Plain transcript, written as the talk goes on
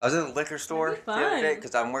I was at the liquor store the other day fun.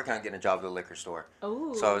 because I'm working on getting a job at the liquor store.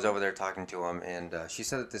 Oh. So I was over there talking to him, and she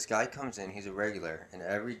said that this guy comes in. He's a regular, and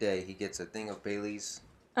every day he gets a thing of Bailey's,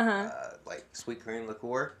 Uh-huh. like sweet cream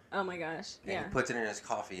liqueur, Oh my gosh. and Yeah. he puts it in his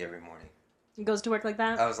coffee every morning. He goes to work like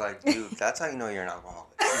that? I was like, dude, that's how you know you're an alcoholic.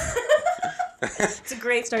 It's a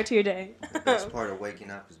great start to your day. The best part of waking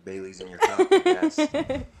up is Bailey's in your cup, I guess.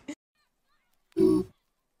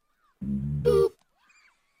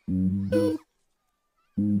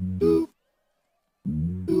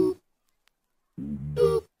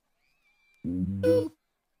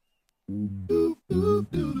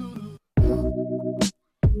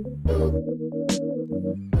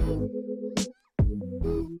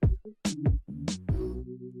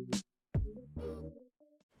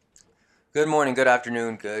 Good morning, good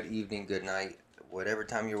afternoon, good evening, good night. Whatever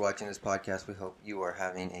time you're watching this podcast, we hope you are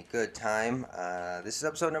having a good time. This is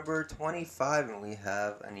episode number 25, and we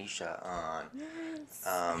have Anisha on.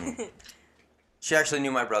 Yes. She actually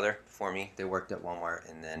knew my brother before me. They worked at Walmart,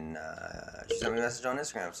 and then she sent me a message on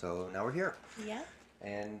Instagram, so now we're here. Yeah.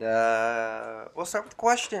 And we'll start with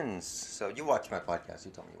questions. So you watch my podcast.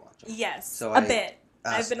 You told me you watch them. Yes. So a bit.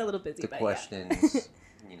 I've asked been a little busy, the but questions,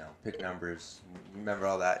 pick numbers. Remember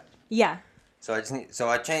all that? yeah. So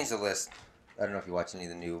I changed the list. I don't know if you watched any of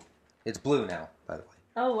the new. It's blue now, by the way.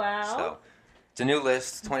 Oh, wow. So it's a new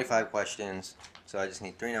list, 25 questions. So I just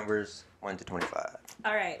need 3 numbers, 1 to 25.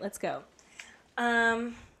 All right, let's go.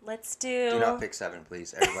 Let's Do not pick 7,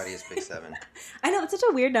 please. Everybody has picked 7. I know, it's such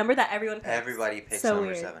a weird number that everyone picks. Everybody picks So number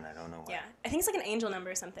weird. 7. I don't know why. Yeah. I think it's like an angel number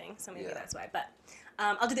or something, so maybe Yeah. that's why. But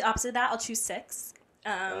I'll do the opposite of that. I'll choose 6.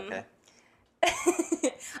 Okay.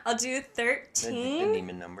 I'll do 13. The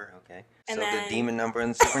demon number, okay. And so then- the demon number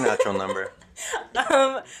and the supernatural number.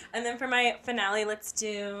 And then for my finale, let's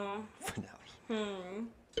do...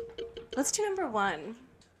 Let's do number 1.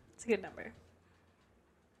 It's a good number.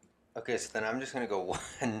 Okay, so then I'm just going to go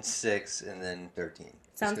 1, 6, and then 13.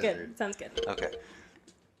 Sounds good. Sounds good. Okay.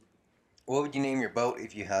 What would you name your boat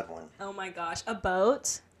if you had one? Oh my gosh, a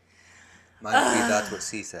boat? Mine would be That's What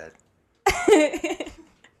C Said.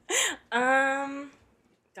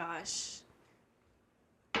 Gosh.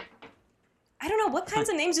 I don't know. What kinds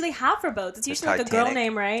of names do they have for boats? It's The usually like a girl Titanic.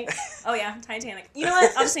 name, right? Oh, yeah, Titanic. You know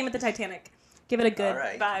what? I'll just name it the Titanic. Give it a good All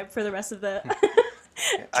right. vibe for the rest of the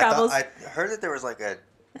travels. I heard that there was like a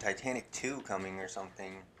Titanic 2 coming or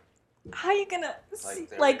something. How are you gonna...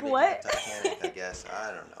 They're Like remaking what? Titanic, I guess.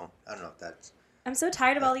 I don't know. I don't know if that's... I'm so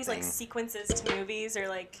tired of all a these like thing. sequences to movies or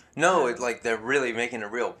like... No, it's like they're really making a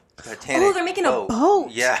real Titanic Oh, they're making a boat.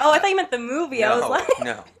 Yeah. Oh, I thought you meant the movie. I was like,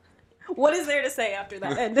 No. what is there to say after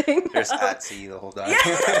that ending? They're just at sea the whole time.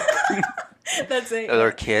 Yeah. That's it.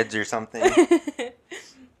 Or kids or something.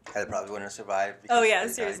 I probably wouldn't have survived. Oh because yeah, they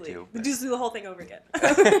died seriously. too, but Just do the whole thing over again.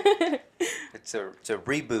 it's a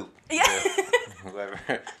reboot. Yeah.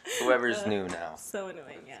 Whoever's new now. So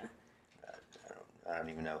annoying, yeah. I don't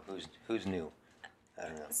even know who's new. I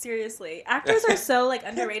don't know. Seriously. Actors are so like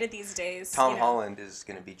underrated these days. Tom you know. Holland is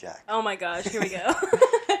gonna be Jack. Oh my gosh, here we go.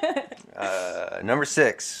 Number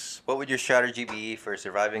 6. What would your strategy be for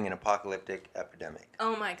surviving an apocalyptic epidemic?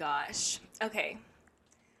 Oh my gosh. Okay.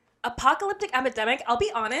 Apocalyptic epidemic, I'll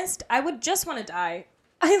be honest, I would just want to die.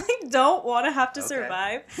 I like don't want to have to Okay.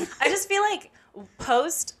 survive. I just feel like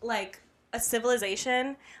post like a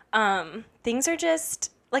civilization, things are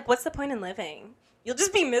just like what's the point in living? You'll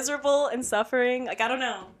just be miserable and suffering. Like I don't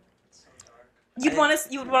know. You would want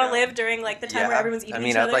to live during like the time where everyone's eating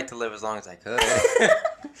each I'd other. like to live as long as I could.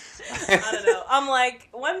 I don't know. I'm like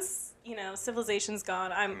once, civilization's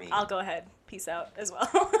gone, I'll go ahead. Peace out as well.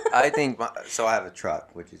 I think so. I have a truck,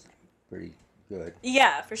 which is pretty good.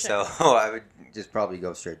 Yeah, for sure. So I would just probably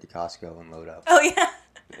go straight to Costco and load up. Oh yeah.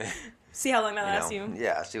 See how long that lasts you.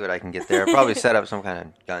 Yeah, see what I can get there. Probably set up some kind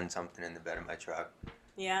of gun, something in the bed of my truck.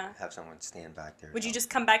 Yeah. Have someone stand back there. Would you just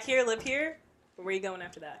come back here, live here? Or where are you going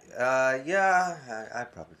after that? Yeah,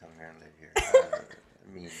 I'd probably come here and live here.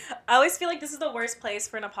 I mean, I always feel like this is the worst place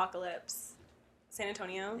for an apocalypse. San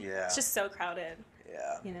Antonio. Yeah. It's just so crowded.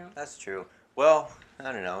 yeah, that's true. Well,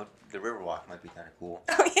 I don't know. The Riverwalk might be kind of cool.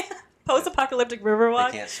 Oh yeah. Post-apocalyptic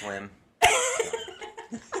Riverwalk. They can't swim.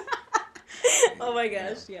 Oh my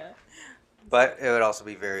gosh, yeah. But it would also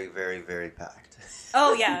be very, very, very packed.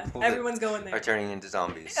 Oh yeah, People everyone's going there. are turning into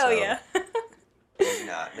zombies. Oh so yeah. Maybe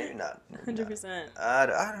not. Maybe not. 100%. I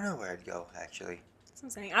don't know where I'd go, actually. That's what I'm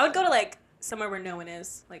saying. I would go to like somewhere where no one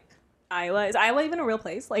is, like Iowa. Is Iowa even a real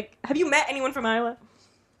place? Like, have you met anyone from Iowa?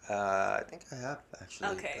 I think I have, actually.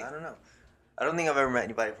 Okay. I don't know. I don't think I've ever met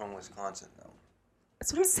anybody from Wisconsin, though.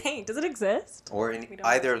 That's what I'm saying. Does it exist? Or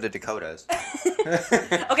either of the Dakotas.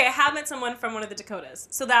 Okay, I have met someone from one of the Dakotas,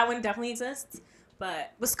 so that one definitely exists.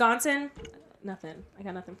 But Wisconsin, nothing. I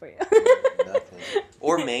got nothing for you. Nothing.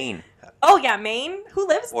 Or Maine. Oh yeah, Maine. Who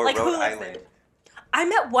lives? Or like Rhode who lives Island. there? I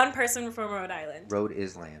met one person from Rhode Island. Rhode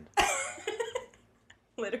is land.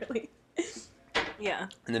 Literally. Yeah.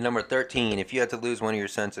 And then number 13, if you had to lose one of your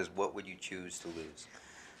senses, what would you choose to lose?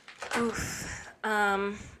 Oof.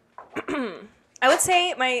 I would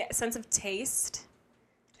say my sense of taste.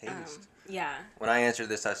 Taste. Yeah. When I answered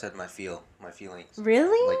this, I said my feelings.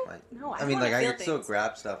 Really? Like No, I mean, wanna like I feel could still things.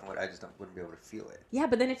 grab stuff, but I just wouldn't be able to feel it. Yeah,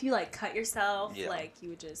 but then if you like cut yourself, Yeah. like you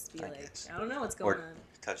would just be I like, guess. I don't know what's going Or on.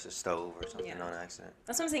 touch the stove or something Yeah. on accident.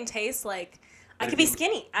 That's what I'm saying. Taste, like But I if could be you-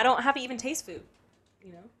 skinny. I don't have to even taste food.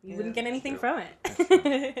 You know, you Yeah, wouldn't get that's anything true. from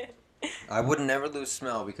it. I would never lose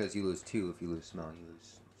smell because you lose two. If you lose smell, you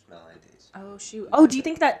lose smell and taste. Oh shoot. Oh, do you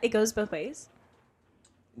think that it goes both ways?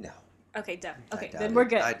 No. Okay, okay, doubt then it. we're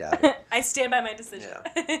good. I doubt it. I stand by my decision.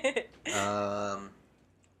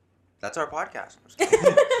 That's our podcast.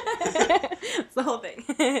 It's the whole thing.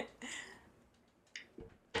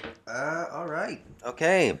 All right.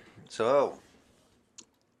 Okay. So,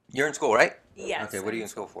 you're in school, right? Yes. Okay. What are you in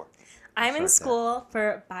school for? I'm in Start school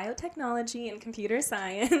for biotechnology and computer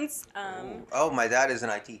science. Oh, my dad is in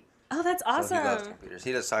IT. Oh, that's awesome. So he loves computers.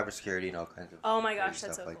 He does cybersecurity and all kinds of. Oh my gosh, crazy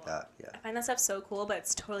that's stuff so like cool. that. Yeah. I find that stuff so cool, but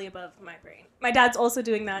it's totally above my brain. My dad's also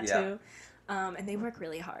doing that Yeah. too, and they work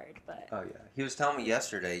really hard. But Oh yeah. He was telling me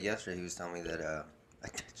yesterday. He was telling me that I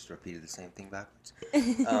just repeated the same thing backwards.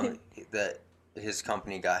 That his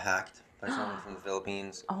company got hacked by someone from the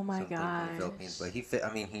Philippines. Oh my something from the gosh. Philippines, but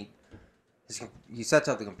he sets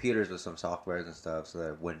up the computers with some softwares and stuff so that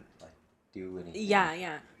it wouldn't like do anything.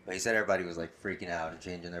 yeah. But he said everybody was like freaking out and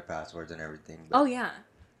changing their passwords and everything. But Oh yeah.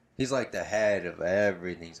 he's like the head of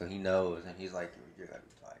everything, so he knows, and he's like, "You're gonna be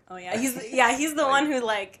fine." Oh yeah. He's the Like, one who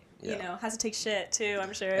like yeah. has to take shit too.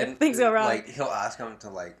 I'm sure And if things go wrong. Like he'll ask him to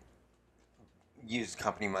like use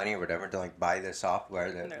company money or whatever to like buy the software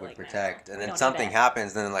And that they're would like, "No, protect, we and then don't need something that."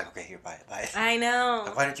 happens, then they're like, "Okay, here, buy it." I know.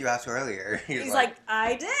 Like, why didn't you ask earlier? He's like,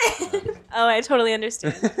 I did. Oh, I totally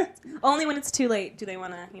understand. Only when it's too late do they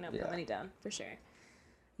want to, put Yeah. money down, for sure.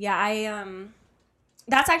 Yeah,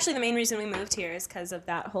 that's actually the main reason we moved here is because of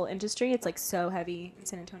that whole industry. It's like so heavy in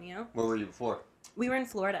San Antonio. What were you before? We were in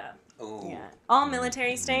Florida. Oh, Yeah. All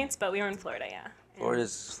military states, but we were in Florida, yeah. And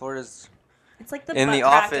Florida's. it's like the In butt the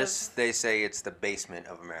crack office, they say it's the basement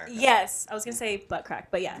of America. Yes, I was going to say butt crack,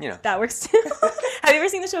 but yeah, You know. that works too. Have you ever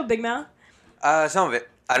seen the show Big Mouth? Some of it.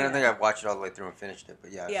 I don't Yeah. think I've watched it all the way through and finished it, but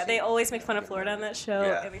yeah. I've Yeah, seen they it. always make fun of Good Florida on movie. that show.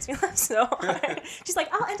 Yeah. It makes me laugh so hard. She's like,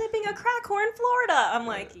 I'll end up being a crack whore in Florida. I'm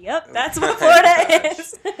like, yep, Oh that's my what Florida gosh.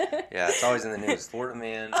 is. Yeah, it's always in the news. Florida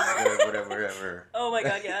man, whatever. Oh my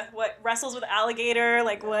god, yeah. What, wrestles with alligator?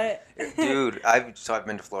 Like what? Dude, I've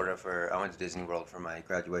been to Florida I went to Disney World for my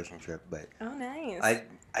graduation trip, but Oh, nice.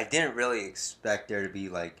 I didn't really expect there to be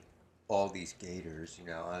like all these gators,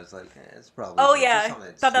 I was like, it's probably Oh just yeah,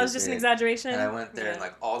 something thought that was just an stupid. exaggeration. And I went there Yeah. and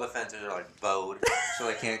like all the fences are like bowed, so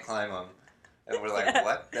they can't climb them. And we're like, Yeah.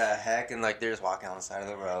 what the heck? And like they're just walking on the side of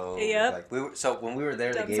the road. Yep. Like so when we were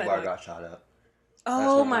there, the Dumb gay bar sidewalk. got shot up.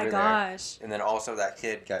 Oh when we my were there. gosh. And then also that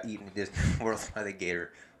kid got eaten at Disney World by the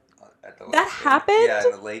gator at the lake. That happened? Yeah,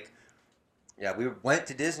 in the lake. Yeah, we went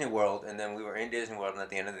to Disney World, and then we were in Disney World, and at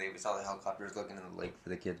the end of the day, we saw the helicopters looking in the lake for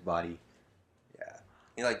the kid's body. Yeah.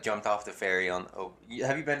 He, like, jumped off the ferry on... Oh,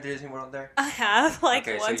 have you been to Disney World there? I have, like,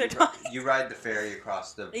 Okay, once so or twice. You ride the ferry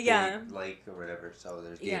across the Yeah. big lake or whatever, so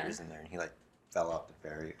there's Yeah. gators in there, and he, like, fell off the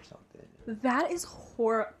ferry or something. That is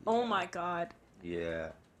horrible. Oh my god. Yeah.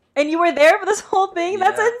 And you were there for this whole thing?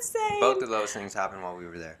 That's Yeah. insane. Both of those things happened while we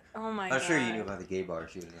were there. Oh my I'm god. sure you knew about the gay bar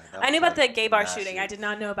shooting. Like, that I knew was, about the like, gay bar massive. shooting. I did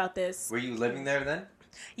not know about this. Were you living there then?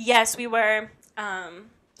 Yes, we were.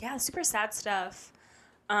 Yeah, super sad stuff.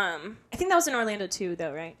 I think that was in Orlando too,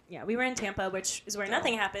 though, right? Yeah, we were in Tampa, which is where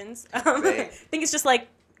nothing happens. I Right. think it's just like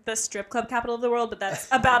the strip club capital of the world, but that's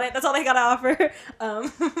about it. That's all they got to offer.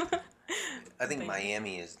 I think But-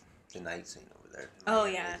 Miami is the night scene over there. Oh,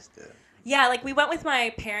 Miami yeah. is the- Yeah, like we went with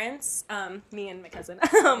my parents, me and my cousin.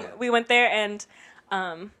 We went there, and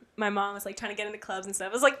my mom was like trying to get into clubs and stuff.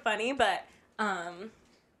 It was like funny, but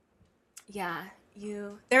yeah,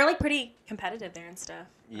 they're like pretty competitive there and stuff.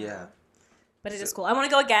 Yeah. But it is cool. I want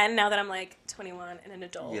to go again now that I'm like 21 and an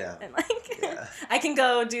adult. Yeah. And like Yeah. I can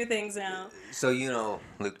go do things now. So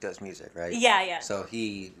Luke does music, right? Yeah. So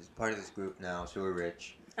he is part of this group now, Sewer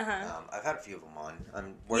Rich. Uh-huh. I've had a few of them on.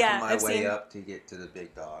 I'm working Yeah, my I've way seen- up to get to the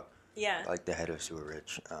big dog, Yeah. like the head of Sewer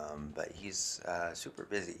Rich. But he's super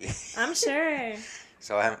busy. I'm sure.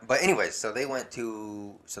 So I haven't. But anyways, so they went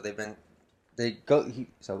to. So they go.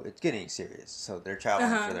 So it's getting serious. So they're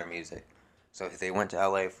traveling Uh-huh. for their music. So they went to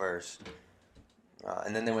LA first,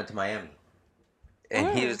 and then they went to Miami.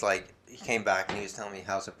 And he was like, he came back and he was telling me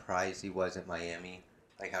how surprised he was at Miami,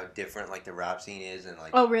 like how different like the rap scene is, and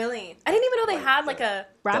like Oh, really? I didn't even know they like had like a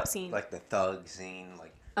rap scene. like the thug scene,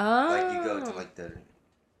 like Oh. you go to like the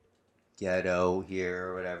ghetto here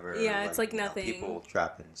or whatever. Yeah, it's like you know, nothing. people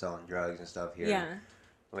trapping, selling drugs and stuff here. Yeah.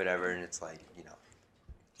 Whatever, and it's like, you know.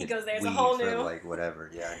 He goes there, it's a weed whole for, new. like whatever.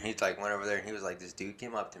 Yeah, and he like went over there and he was like, this dude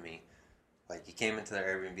came up to me, like he came into their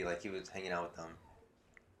Airbnb, like he was hanging out with them.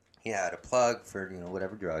 He had a plug for, you know,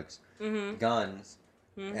 whatever drugs, guns,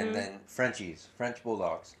 and then French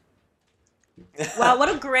bulldogs. Wow,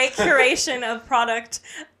 what a great curation of product!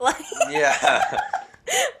 Like, yeah,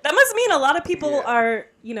 that must mean a lot of people are,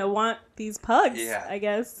 you know, want these pugs. Yeah. I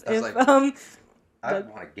guess I was if like, I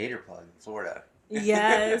want a gator plug in Florida.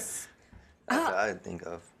 Yes. That's what I would think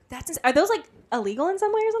of. Are those like illegal in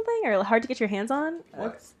some way or something, or hard to get your hands on?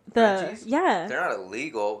 What? Frenchies? They're not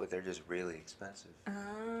illegal, but they're just really expensive.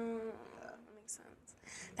 Oh, that makes sense.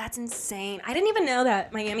 That's insane. I didn't even know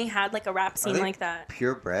that Miami had like a rap scene like that.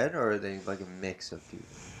 Purebred, or are they like a mix of two?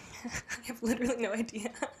 I have literally no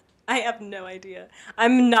idea. I have no idea.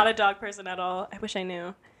 I'm not a dog person at all. I wish I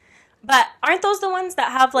knew. But aren't those the ones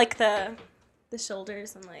that have like the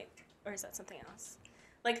shoulders and like, or is that something else?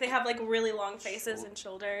 Like they have like really long faces and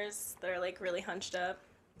shoulders that are like really hunched up.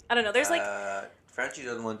 I don't know. There's like Frenchies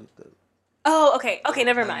are the ones with the. Oh, okay. Okay,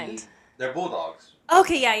 never mind. They're bulldogs.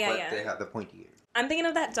 Okay, yeah. But they have the pointy ears. I'm thinking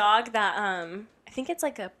of that dog that I think it's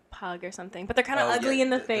like a pug or something, but they're kind of ugly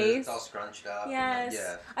in the face. It's all scrunched up. Yes.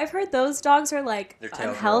 Yeah. I've heard those dogs are like Their tails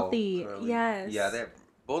unhealthy. are all curly. Yes. Yeah, they have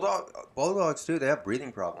bulldogs too. They have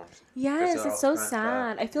breathing problems. Yes, it's so scrunched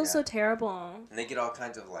sad. up. I feel so terrible. And they get all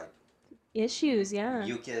kinds of like issues, yeah.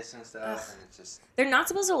 mucus and stuff, and it's just. They're not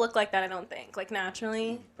supposed to look like that, I don't think. Like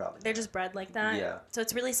naturally. Probably. They're just bred like that. Yeah. So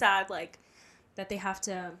it's really sad, like, that they have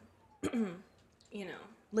to, you know,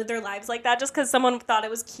 live their lives like that just because someone thought it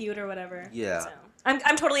was cute or whatever. Yeah. So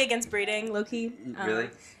I'm totally against breeding, low key. Really?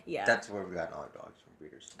 Yeah. That's where we got all our dogs from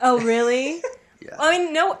breeders. Oh, really? Yeah. Well, I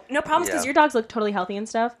mean, no problems because your dogs look totally healthy and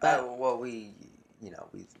stuff. But Well, we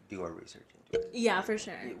do our research into it. yeah, for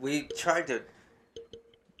sure. We tried to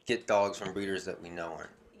get dogs from breeders that we know aren't.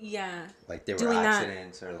 Yeah. Like they were Doing that.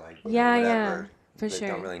 accidents or like Yeah, whatever. yeah, for they sure.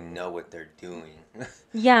 don't really know what they're doing.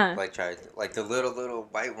 Yeah. like the little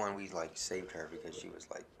white one, we like saved her because she was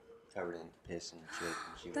like covered in piss and shit. And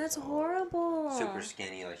she That's was horrible. super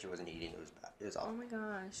skinny, like she wasn't eating. It was bad. It was awful. Oh my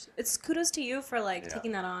gosh. It's kudos to you for like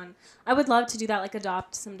taking that on. I would love to do that, like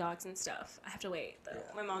adopt some dogs and stuff. I have to wait though.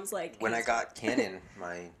 Yeah. My mom's like when I got Cannon,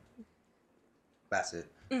 my Basset,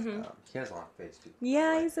 he has a long face too.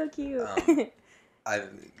 Yeah, he's so cute. I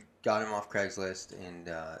got him off Craigslist, and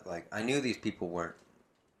like I knew these people weren't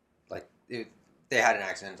like they had an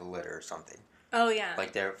accidental litter or something. Oh yeah.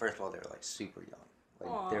 Like first of all, they're like super young.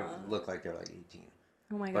 Like they look like they're like 18.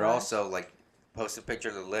 Oh my god. But also like posted a picture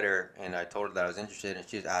of the litter, and I told her that I was interested, and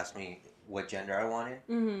she just asked me what gender I wanted,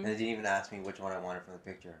 and didn't even ask me which one I wanted from the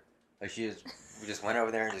picture. Like we just went over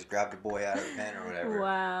there and just grabbed a boy out of a pen or whatever.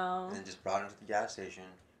 Wow. And then just brought him to the gas station.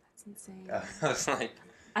 That's insane. I was like.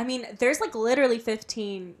 I mean, there's like literally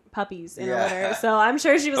 15 puppies in a litter, so I'm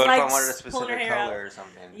sure she was but like if I wanted a pulling her specific hair color out. or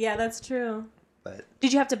something. Yeah, that's true. But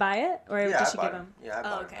did you have to buy it, or did she give him? them? Yeah, I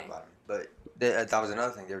bought him. But that was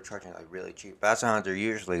another thing. They were charging like really cheap. Basset hounds are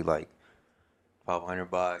usually like $1,200,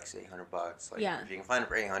 $800. Like if you can find them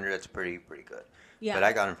for $800, that's pretty good. Yeah. But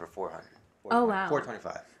I got them for $400. Oh wow.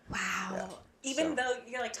 $425. Wow. Yeah. Even though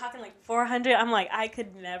you're like talking like 400, I'm like I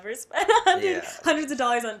could never spend hundreds of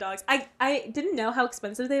dollars on dogs. I didn't know how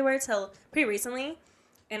expensive they were till pretty recently,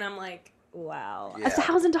 and I'm like, wow,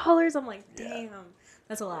 $1,000. I'm like, damn,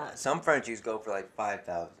 that's a lot. Yeah. Some Frenchies go for like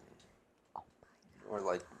 $5,000. Or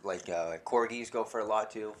like corgis go for a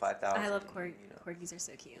lot too, $5,000. I love corgis. Corgis are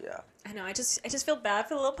so cute. Yeah. I know. I just feel bad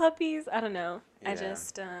for the little puppies. I don't know. Yeah. I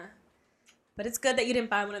just. But it's good that you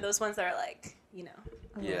didn't buy one of those ones that are like, you know.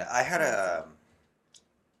 Yeah, I had a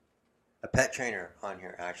pet trainer on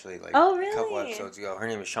here actually, like really? a couple episodes ago. Her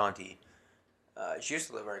name is Shanti. She used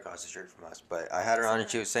to live right across the street from us, but I had her on and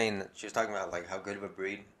she was saying that she was talking about like how good of a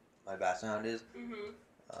breed my Basset Hound is.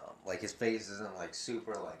 Like his face isn't like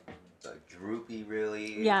super like droopy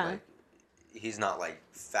really. Yeah. Like, he's not like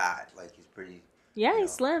fat. Like he's pretty. Yeah,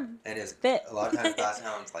 he's slim. And his fit. A lot of times Basset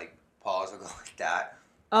Hounds like paws will go like that.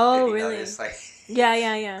 Oh really? Notice, like,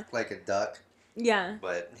 yeah. Like a duck. Yeah.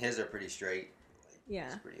 But his are pretty straight. Yeah.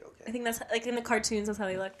 It's pretty okay. I think that's like in the cartoons. That's how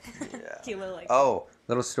they look. Yeah. Cute little like. Oh,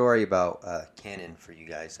 little story about Canon for you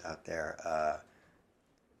guys out there.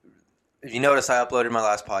 If you notice, I uploaded my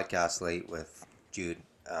last podcast late with Jude.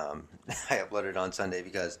 I uploaded on Sunday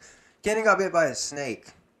because Canon got bit by a snake,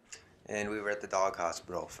 and we were at the dog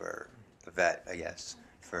hospital for the vet, I guess,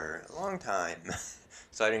 for a long time.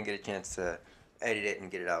 So I didn't get a chance to edit it and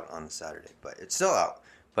get it out on the Saturday, but it's still out.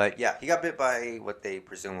 But yeah, he got bit by what they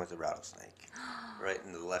presume was a rattlesnake, right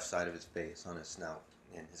in the left side of his face, on his snout,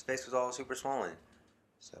 and his face was all super swollen.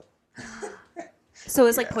 So. So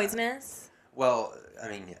it's like poisonous? Well, I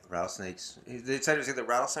mean, yeah, rattlesnakes. They said it was either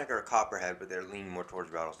rattlesnake or a copperhead, but they're leaning more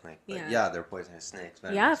towards rattlesnake. But yeah, they're poisonous snakes.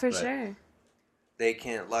 Venomous, yeah, for sure. They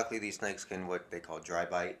can. Luckily, these snakes can what they call dry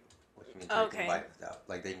bite, which means they can bite without,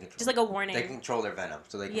 like they can control, just like a warning. They can control their venom,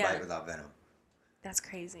 so they can bite without venom. That's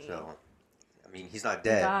crazy. So, I mean, he's not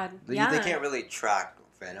dead. God. They can't really track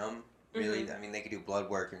venom. Really, I mean, they can do blood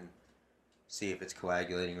work and see if it's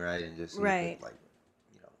coagulating right, and just see if it, like,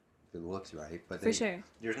 if it looks right. But for sure,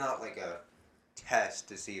 there's not like a test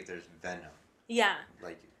to see if there's venom. Yeah.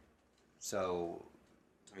 Like, so,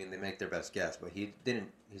 I mean, they make their best guess, but he's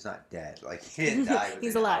not dead. Like, he didn't die within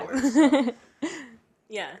he's alive. hours. So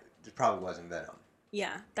yeah. There probably wasn't venom.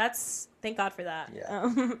 Yeah. Thank God for that.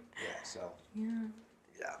 Yeah. So.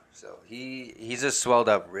 Yeah. So he's just swelled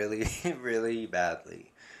up really, really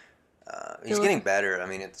badly. He's getting better. I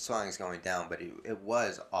mean, the swelling's going down, but it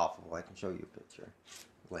was awful. I can show you a picture.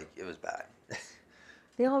 Like, it was bad.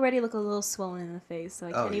 They already look a little swollen in the face, so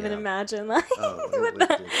I can't even imagine like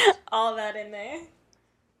with all that in there.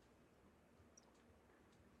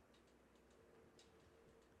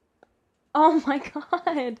 Oh my God!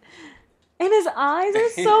 And his eyes are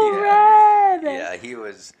so red. Yeah, he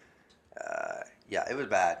was. Yeah, it was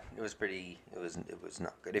bad. It was pretty. It was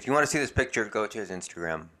not good. If you want to see this picture, go to his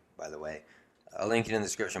Instagram. By the way, I'll link it in the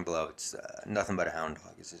description below. It's nothing but a hound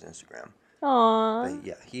dog. Is his Instagram. Aww. But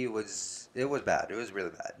yeah, he was. It was bad. It was really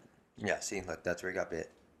bad. Yeah, see, look, that's where he got bit.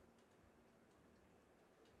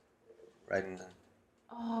 Right in the.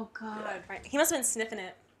 Oh God! Yeah. Right. He must have been sniffing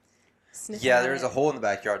it. Yeah, there was a hole in the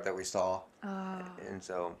backyard that we saw. Oh. And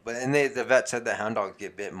so, the vet said that hound dogs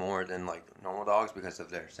get bit more than like normal dogs because of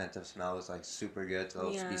their sense of smell is like super good. So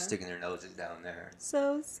they'll just be sticking their noses down there.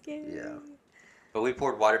 So scary. Yeah. But we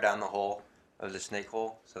poured water down the hole of the snake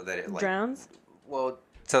hole so that it like drowns. Well,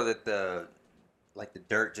 so that the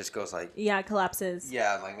dirt just goes like collapses.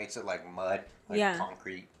 Yeah, like makes it like mud, like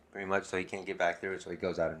concrete, pretty much. So he can't get back through it. So he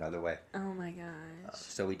goes out another way. Oh my gosh.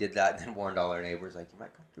 So we did that and then warned all our neighbors like, you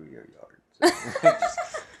might come through your yard. So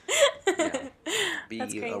just,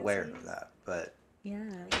 be aware of that. But yeah,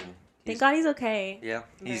 thank God he's okay. Yeah,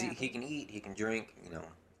 he can eat, he can drink,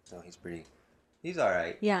 so he's all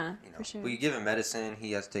right. Yeah, for sure. We give him medicine.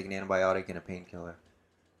 He has to take an antibiotic and a painkiller.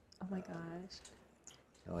 Oh my gosh.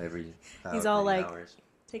 Every he's all like hours.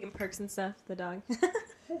 Taking perks and stuff. The dog,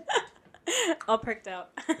 all perked out.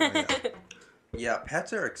 Yeah,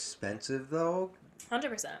 pets are expensive though.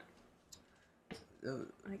 100%.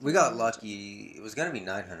 We got lucky. It was gonna be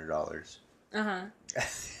 $900.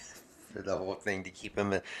 For the whole thing to keep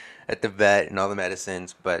him at the vet and all the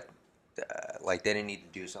medicines, but they didn't need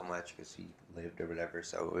to do so much because he lived or whatever.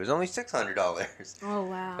 So it was only $600. Oh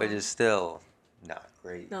wow! Which is still not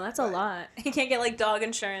great. No, that's a lot. You can't get like dog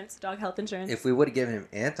health insurance. If we would have given him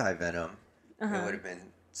anti-venom, it would have been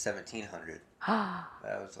 $1,700. I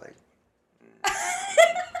was like,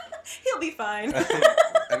 he'll be fine.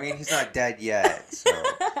 I mean, he's not dead yet, so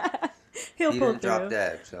he didn't drop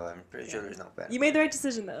dead. So I'm pretty sure there's no benefit. You made the right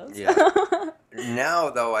decision, though. So. Yeah. Now,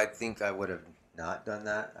 though, I think I would have not done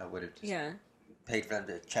that. I would have just paid for them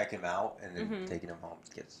to check him out and then taken him home.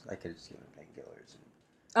 I could have just given him painkillers.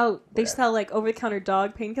 Oh, they sell like over-the-counter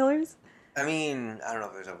dog painkillers? I mean, I don't know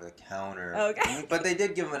if it was over-the-counter. Okay. But they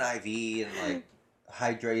did give him an IV and like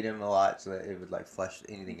hydrate him a lot so that it would like flush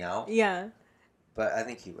anything out. Yeah. But I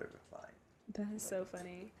think he would have been fine. That is so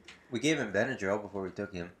funny. We gave him Benadryl before we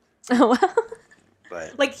took him. Oh, wow.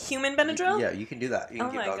 But like human Benadryl? Yeah, you can do that. You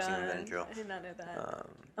can give dogs human Benadryl. I did not know that.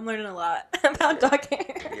 I'm learning a lot about dog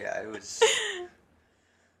care. Yeah, it was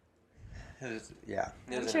yeah.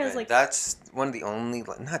 I'm sure it's like that's one of the only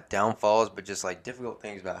not downfalls, but just like difficult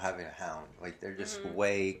things about having a hound. Like they're just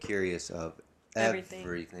way curious of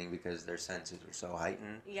everything because their senses are so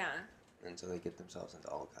heightened. Yeah. And so they get themselves into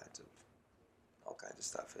all kinds of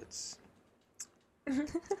stuff. It's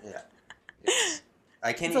yeah.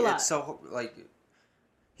 I can't. It's so like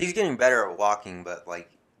he's getting better at walking, but like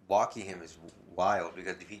walking him is wild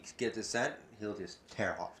because if he gets a scent, he'll just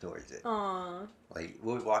tear off towards it. Aww. Like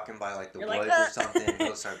we'll be walking by like the You're woods like, or something, and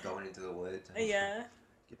he'll start going into the woods. Yeah.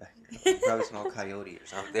 Get back here. Probably smell a coyote or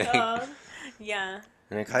something. Yeah.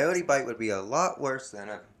 And a coyote bite would be a lot worse than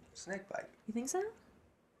a snake bite. You think so?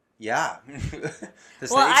 Yeah.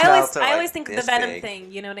 I always think of the venom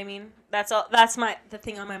thing. You know what I mean? That's all. That's the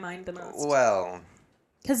thing on my mind the most. Well.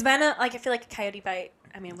 Because venom, like I feel like a coyote bite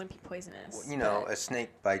I mean, it wouldn't be poisonous. You know, a snake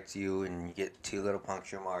bites you and you get 2 little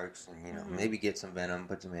puncture marks and, you know, maybe get some venom,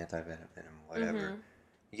 put some anti-venom in them, whatever.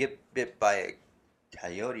 You get bit by a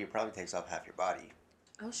coyote, it probably takes off half your body.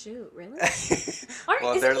 Oh, shoot. Really?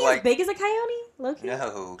 Well, isn't he as big as a coyote? Low-key?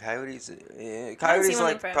 No, coyotes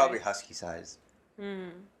like probably husky size.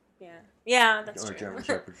 Yeah. Yeah, that's true. Or German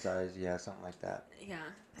Shepherd size, yeah, something like that. Yeah,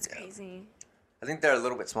 that's crazy. I think they're a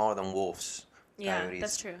little bit smaller than wolves. Yeah, coyotes.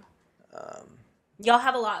 That's true. Y'all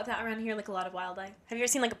have a lot of that around here, like a lot of wildlife. Have you ever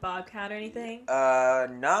seen like a bobcat or anything?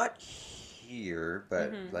 Not here,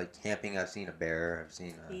 but like camping, I've seen a bear. I've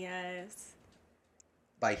seen. Yes.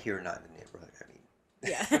 By here, not in the neighborhood. I mean.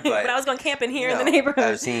 Yeah, but I was going camping here in the neighborhood.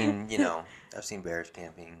 I've seen, I've seen bears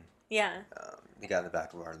camping. Yeah. We got in the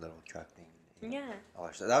back of our little truck thing. Yeah. All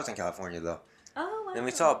that stuff. That was in California, though. Oh, wow. Then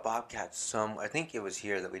we saw a bobcat. I think it was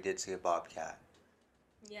here that we did see a bobcat.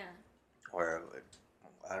 Yeah. Or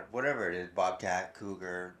whatever it is, bobcat,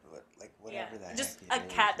 cougar, like whatever that. Just heck a it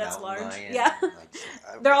cat is, that's mountain large. lion, Yeah.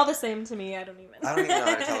 They're all the same to me. I don't even know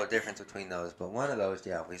how to tell the difference between those, but one of those,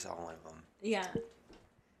 yeah, we saw one of them. Yeah.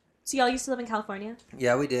 So y'all used to live in California?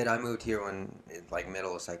 Yeah, we did. I moved here when, like,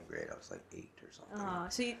 middle of 2nd grade. I was like 8 or something.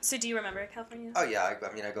 Oh, so do you remember California? Oh yeah, I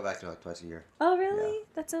go back to like twice a year. Oh really? Yeah.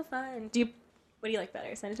 That's so fun. What do you like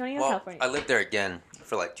better, San Antonio or California? I lived there again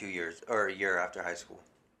for like 2 years or a year after high school.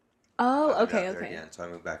 Oh, okay. Again, so I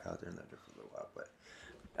moved back out there and lived there for a little while.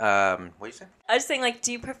 But what you say? I was saying, like,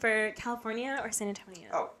 do you prefer California or San Antonio?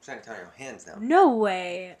 Oh, San Antonio, hands down. No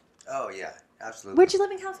way. Oh yeah, absolutely. Where'd you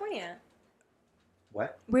live in California?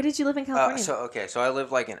 What? Where did you live in California? So I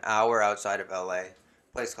live like an hour outside of LA, a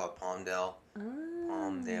place called Palmdale. Oh.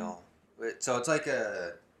 Palmdale. So it's like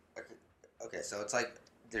so it's like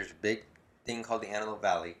there's a big thing called the Antelope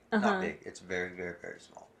Valley. Not big. It's very, very, very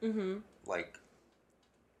small. Like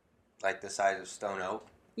the size of Stone Oak.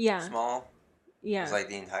 Yeah. Small. Yeah. It's like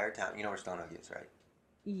the entire town. You know where Stone Oak is, right?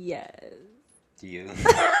 Yes. Do you? Is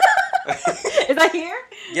that here?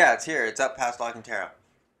 Yeah, it's here. It's up past La Cantera.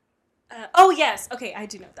 Oh, yes. Okay, I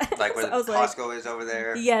do know that. Like where Costco is over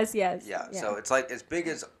there. Yes. Yeah, so it's like as big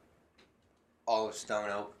as all of Stone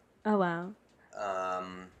Oak. Oh, wow.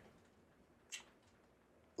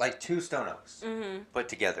 Like 2 Stone Oaks put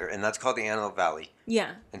together, and that's called the Antelope Valley.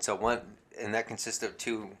 Yeah. And so that consists of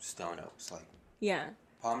 2 Stone Oaks, like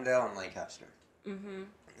Palmdale and Lancaster.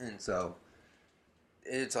 And so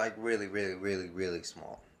it's like really, really, really, really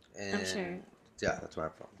small. And I'm sure. Yeah, that's where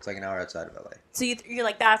I'm from. It's like an hour outside of LA. So you're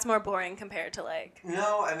like, that's more boring compared to like...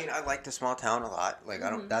 No, I mean, I like the small town a lot. Like,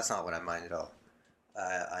 that's not what I mind at all.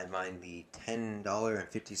 I mind the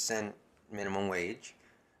 $10.50 minimum wage.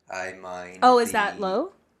 I mind Oh, is that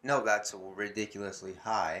low? No, that's ridiculously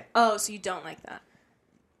high. Oh, so you don't like that?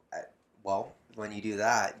 Well, when you do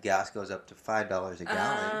that, gas goes up to $5 a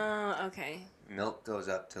gallon. Oh, okay. Milk goes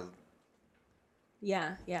up to...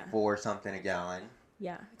 Yeah. 4 something a gallon.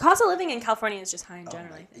 Yeah. Cost of living in California is just high in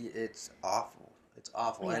generally. It's awful. It's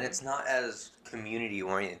awful. Yeah. And it's not as community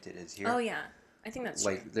oriented as here. Oh, yeah. I think that's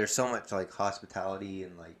true. Like, there's so much, like, hospitality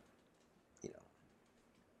and, like,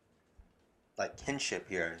 like, kinship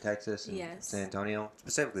here in Texas and San Antonio.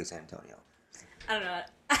 Specifically San Antonio. I don't know.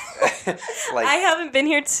 I haven't been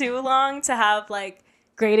here too long to have, like,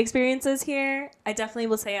 great experiences here. I definitely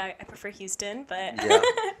will say I prefer Houston, but... Yeah.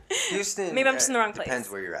 Houston... Maybe I'm just in the wrong place.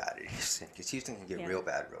 Depends where you're at in Houston, because Houston can get real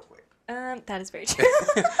bad real quick. That is very true.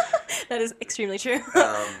 That is extremely true.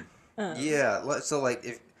 Yeah, so, like,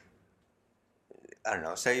 if... I don't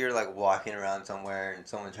know, say you're, like, walking around somewhere and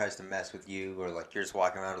someone tries to mess with you, or, like, you're just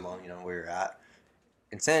walking around alone, you know where you're at.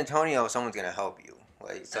 In San Antonio, someone's going to help you.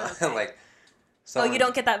 Like, like... you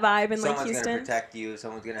don't get that vibe in, like, Houston? Someone's going to protect you,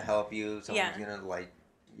 someone's going to help you, someone's going to, like...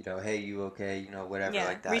 hey, you okay? Whatever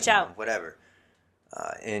like that. Reach out. Whatever.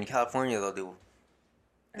 In California, they'll do...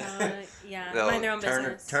 they'll mind their own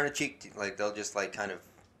business. Turn a cheek, they'll just, kind of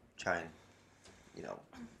try and,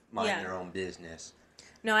 mind their own business.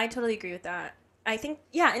 No, I totally agree with that. I think,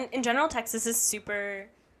 in general, Texas is super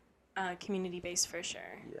community-based for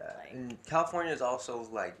sure. Yeah, and California is also,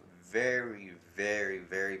 very, very,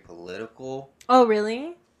 very political. Oh,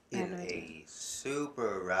 really? In a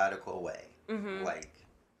super radical way.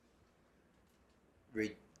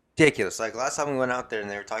 Ridiculous. Like, last time we went out there and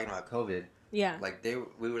they were talking about COVID. Yeah.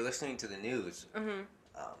 We were listening to the news.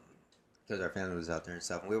 Because our family was out there and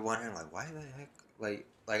stuff. And we were wondering, why the heck?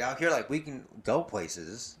 Like out here, we can go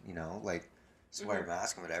places, just wear a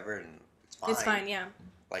mask and whatever, and it's fine. It's fine, yeah.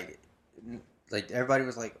 Everybody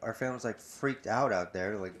was our family was freaked out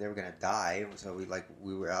there, they were gonna die. And so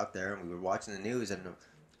we were out there and we were watching the news, and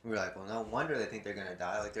we were well, no wonder they think they're gonna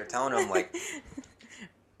die. They're telling them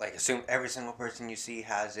like assume every single person you see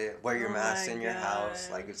has it. Wear your Oh mask my in your house.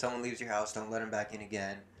 God. Like if someone leaves your house, don't let them back in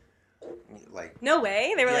again. Like No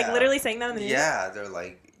way. They were like yeah, literally saying that on the news. yeah, they're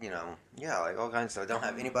like yeah, like all kinds of stuff. Don't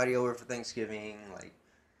have Oh. anybody over for Thanksgiving. Like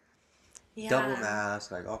double Yeah.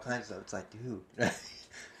 mask, like all kinds of stuff. It's like, dude,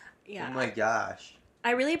 Yeah. oh my gosh.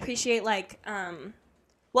 I really appreciate like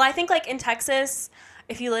well, I think like in Texas,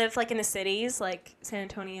 if you live like in the cities like San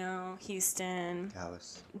Antonio, Houston,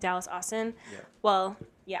 Dallas, Austin, Yeah. well,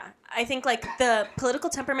 yeah, I think like the political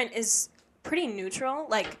temperament is pretty neutral,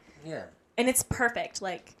 like, Yeah. and it's perfect,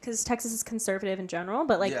 like, because Texas is conservative in general,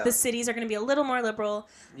 but like Yeah. the cities are going to be a little more liberal,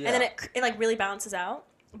 Yeah. and then it like really balances out.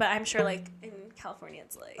 But I'm sure like in California,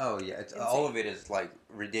 it's like Oh yeah, it's insane. all of it is like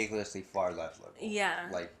ridiculously far left liberal. Yeah.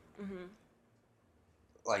 Like. Mm-hmm.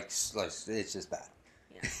 Like it's just bad.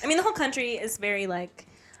 Yeah. I mean, the whole country is very like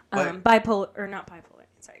But- bipolar or not bipolar.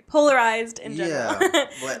 Sorry, polarized in general. Yeah,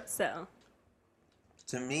 but So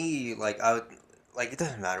to me, like I would, like it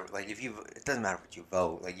doesn't matter. Like it doesn't matter what you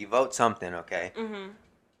vote. Like you vote something, okay. mm-hmm.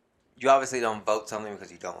 You obviously don't vote something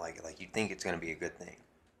because you don't like it. Like you think it's gonna be a good thing,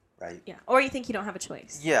 right? Yeah, or you think you don't have a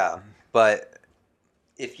choice. Yeah, but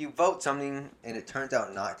if you vote something and it turns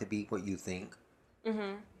out not to be what you think,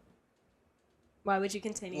 Mm-hmm. Why would you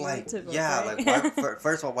continue like to vote? yeah, right? like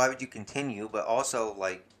first of all, why would you continue? But also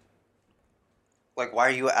like why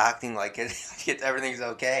are you acting like everything's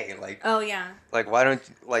okay? Like Oh yeah, like why don't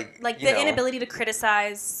like you the know, inability to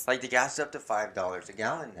criticize. like the gas is up to $5 a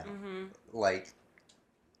gallon now. Mm-hmm. Like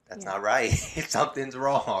that's Yeah. not right. Something's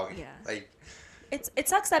wrong. Yeah. Like It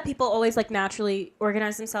sucks that people always like naturally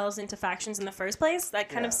organize themselves into factions in the first place. That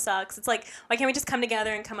kind of Yeah. sucks. It's like, why can't we just come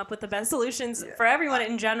together and come up with the best solutions Yeah. for everyone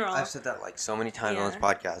in general? I've said that like so many times on this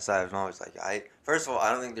Yeah. podcast. I'm always like, first of all,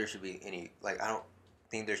 I don't think there should be any I don't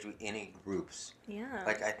think there should be any groups. Yeah.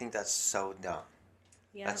 Like I think that's so dumb.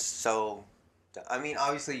 Yeah. That's so. I mean,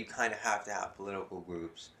 obviously, you kind of have to have political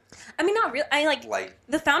groups. I mean, not real. Like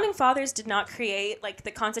The founding fathers did not create like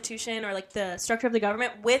the Constitution or like the structure of the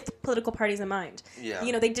government with political parties in mind. yeah,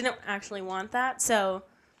 You know, they didn't actually want that. So,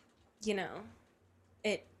 you know,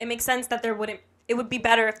 it makes sense that there wouldn't. It would be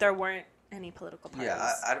better if there weren't any political parties.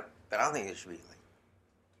 yeah. But I don't think there should be like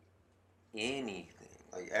anything.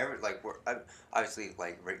 Obviously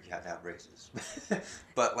like you have to have races,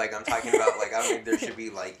 but like I'm talking about like I don't think there should be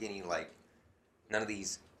like any like none of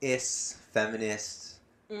these feminists.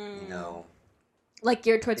 You know, like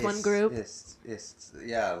geared towards one group.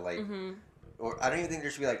 Yeah, like, Mm-hmm. or I don't even think there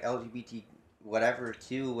should be like LGBT whatever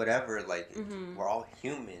Q whatever. Like Mhm. we're all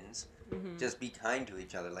humans. Mm-hmm. Just be kind to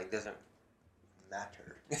each other. Like doesn't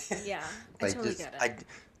matter. Yeah, I Like totally just get it. I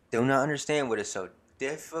do not understand what is so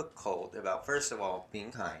difficult about first of all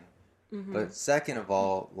being kind, Mm-hmm. but second of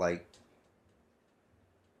all like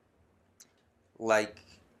like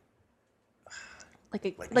like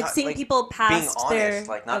like not- seeing like people being past honest, their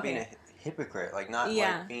like not okay. being a hypocrite, like not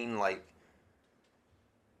Yeah. like being like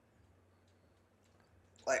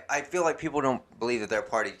I feel like people don't believe that their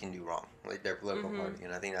party can do wrong, like their political Mhm. party,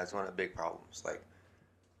 and I think that's one of the big problems. Like,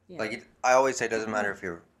 Yeah. I always say, it doesn't matter if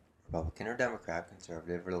you're Republican or Democrat,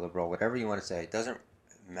 conservative or liberal, whatever you want to say. It doesn't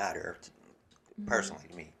matter personally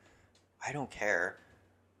to me. I don't care,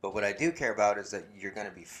 but what I do care about is that you're going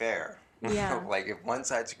to be fair. Yeah. Like if one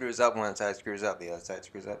side screws up, one side screws up, the other side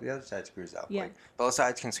screws up, the other side screws up. Yeah. Like both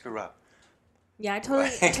sides can screw up. Yeah, I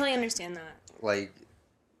totally understand that. Like,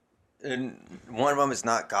 and one of them is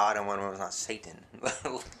not God, and one of them is not Satan.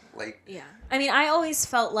 Like, Yeah. I mean, I always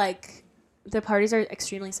felt like the parties are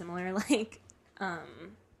extremely similar. Like,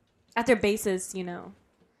 at their basis, you know,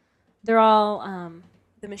 they're all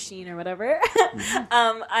the machine or whatever.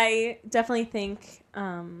 I definitely think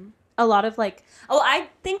a lot of like, I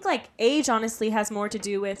think like age honestly has more to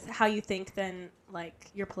do with how you think than like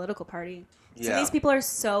your political party. So yeah. these people are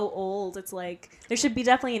so old. It's like there should be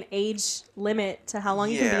definitely an age limit to how long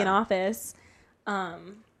you can be Yeah. in office.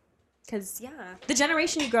 Because, yeah, the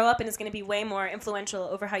generation you grow up in is going to be way more influential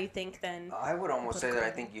over how you think than... I would almost say that I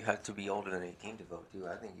think you have to be older than 18 to vote, too.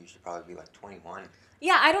 I think you should probably be like 21.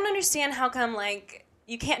 Yeah, I don't understand how come, like,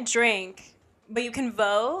 you can't drink, but you can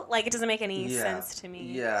vote. Like, it doesn't make any sense to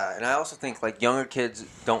me. Yeah, and I also think, like, younger kids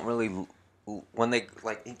don't really... When they,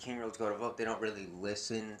 like, 18-year-olds go to vote, they don't really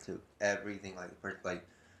listen to everything. Like,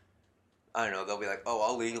 I don't know, they'll be like, oh,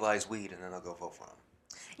 I'll legalize weed, and then they'll go vote for them.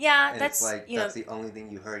 Yeah, And that's, it's like, you that's know... the only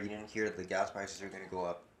thing you heard. You didn't hear the gas prices are going to go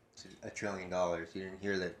up to $1 trillion. You didn't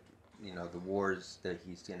hear that, you know, the wars that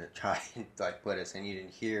he's going to try and, like, put us in. You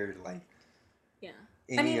didn't hear, like, Yeah.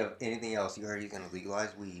 anything else. You heard he's going to legalize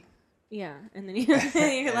weed. Yeah, and then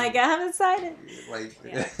you're like, I haven't decided. Like,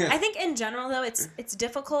 Yeah. I think in general though, it's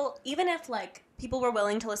difficult. Even if like people were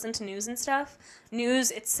willing to listen to news and stuff,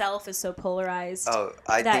 news itself is so polarized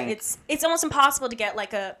I that think it's almost impossible to get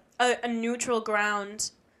like a neutral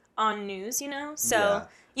ground on news. So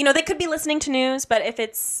they could be listening to news, but if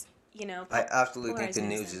it's I absolutely think the polarizing,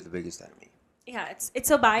 news is the biggest enemy. Yeah, it's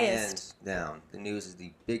so biased. Hands down, the news is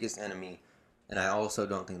the biggest enemy. And I also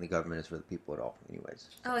don't think the government is for the people at all, anyways.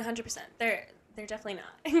 Oh, 100%. They're definitely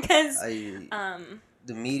not. Because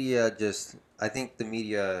the media I think the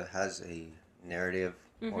media has a narrative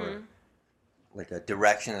or like a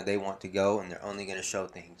direction that they want to go, and they're only going to show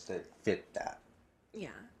things that fit that.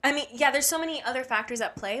 Yeah. I mean, yeah, there's so many other factors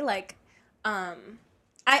at play. Like,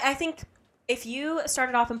 I think if you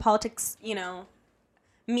started off in politics,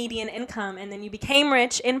 median income, and then you became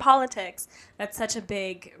rich in politics, that's such a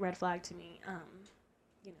big red flag to me.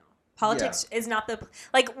 Politics is not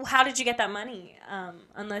how did you get that money?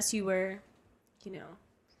 Unless you were,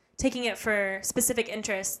 taking it for specific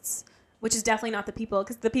interests, which is definitely not the people,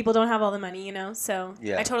 because the people don't have all the money, So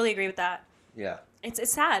I totally agree with that. Yeah.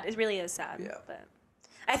 It's sad. It really is sad. Yeah. But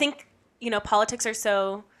I think, politics are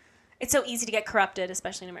it's so easy to get corrupted,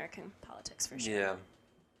 especially in American politics, for sure. Yeah.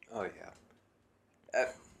 Oh, yeah.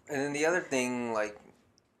 And then the other thing, like,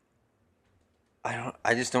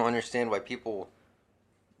 I just don't understand why people,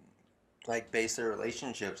 like, base their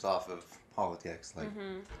relationships off of politics. Like,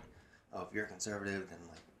 oh, if you're conservative, then,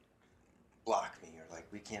 like, block me, or, like,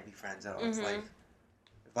 we can't be friends at all. It's like,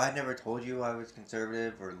 if I never told you I was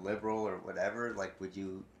conservative or liberal or whatever, like, would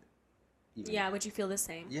you even... Yeah, would you feel the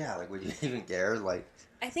same? Yeah, like, would you even care? Like...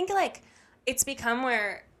 I think, like, it's become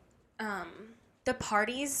where the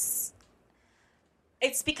parties...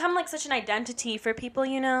 It's become, like, such an identity for people,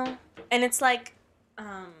 And it's, like...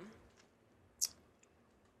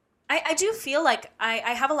 I do feel like I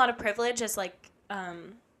have a lot of privilege as, like...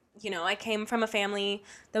 I came from a family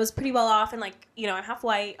that was pretty well off, and, like, I'm half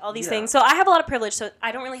white, all these things. So I have a lot of privilege, so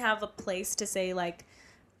I don't really have a place to say, like,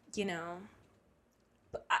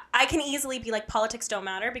 I can easily be like, politics don't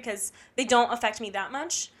matter because they don't affect me that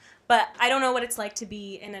much. But I don't know what it's like to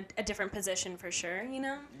be in a different position for sure,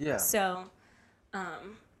 Yeah. So,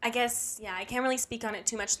 I guess, I can't really speak on it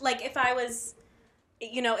too much. Like, if I was,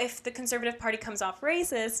 if the Conservative Party comes off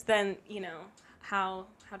racist, then, how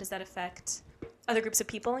does that affect other groups of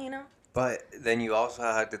people, But then you also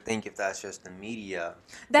have to think if that's just the media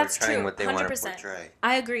that's portraying true, what they 100%. want to portray.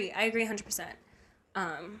 I agree 100%.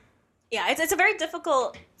 Yeah, it's a very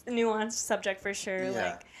difficult, nuanced subject for sure. Yeah.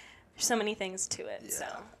 Like, there's so many things to it. Yeah. So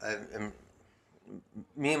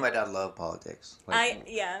Me and my dad love politics. Like,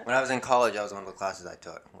 yeah. When I was in college, I was one of the classes I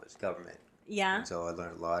took was government. Yeah. And so I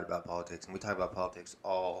learned a lot about politics, and we talk about politics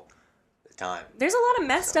all the time. There's a lot of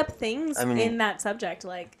messed up things in that subject.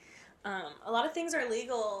 Like, a lot of things are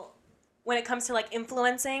illegal when it comes to, like,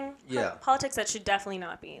 influencing politics that should definitely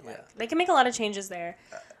not be. Like, they can make a lot of changes there.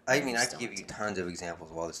 I mean, I could give you tons of examples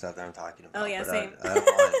of all the stuff that I'm talking about. Oh, yeah, but same. I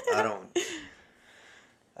don't.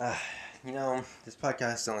 This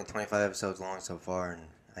podcast is only 25 episodes long so far, and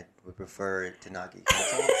I would prefer it to not get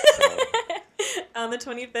canceled. So On the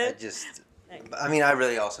 25th? I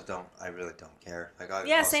really don't care. Like, I'll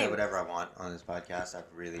say same. whatever I want on this podcast. I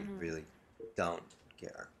really, really don't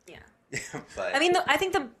care. Yeah. But I mean, I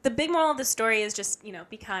think the big moral of the story is just,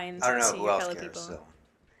 be kind I don't know to who your else fellow cares. people. So.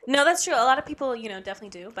 No, that's true. A lot of people, definitely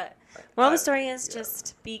do. But moral of the story is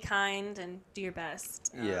just be kind and do your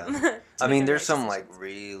best. Yeah. I mean, there's some, like,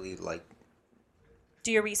 really, like...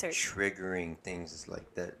 Do your research. Triggering things,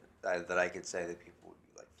 like, that I could say that people would be,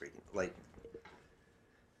 like, freaking... Like...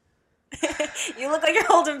 You look like you're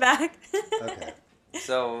holding back. Okay.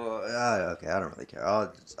 So, okay, I don't really care.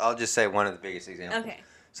 I'll just say one of the biggest examples. Okay.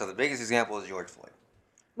 So the biggest example is George Floyd.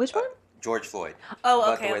 Which one? George Floyd. Oh,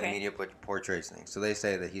 about okay, the way okay. the media portrays things. So they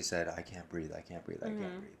say that he said, I can't breathe, I can't breathe, I can't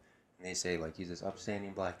breathe. And they say, like, he's this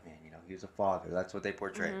upstanding black man, he was a father. That's what they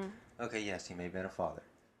portray. Okay, yes, he may have been a father.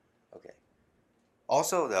 Okay.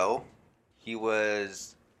 Also, though, he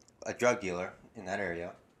was a drug dealer in that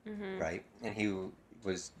area, right? And he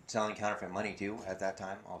was selling counterfeit money, too, at that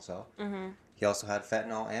time, also. He also had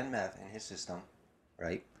fentanyl and meth in his system,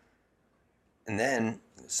 right? And then,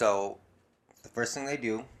 so, the first thing they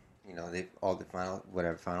do, they all the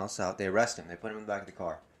finals out, they arrest him. They put him in the back of the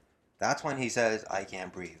car. That's when he says, I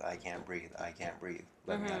can't breathe, I can't breathe, I can't breathe.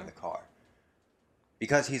 Let me out of the car.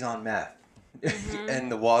 Because he's on meth.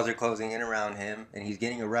 And the walls are closing in around him, and he's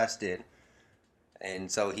getting arrested. And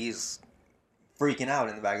so he's freaking out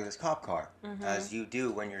in the back of this cop car, as you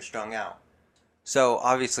do when you're strung out. So,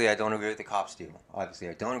 obviously, I don't agree with the cops do. Obviously,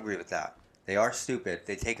 I don't agree with that. They are stupid.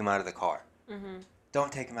 They take him out of the car.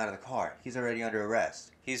 don't take him out of the car. He's already under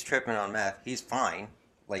arrest. He's tripping on meth. He's fine.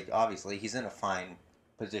 Like, obviously, he's in a fine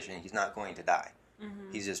position. He's not going to die.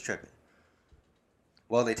 Mm-hmm. He's just tripping.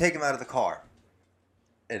 Well, they take him out of the car.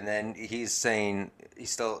 And then he's saying, he's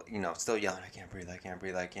still, still yelling, I can't breathe, I can't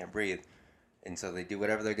breathe, I can't breathe. And so they do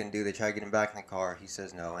whatever they're going to do. They try to get him back in the car. He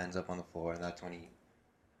says no, ends up on the floor. And that's when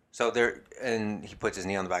and he puts his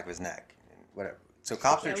knee on the back of his neck. And whatever. So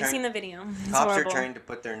cops We've seen the video. It's Cops horrible. are trained to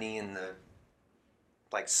put their knee in the,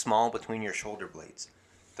 like, small between your shoulder blades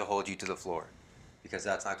to hold you to the floor. Because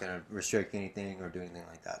that's not going to restrict anything or do anything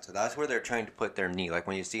like that. So that's where they're trained to put their knee. Like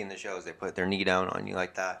when you see in the shows, they put their knee down on you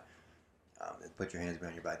like that. And put your hands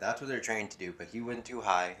behind your back. That's what they're trained to do. But he went too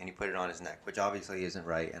high and he put it on his neck, which obviously isn't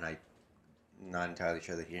right. And I'm not entirely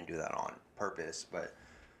sure that he didn't do that on purpose. But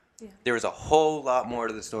there was a whole lot more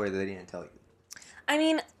to the story that they didn't tell you. I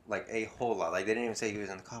mean... Like a whole lot. Like they didn't even say he was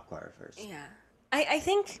in the cop car at first. Yeah. I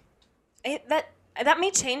think that may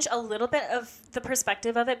change a little bit of the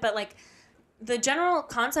perspective of it. But like the general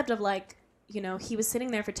concept of like, he was sitting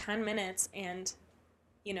there for 10 minutes and,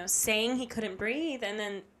 saying he couldn't breathe. And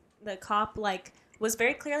then the cop, like, was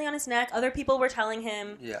very clearly on his neck. Other people were telling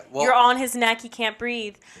him, you're on his neck, he can't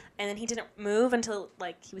breathe. And then he didn't move until,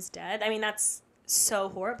 like, he was dead. I mean, that's so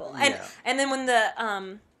horrible. Yeah. And then when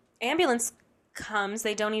the ambulance comes,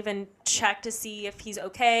 they don't even check to see if he's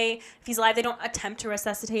okay, if he's alive. They don't attempt to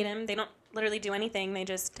resuscitate him. They don't literally do anything. They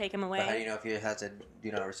just take him away. But how do you know if he has a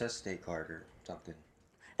do not resuscitate card or something?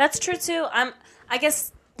 That's true, too. I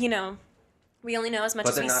guess, we only know as much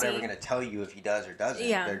as we see. But they're not ever going to tell you if he does or doesn't.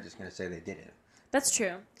 Yeah. They're just going to say they didn't. That's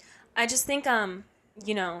true. I just think, and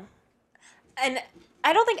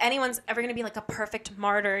I don't think anyone's ever going to be like a perfect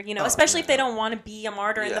martyr, especially if they don't want to be a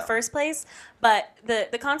martyr in the first place. But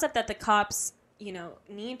the concept that the cops,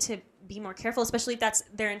 need to be more careful, especially if that's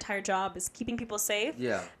their entire job is keeping people safe.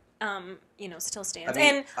 Yeah. Still stands. I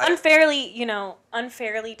mean, and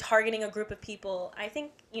unfairly targeting a group of people, I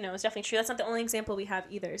think, is definitely true. That's not the only example we have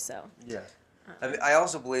either, so. Yeah. I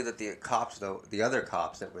also believe that the cops, though, the other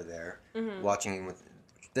cops that were there watching him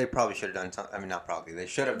they probably should have done something. I mean, not probably. They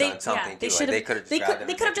should have done something, too. They could have They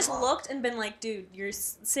could have just looked and been like, dude, you're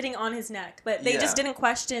sitting on his neck. But they just didn't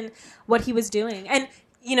question what he was doing. And,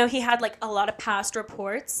 he had, like, a lot of past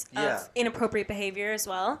reports of inappropriate behavior as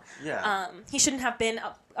well. Yeah. He shouldn't have been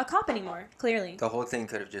a cop anymore, clearly. The whole thing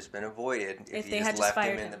could have just been avoided if they you had just left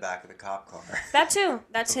fired him in the back of the cop car. That too.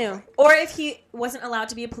 Or if he wasn't allowed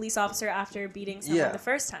to be a police officer after beating someone the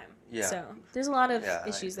first time. Yeah. So there's a lot of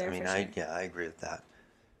issues there. I agree with that.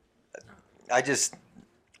 I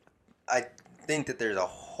think that there's a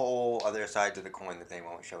whole other side to the coin that they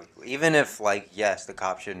won't show you. Even if, like, yes, the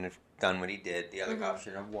cop shouldn't have done what he did, the other cop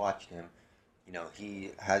shouldn't have watched him.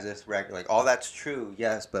 He has this record. Like, all that's true,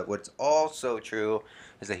 yes, but what's also true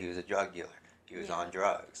is that he was a drug dealer. He was on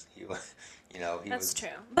drugs. He was, That's true.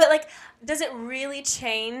 But, like, does it really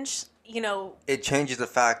change, It changes the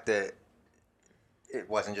fact that it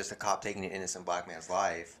wasn't just a cop taking an innocent black man's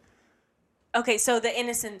life. Okay, so the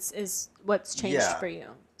innocence is what's changed for you.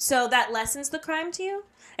 So that lessens the crime to you?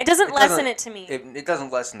 It doesn't lessen it to me. It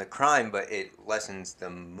doesn't lessen the crime, but it lessens the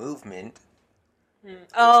movement.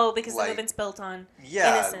 Oh, because the movement's built on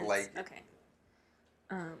innocence. Okay.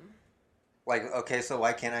 So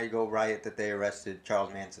why can't I go riot that they arrested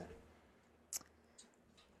Charles Manson?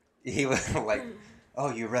 He was like,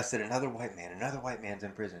 oh, you arrested another white man. Another white man's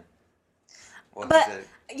in prison. Well, but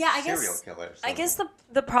he's a serial killer. So. I guess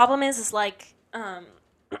the problem is like, I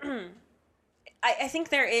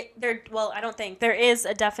think I don't think there is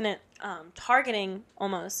a definite targeting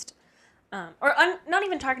almost, not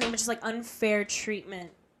even targeting, but just like unfair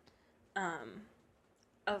treatment,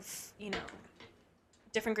 of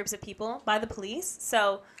different groups of people by the police.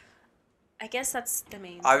 So I guess that's the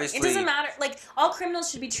main. Obviously, it doesn't matter. Like all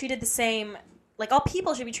criminals should be treated the same. Like all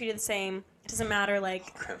people should be treated the same. It doesn't matter,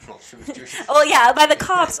 like... Criminals should be treated well, yeah, by the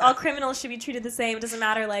cops, all criminals should be treated the same. It doesn't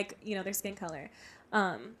matter, like, their skin color.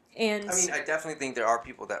 And... I mean, I definitely think there are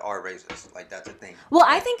people that are racist. Like, that's a thing. Well,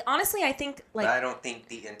 I think, honestly, like... But I don't think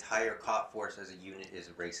the entire cop force as a unit is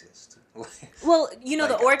racist. Well,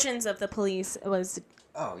 the origins of the police was...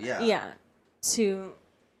 Oh, yeah. Yeah, to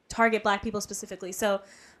target black people specifically. So,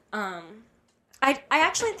 I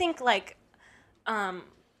actually think, like,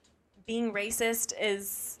 being racist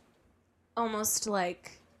is... almost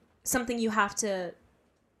like something you have to,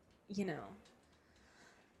 Being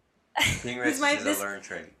racist is a learned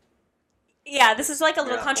trait. Yeah, this is like a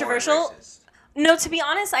little controversial. No, to be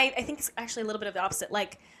honest, I think it's actually a little bit of the opposite.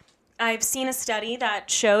 Like, I've seen a study that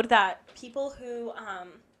showed that people who,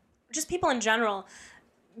 just people in general,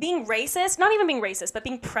 being racist, not even being racist, but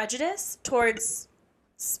being prejudiced towards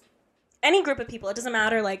any group of people, it doesn't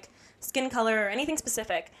matter, like, skin color or anything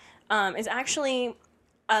specific, is actually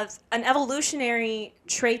an evolutionary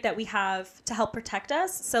trait that we have to help protect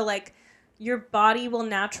us. So, like, your body will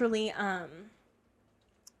naturally,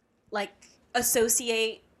 like,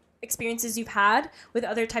 associate experiences you've had with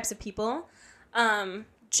other types of people,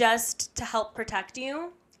 just to help protect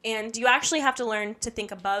you. And you actually have to learn to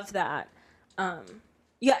think above that.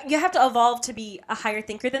 You have to evolve to be a higher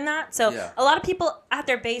thinker than that. So a lot of people at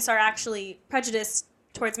their base are actually prejudiced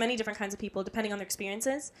towards many different kinds of people, depending on their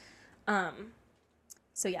experiences.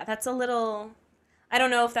 So yeah, that's a little... I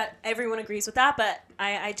don't know if that everyone agrees with that, but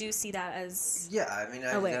I do see that as... Yeah, I mean,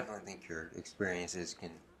 I definitely think your experiences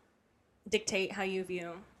can... dictate how you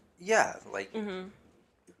view. Yeah, like,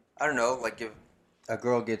 I don't know, like if a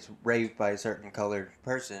girl gets raped by a certain colored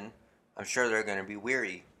person, I'm sure they're going to be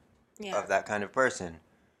weary of that kind of person.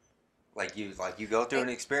 Like you go through an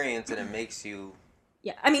experience and it makes you...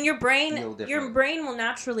 Yeah, I mean, your brain will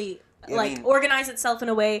naturally organize itself in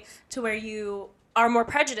a way to where you are more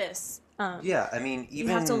prejudiced. Yeah, I mean,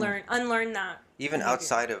 even... You have to unlearn that. Even behavior.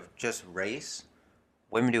 outside of just race,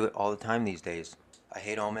 women do it all the time these days. I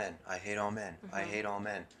hate all men. I hate all men. I hate all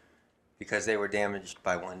men. Because they were damaged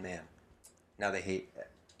by one man. Now they hate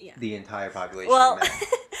the entire population of men.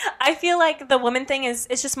 I feel like the woman thing is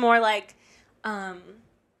just more like...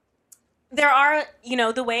 there are,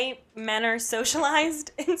 the way men are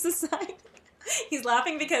socialized in society. He's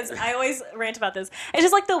laughing because I always rant about this. It's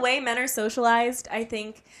just like the way men are socialized, I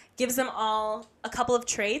think, gives them all a couple of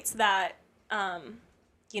traits that,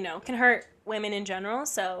 can hurt women in general.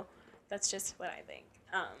 So that's just what I think.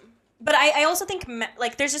 But I also think,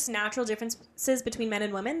 there's just natural differences between men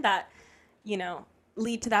and women that,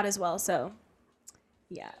 lead to that as well. So,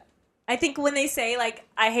 yeah. I think when they say, like,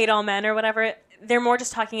 I hate all men or whatever, they're more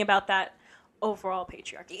just talking about that overall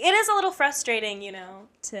patriarchy. It is a little frustrating,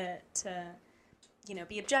 to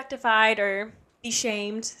be objectified or be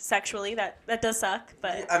shamed sexually. That does suck,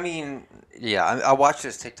 but... I mean, yeah, I watched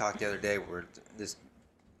this TikTok the other day where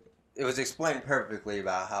it was explained perfectly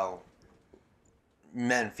about how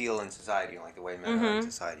men feel in society, like the way men are in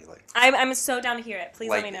society. Like, I'm so down to hear it. Please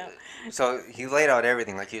let me know. So he laid out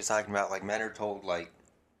everything, like he was talking about, like men are told, like,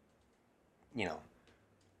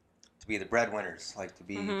 to be the breadwinners, like to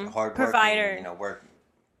be hard provider, work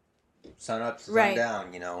sun up, sun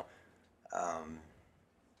down,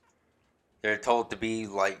 they're told to be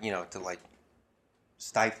like, to like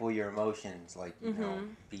stifle your emotions, like,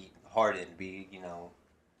 be hardened, be,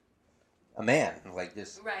 a man, like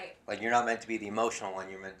just like you're not meant to be the emotional one,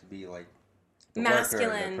 you're meant to be like the masculine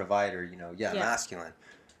worker, the provider, masculine.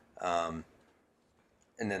 And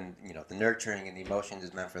then, the nurturing and the emotions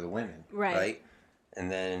is meant for the women, right? And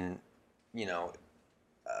then,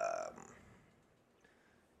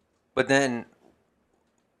 but then,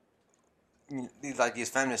 like, these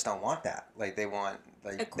feminists don't want that. Like, they want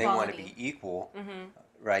to be equal,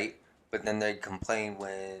 right? But then they complain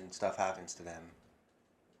when stuff happens to them.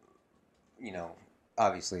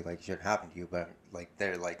 Obviously, like, it shouldn't happen to you, but, like,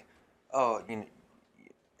 they're like, oh,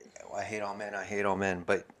 I hate all men, I hate all men.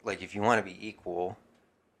 But, like, if you want to be equal,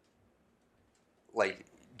 like,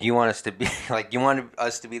 do you want us to be, like, do you want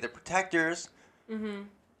us to be the protectors,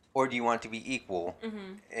 or do you want to be equal?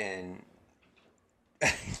 And,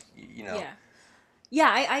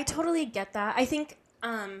 Yeah, I totally get that. I think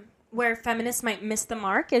where feminists might miss the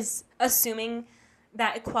mark is assuming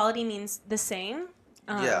that equality means the same,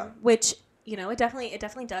 which, it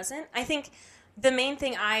definitely doesn't. I think the main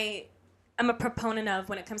thing I am a proponent of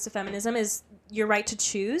when it comes to feminism is your right to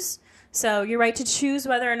choose. So your right to choose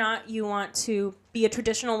whether or not you want to be a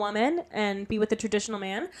traditional woman and be with a traditional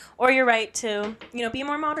man, or your right to, be a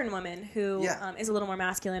more modern woman who is a little more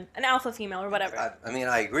masculine, an alpha female or whatever. I mean,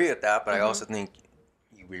 I agree with that, but I also think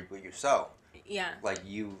you reap what you sow. Yeah. Like,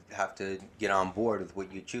 you have to get on board with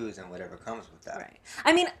what you choose and whatever comes with that. Right.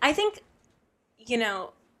 I mean, I think,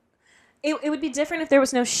 it would be different if there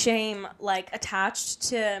was no shame, like, attached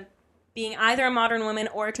to being either a modern woman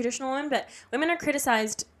or a traditional woman, but women are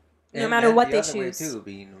criticized no matter what they choose. The other way, too,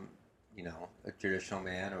 being, a traditional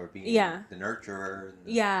man or being the nurturer.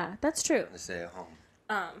 And that's true. The stay-at-home.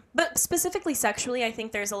 But specifically sexually, I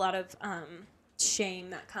think there's a lot of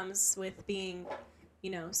shame that comes with being,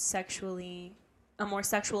 a more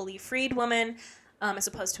sexually freed woman as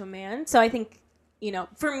opposed to a man. So I think,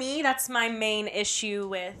 for me, that's my main issue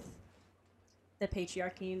with the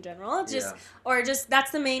patriarchy in general.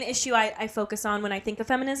 That's the main issue I focus on when I think of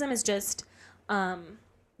feminism is just,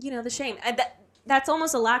 the shame. That's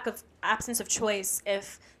almost a lack of absence of choice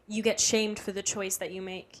if you get shamed for the choice that you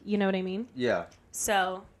make. You know what I mean? Yeah.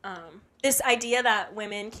 So this idea that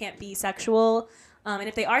women can't be sexual And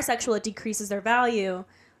if they are sexual, it decreases their value.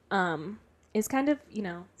 Is kind of,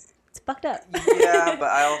 it's fucked up. Yeah, but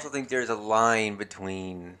I also think there's a line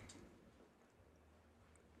between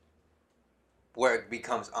where it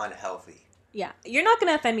becomes unhealthy. Yeah. You're not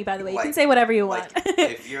going to offend me, by the way. You Like- can say whatever you want. Like,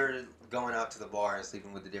 if you're going out to the bar and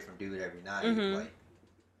sleeping with a different dude every night, like...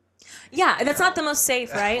 Yeah, and that's not the most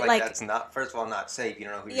safe, right? Like, that's not, first of all, not safe. You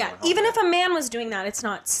don't know who you're yeah, going home even with. if a man was doing that, it's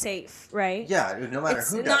not safe, right? Yeah, no matter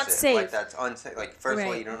It's who does not it. safe. Like, that's unsafe. Like, first of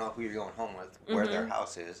all, Right. you don't know who you're going home with, where their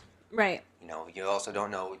house is. Right, You know, you also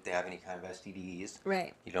don't know if they have any kind of STDs.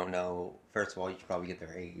 right. You don't know, first of all, you should probably get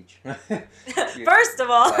their age. First of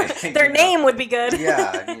all, Like, their you know, name would be good.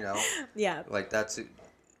 Yeah, you know. Yeah. Like, that's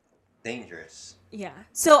dangerous. Yeah.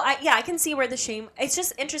 So I can see where the shame. It's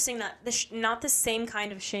just interesting that not the same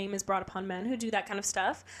kind of shame is brought upon men who do that kind of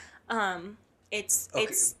stuff. It's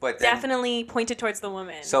but then- definitely pointed towards the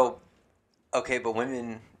woman. So, okay, but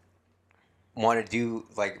women want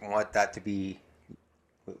that to be,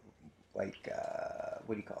 like,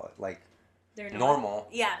 what do you call it? Like, they're normal.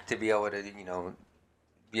 Yeah. To be able to,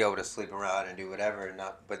 be able to sleep around and do whatever.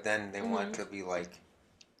 But then they want to be like,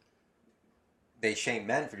 they shame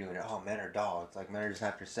men for doing it. Oh, men are dogs. Like, men are just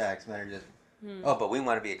after sex. Men are just... Oh, but we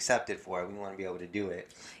want to be accepted for it. We want to be able to do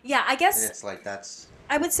it. Yeah, I guess... And it's like, that's...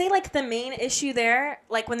 I would say, like, the main issue there,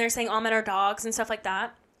 like, when they're saying all men are dogs and stuff like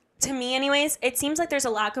that, to me anyways, it seems like there's a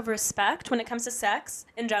lack of respect when it comes to sex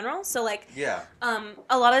in general. So, like... Yeah.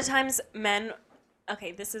 A lot of times men...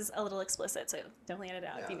 Okay, this is a little explicit, so definitely edit it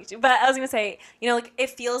out if you Yeah. need to. But I was going to say, like,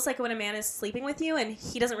 it feels like when a man is sleeping with you and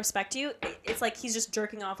he doesn't respect you, it's like he's just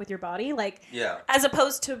jerking off with your body. Like, Yeah. as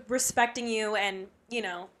opposed to respecting you and,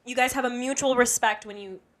 you guys have a mutual respect when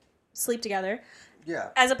you sleep together.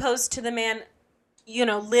 Yeah. As opposed to the man,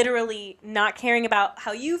 literally not caring about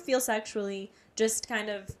how you feel sexually, just kind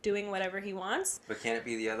of doing whatever he wants. But can it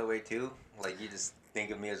be the other way, too? Like, you just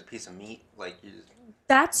think of me as a piece of meat? Like, you just...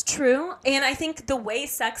 That's true. And I think the way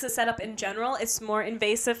sex is set up in general, it's more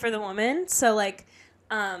invasive for the woman. So, like,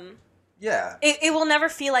 Yeah. it will never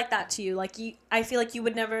feel like that to you. Like, I feel like you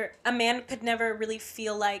would never, a man could never really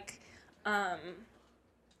feel like,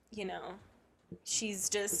 she's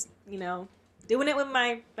just, doing it with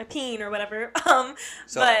my peen or whatever.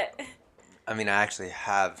 But... I mean, I actually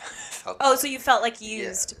have felt... Oh, so you felt like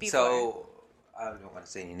used before. So, I don't want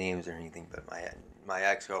to say any names or anything, but my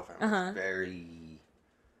ex-girlfriend was very...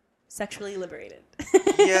 Sexually liberated.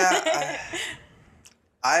 Yeah.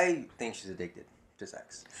 I think she's addicted to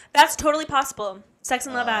sex. That's totally possible. Sex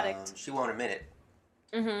and love addict. She won't admit it.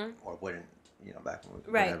 Mm-hmm. Or wouldn't, back when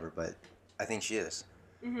Right. whatever, but I think she is.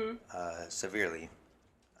 Mm-hmm. Severely.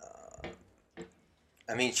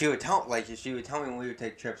 I mean, she would tell me when we would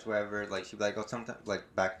take trips wherever, like, she'd be like, oh, sometimes,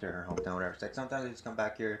 like, back to her hometown, whatever. She's like, sometimes I just come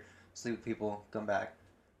back here, sleep with people, come back.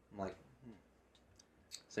 I'm like,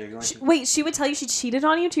 So you're going to... Wait, she would tell you she cheated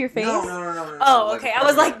on you to your face? No. Oh, Like, okay. I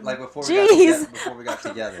was like, before jeez. before we got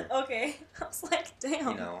together. Okay. I was like,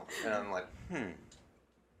 damn. And I'm like,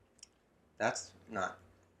 that's not...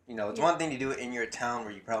 it's one thing to do it in your town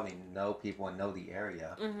where you probably know people and know the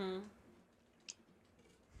area. Mm-hmm.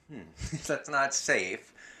 That's not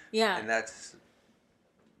safe. Yeah. And that's...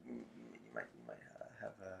 You might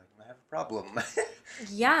have a problem.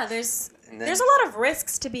 Yeah, there's a lot of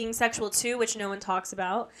risks to being sexual too, which no one talks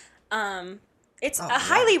about. It's a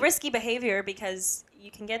highly risky behavior because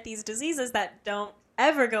you can get these diseases that don't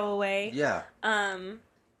ever go away. Yeah.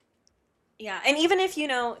 Yeah, and even if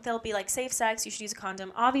they'll be like safe sex, you should use a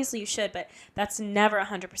condom. Obviously, you should, but that's never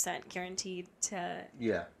 100% guaranteed to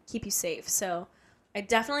keep you safe. So, I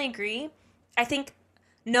definitely agree. I think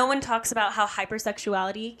no one talks about how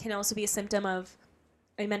hypersexuality can also be a symptom of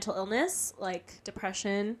a mental illness, like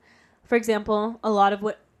depression. For example, a lot of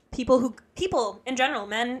what people in general,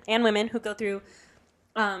 men and women who go through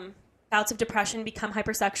bouts of depression become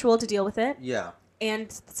hypersexual to deal with it. Yeah. And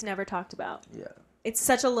it's never talked about. Yeah. It's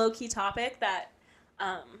such a low-key topic that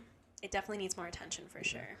it definitely needs more attention for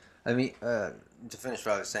sure. I mean, to finish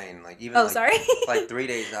what I was saying, like even sorry. like 3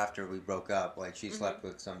 days after we broke up, like she slept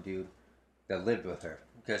with some dude that lived with her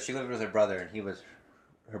because she lived with her brother and he was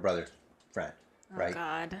her brother's friend, right? Oh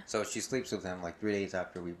God. So she sleeps with him like 3 days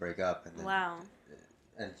after we break up, and then, Wow.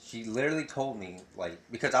 And she literally told me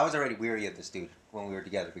because I was already weary of this dude when we were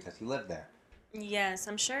together because he lived there. Yes,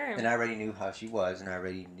 I'm sure. And I already knew how she was, and I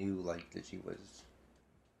already knew that she was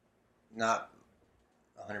not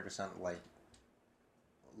 100%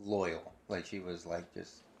 loyal. Like she was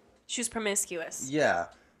just. She was promiscuous. Yeah.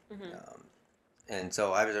 Mm-hmm. And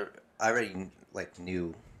so I already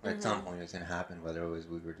knew at some point it was gonna happen, whether it was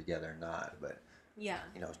we were together or not. But yeah.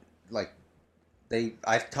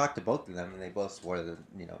 I talked to both of them, and they both swore that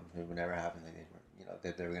it would never happen. They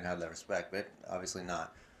that they were gonna have that respect, but obviously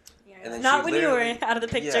not. Yeah, And then not she when you were literally- out of the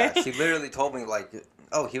picture. Yeah, she literally told me like,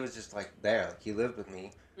 oh, he was just like there, like he lived with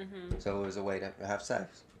me, Mm-hmm. so it was a way to have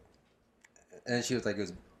sex. And then she was like,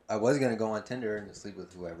 I was gonna go on Tinder and just sleep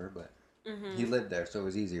with whoever, but Mm-hmm. he lived there, so it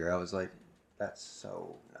was easier. I was like, that's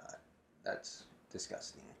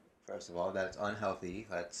disgusting. First of all, that's unhealthy.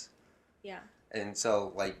 Yeah. And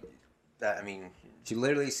so like that. I mean, she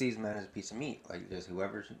literally sees men as a piece of meat. Like just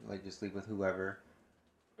whoever, like just sleep with whoever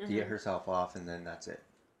to get herself off, and then that's it.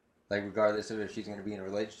 Like regardless of if she's gonna be in a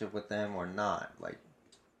relationship with them or not. Like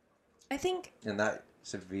I think. and that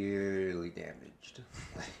severely damaged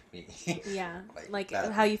me. Yeah. Like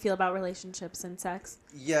that. how you feel about relationships and sex.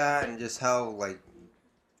 Yeah, and just how like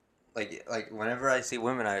whenever I see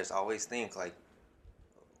women, I just always think like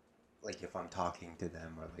if I'm talking to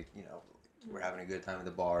them or like we're having a good time at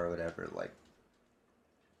the bar or whatever, like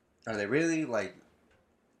are they really like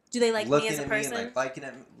do they like looking me as a at person? me and like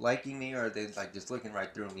liking me, or are they like just looking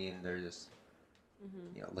right through me and they're just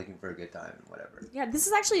looking for a good time and whatever? Yeah, this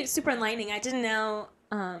is actually super enlightening. I didn't know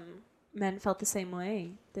men felt the same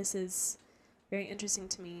way. This is very interesting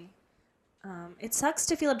to me. It sucks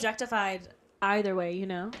to feel objectified either way,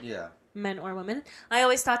 Yeah. men or women. I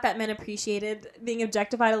always thought that men appreciated being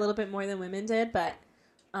objectified a little bit more than women did, but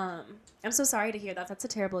I'm so sorry to hear that. That's a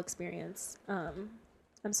terrible experience.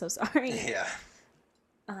 I'm so sorry. Yeah.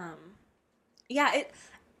 Yeah,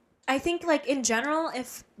 I think, like, in general,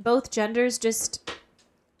 if both genders just,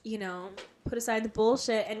 put aside the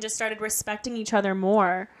bullshit and just started respecting each other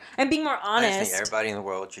more and being more I just honest. think everybody in the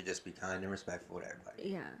world should just be kind and respectful to everybody.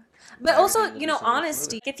 Yeah. But also, Everything will be so much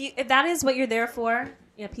honesty. If that is what you're there for,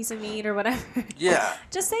 a piece of meat or whatever. Yeah.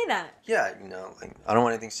 Just say that. Yeah, like I don't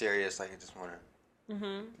want anything serious. Like I just want to,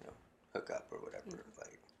 Mm-hmm. hook up or whatever.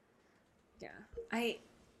 Like. Yeah.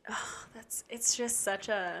 It's just such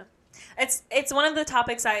a, it's one of the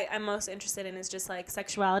topics I'm most interested in is just like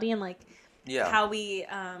sexuality and like Yeah. how we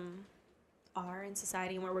are in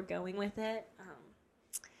society and where we're going with it.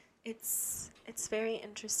 It's very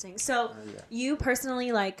interesting. So you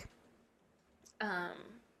personally like,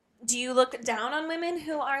 do you look down on women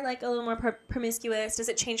who are like a little more promiscuous? Does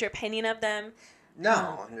it change your opinion of them?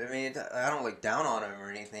 No, I mean I don't look down on them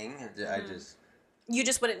or anything. I just. You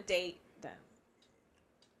just wouldn't date them.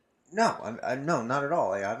 No, no, not at all.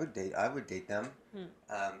 Like, I would date them.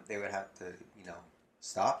 They would have to,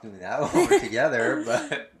 stop doing that while we're together.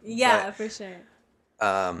 But yeah, for sure.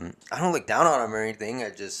 I don't look down on them or anything.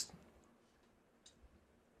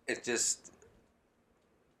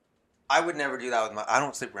 I would never do that with I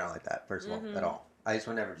don't sleep around like that, first of all, at all. I just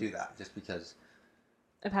would never do that, just because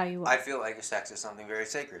of how you are. I feel like sex is something very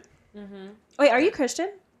sacred. Mm-hmm. Wait, are you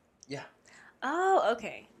Christian? Yeah. Oh,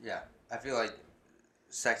 okay. Yeah, I feel like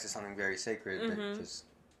sex is something very sacred that just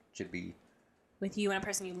should be with you and a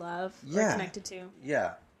person you love or connected to.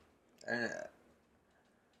 Yeah. And,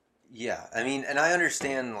 yeah, I mean, and I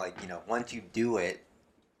understand, like, once you do it,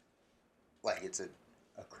 like, it's a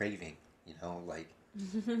craving, like,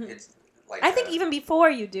 it's like... I think even before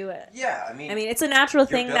you do it. Yeah, I mean, it's a natural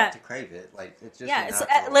thing built that... to crave it, like, it's just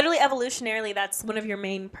it's literally evolutionarily, that's one of your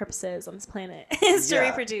main purposes on this planet, is to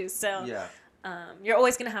reproduce, so... Yeah. You're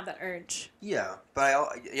always going to have that urge. Yeah,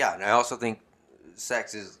 but and I also think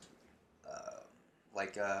sex is,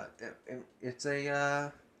 it's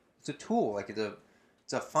a tool, like,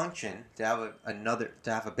 it's a function to have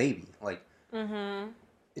to have a baby, like,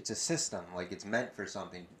 it's a system, like, it's meant for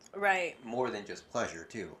something, right? More than just pleasure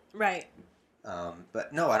too, right?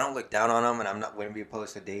 But no, I don't look down on them, and wouldn't be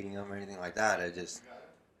opposed to dating them or anything like that. I just,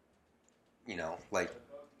 like,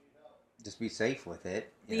 just be safe with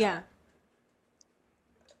it. Yeah.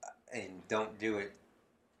 And don't do it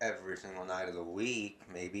every single night of the week,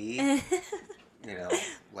 maybe.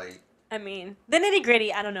 Like... I mean, the nitty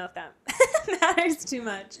gritty, I don't know if that matters too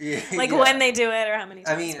much. Like, yeah. when they do it or how many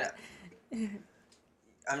times. I mean,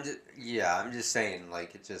 I'm just saying,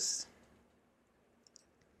 like, it just...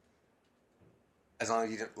 As long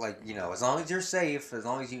as as long as you're safe, as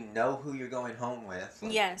long as you know who you're going home with.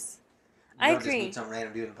 Like, yes. You I don't agree. Just meet some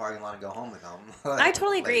random dude in the parking lot and go home with them. I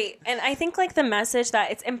totally agree. And I think, like, the message that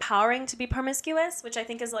it's empowering to be promiscuous, which I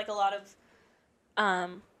think is, like, a lot,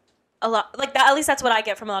 like, that, at least that's what I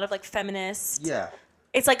get from a lot of, like, feminists. Yeah.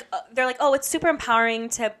 It's, like, they're like, oh, it's super empowering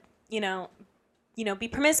to, be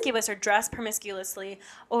promiscuous or dress promiscuously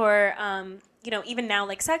or, even now,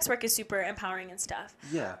 like, sex work is super empowering and stuff.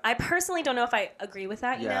 Yeah. I personally don't know if I agree with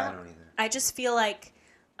that, I don't either. I just feel like...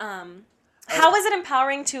 how is it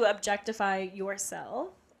empowering to objectify yourself,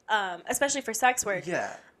 especially for sex work?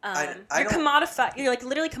 Yeah, you're like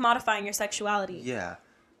literally commodifying your sexuality. Yeah,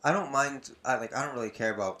 I don't mind. I don't really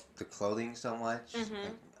care about the clothing so much. Mm-hmm.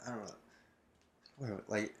 Like, I don't know.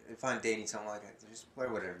 Like if I'm dating someone like that, just wear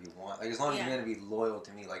whatever you want. Like as long as Yeah. you're gonna be loyal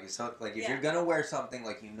to me. Like if Yeah. you're gonna wear something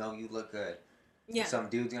like you look good. Yeah. If some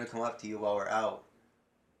dude's gonna come up to you while we're out,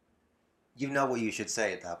 you know what you should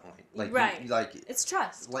say at that point. Like right. you like it's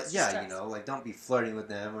trust. like It's yeah, trust. you know, like don't be flirting with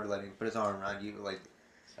them or letting him put his arm around you. Like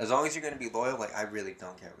as long as you're gonna be loyal, like I really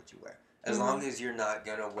don't care what you wear. As long as you're not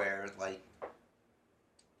gonna wear like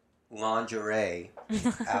lingerie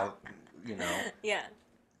out, you know, Yeah.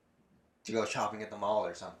 to go shopping at the mall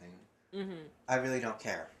or something. Mm-hmm. I really don't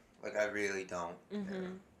care. Like I really don't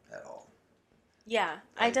care at all. Yeah,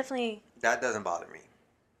 I definitely. That doesn't bother me.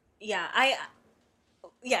 Yeah,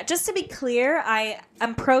 Yeah, just to be clear,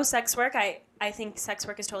 I'm pro sex work. I think sex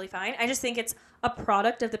work is totally fine. I just think it's a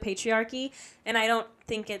product of the patriarchy, and I don't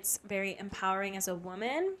think it's very empowering as a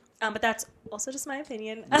woman. But that's also just my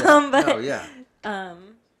opinion. Yeah.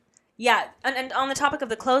 Yeah, and on the topic of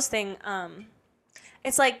the clothes thing,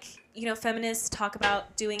 it's like, feminists talk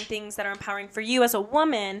about doing things that are empowering for you as a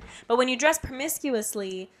woman, but when you dress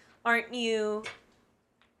promiscuously, aren't you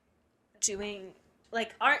doing,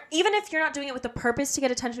 even if you're not doing it with the purpose to get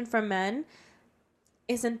attention from men,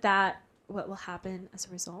 isn't that what will happen as a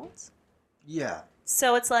result? Yeah.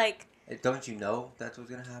 So it's like... Don't you know that's what's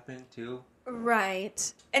going to happen too?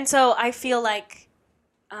 Right. And so I feel like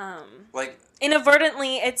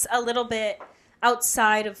inadvertently it's a little bit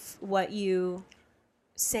outside of what you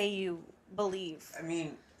say you believe. I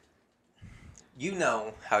mean, you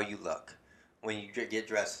know how you look when you get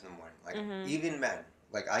dressed in the morning. Like, even men.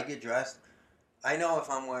 Like, I get dressed. I know if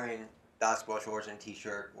I'm wearing basketball shorts and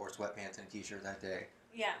t-shirt or sweatpants and t-shirt that day.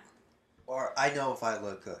 Yeah. Or I know if I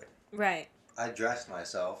look good. Right. I dressed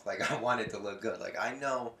myself. Like, I wanted to look good. Like, I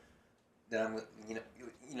know that I'm,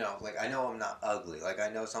 like, I know I'm not ugly. Like, I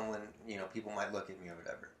know someone, people might look at me or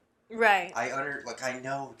whatever. Right. I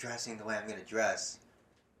know dressing the way I'm going to dress,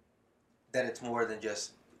 that it's more than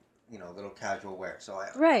just, little casual wear. So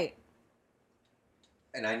Right.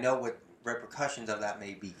 And I know what repercussions of that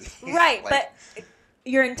may be. Right, but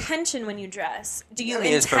your intention when you dress, do you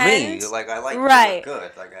intend... It's for me. Like, I like right. to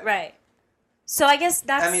look good. Right. So I guess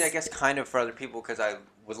that's... I guess kind of for other people, because I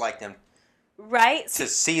would like them... Right? To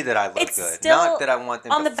see that I look it's good. Still not that I want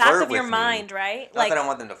them to flirt with me. on the back of your mind, right? Not that I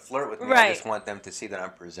want them to flirt with me. Right. I just want them to see that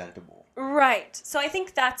I'm presentable. Right. So I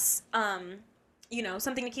think that's,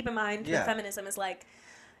 something to keep in mind with feminism is like,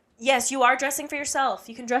 yes, you are dressing for yourself.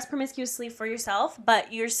 You can dress promiscuously for yourself,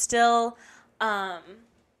 but you're still, in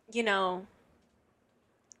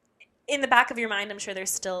the back of your mind, I'm sure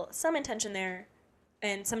there's still some intention there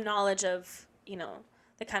and some knowledge of,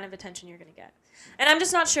 the kind of attention you're going to get. And I'm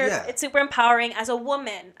just not sure if it's super empowering as a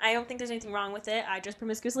woman. I don't think there's anything wrong with it. I dress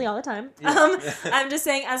promiscuously all the time. Yeah. I'm just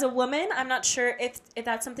saying, as a woman, I'm not sure if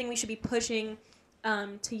that's something we should be pushing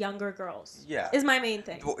to younger girls. Yeah. Is my main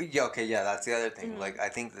thing. Well, that's the other thing. Like, I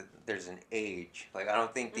think that there's an age. Like, I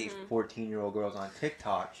don't think these 14-year-old girls on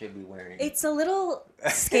TikTok should be wearing... It's a little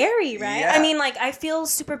scary, right? Yeah. I mean, like, I feel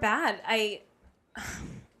super bad. I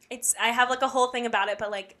have, like, a whole thing about it,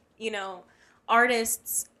 but, like,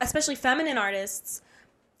 artists, especially feminine artists,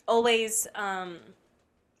 always,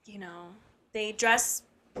 they dress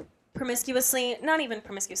promiscuously, not even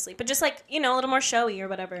promiscuously, but just like, a little more showy or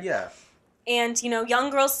whatever. Yeah. And,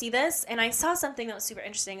 young girls see this, and I saw something that was super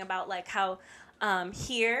interesting about, like, how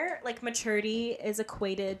here, like, maturity is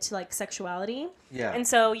equated to, like, sexuality. Yeah. And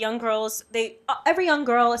so young girls, every young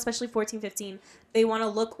girl, especially 14, 15, they want to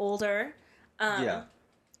look older.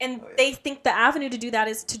 And they think the avenue to do that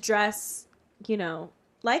is to dress...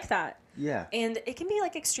 like that. Yeah. And it can be,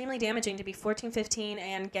 like, extremely damaging to be 14, 15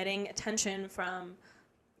 and getting attention from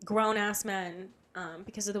grown-ass men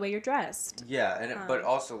because of the way you're dressed. Yeah, and but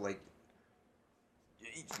also, like,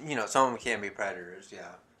 some of them can be predators,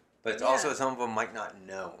 yeah. But it's also some of them might not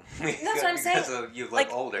know. That's what I'm saying. Because you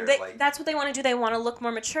look older. That's what they want to do. They want to look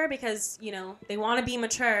more mature because, they want to be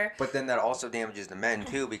mature. But then that also damages the men,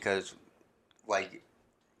 too, because, like...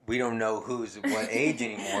 We don't know who's what age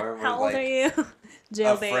anymore. We're How old are you?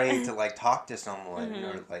 Jailbait. Afraid to talk to someone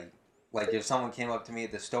or like if someone came up to me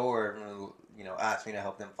at the store and asked me to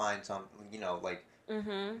help them find something,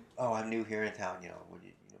 oh, I'm new here in town,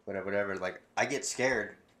 whatever. Like I get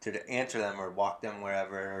scared to answer them or walk them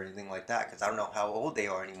wherever or anything like that because I don't know how old they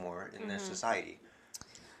are anymore in this society.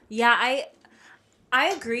 Yeah, I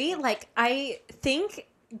agree. Like I think.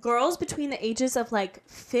 Girls between the ages of like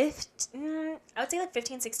 15, I would say like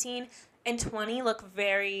 15, 16, and 20 look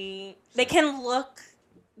they can look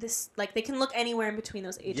they can look anywhere in between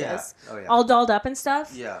those ages. Yeah. Oh, yeah. All dolled up and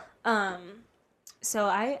stuff. Yeah. So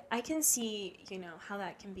I can see, how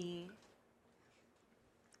that can be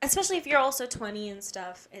Especially if you're also 20 and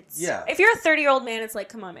stuff. It's Yeah. If you're a 30-year-old man, it's like,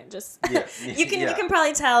 come on, man, just Yeah. you can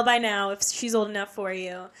probably tell by now if she's old enough for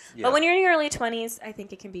you. Yeah. But when you're in your early 20s, I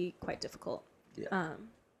think it can be quite difficult. Yeah.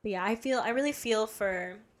 But yeah, I really feel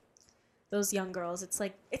for those young girls. It's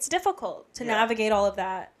like it's difficult to Yeah. navigate all of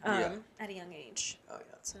that Yeah. at a young age. Oh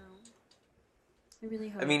yeah. So I really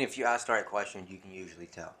hope. I mean, if you ask the right questions, you can usually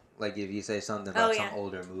tell. Like if you say something about some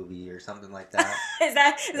older movie or something like that. is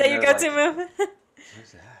that your go-to move?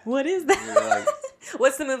 What's that? What is that? You're like,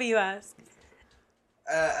 What's the movie you ask?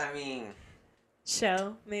 I mean,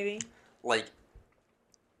 Show maybe. like,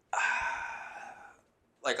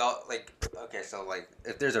 okay, so like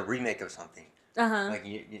if there's a remake of something,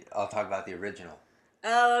 like I'll talk about the original.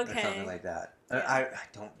 Oh, okay. Or something like that. Yeah. I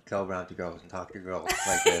don't go around to girls and talk to girls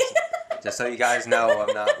like this. Just so you guys know,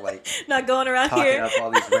 I'm not like not going around talking here. up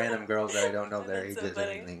all these random girls that I don't know their That's so ages or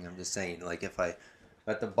funny. anything. I'm just saying, like if I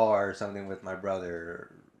at the bar or something with my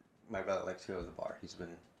brother likes to go to the bar. He's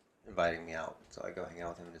been inviting me out, so I go hang out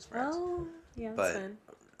with him and his friends. Oh, yeah, that's But fun.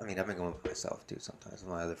 I mean, I've been going with myself too sometimes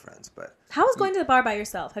with my other friends, but How was going to the bar by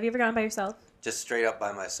yourself? Have you ever gone by yourself? just straight up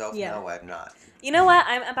by myself, Yeah. no, I've not. You know what?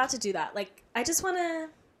 I'm about to do that. Like, I just want to,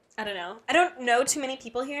 I don't know. I don't know too many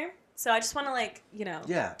people here, so I just want to, like,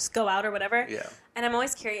 Yeah. just go out or whatever. Yeah. And I'm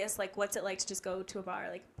always curious, like, what's it like to just go to a bar,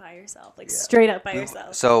 like, by yourself? Like, Yeah. straight up by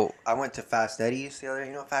yourself. So I went to Fast Eddie's the other day.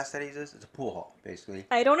 You know what Fast Eddie's is? It's a pool hall, basically.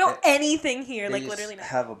 I don't know anything here, They like, just literally nothing.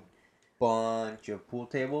 have a bunch of pool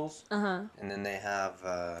tables, Uh-huh. and then they have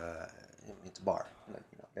it's a bar. Like,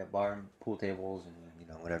 they have bar and pool tables and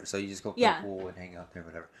whatever. So you just go play Yeah. pool and hang out there,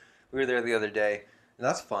 whatever. We were there the other day, and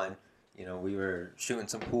that's fun. We were shooting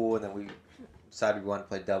some pool, and then we decided we wanted to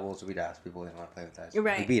play doubles. So we'd ask people if they want to play with us. You're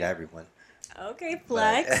right. We beat everyone. Okay,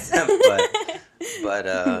 flex. But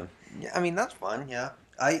yeah, I mean that's fun. Yeah,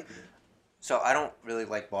 so I don't really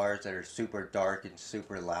like bars that are super dark and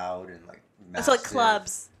super loud and like massive. So, like,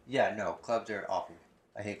 clubs. Yeah, no, clubs are awful.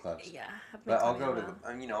 I hate clubs. Yeah. But I'll go to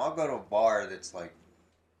I'll go to a bar that's like.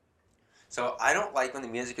 So I don't like when the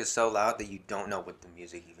music is so loud that you don't know what the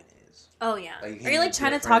music even is. Oh, yeah. Like, Are can't you, like, even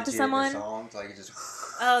trying to talk to differentiate the someone? Songs, like, it just,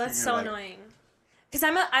 Oh, that's you're so like- annoying. Because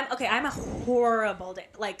I'm a horrible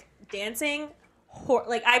dancing.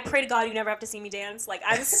 Like, I pray to God you never have to see me dance. Like,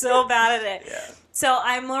 I'm so bad at it. Yeah. So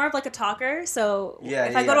I'm more of like a talker. So Yeah,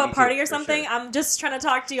 if yeah, I go yeah, to me a party too, or for something, sure. I'm just trying to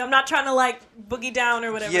talk to you. I'm not trying to like boogie down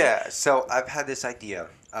or whatever. Yeah, so I've had this idea.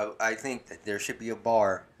 I think that there should be a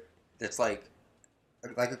bar that's like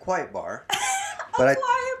a quiet bar. But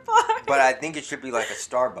quiet bar. But I think it should be like a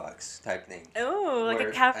Starbucks type thing. Ooh, like Where-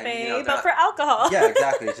 a cafe, and, but for alcohol. Yeah,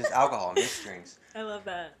 exactly. It's just alcohol, mixed drinks. I love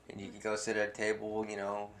that. And you can go sit at a table,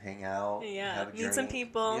 hang out, Yeah, have a meet some drink.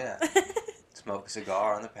 people. Yeah. Smoke a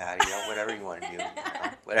cigar on the patio, whatever you want to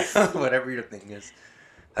do. Whatever your thing is.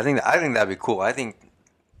 I think that'd be cool. I think,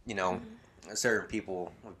 certain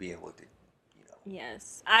people would be able to,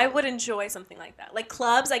 Yes, I would enjoy something like that. Like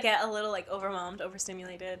clubs, I get a little like overwhelmed,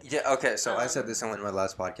 overstimulated. Yeah, okay, so I said this on my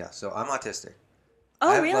last podcast. So I'm autistic. Oh,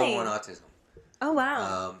 I have really? level 1 autism. Oh,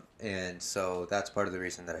 wow. And so that's part of the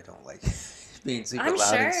reason that I don't like being super I'm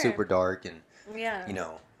loud and sure. super dark and, Yeah.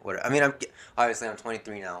 what I mean, I'm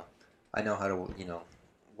 23 now. I know how to,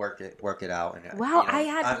 work it out. And Wow, I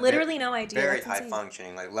had I'm literally no idea. Very That's high insane.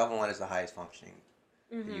 functioning. Like level 1 is the highest functioning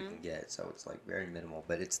that you can get. So it's like very minimal,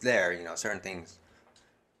 but it's there. Certain things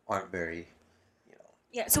aren't very.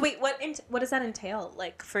 Yeah. So wait, what does that entail?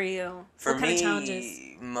 Like for you? For what me, kind of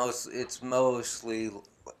challenges? it's mostly,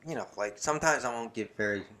 like sometimes I don't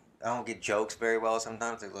get jokes very well.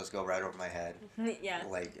 Sometimes they just go right over my head. Yeah.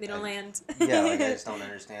 Like They don't land. Yeah, like I just don't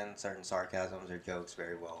understand certain sarcasms or jokes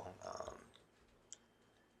very well.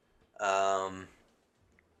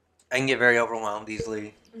 I can get very overwhelmed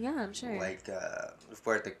easily. Yeah, I'm sure. Like if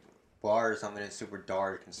we're at the bar or something, it's super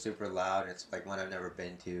dark and super loud. And it's like one I've never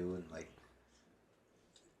been to, and like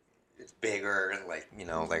it's bigger. Like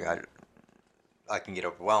like I can get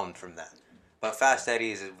overwhelmed from that. But Fast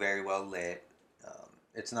Eddie's is very well lit.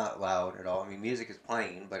 It's not loud at all. I mean, music is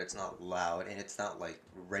playing, but it's not loud, and it's not like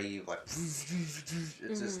rave. Like it's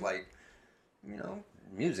just like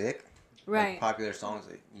music. Right. Like popular songs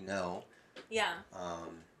that Yeah.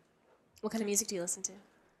 What kind of music do you listen to?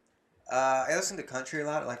 I listen to country a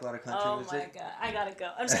lot. I like a lot of country Oh music. my god, I gotta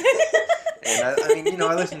go. I'm just kidding. And I mean,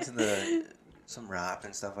 I listen to some rap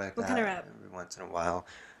and stuff like that. What kind of rap? Every once in a while.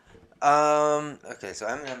 Okay, so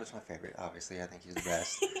Eminem is my favorite. Obviously, I think he's the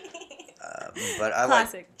best. But I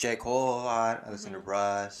Classic. like J. Cole a lot. I listen to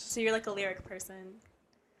Russ. So you're like a lyric person.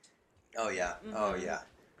 Oh yeah, oh yeah,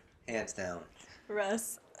 hands down.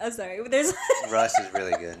 Russ. I'm sorry. There's. Russ is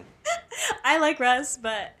really good. I like Russ,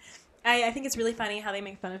 but I think it's really funny how they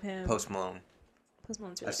make fun of him. Post Malone. Post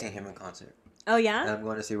Malone's really I've seen good. him in concert. Oh, And yeah? I'm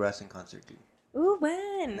going to see Russ in concert, too. Ooh,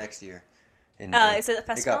 when? Next year. And Is it a it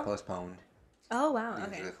festival? got postponed. Oh, wow. Because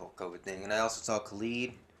Okay. of the whole COVID thing. And I also saw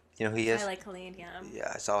Khalid. You know who he is? I like Khalid, yeah.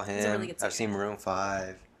 Yeah, I saw him. He's a really good I've seen singer. Maroon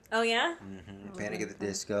 5. Oh, yeah? Mm-hmm. Oh, Panic Maroon at the 5.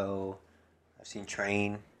 Disco. I've seen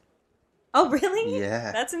Train. Oh, really?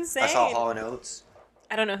 Yeah. That's insane. I saw Hall & Oates.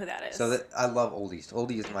 I don't know who that is. So I love oldies.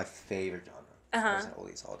 Oldies is my favorite genre. Uh-huh. I listen to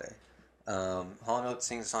oldies all day. Hall & Oates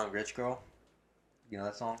sings the song Rich Girl. You know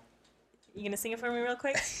that song? You gonna sing it for me real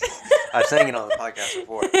quick? I've sang it on the podcast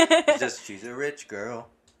before. It's just, she's a rich girl.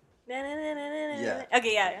 Yeah.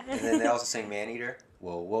 Okay, yeah. And then they also sing Man Eater.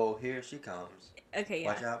 Whoa, whoa, here she comes. Okay,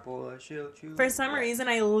 yeah. Watch out, boy, she'll chew. For some reason,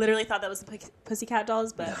 I literally thought that was the Pussycat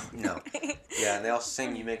Dolls, but... No. Yeah, and they also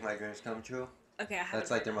sing You Make My Dreams Come True. Okay, I haven't.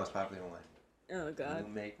 That's like their most popular one. Oh, God.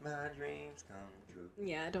 You make my dreams come true.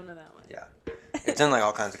 Yeah, I don't know that one. Yeah. It's in like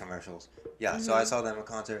all kinds of commercials. Yeah, so I saw them in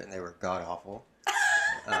concert and they were god awful.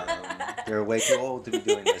 They're way too old to be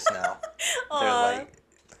doing this now. They're like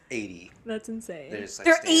 80. That's insane. They're, just, like,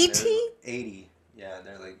 They're standing 80? there. 80. Yeah,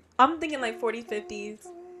 they're like... I'm thinking like 40s, 50s.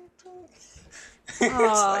 It's like,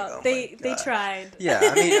 oh they my gosh. tried. Yeah,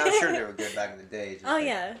 I mean, I'm sure they were good back in the day. Just Oh, like,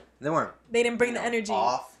 yeah. They weren't... They didn't bring the energy.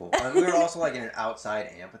 Awful. I mean, we were also like in an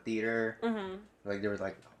outside amphitheater. Mm-hmm. Like there was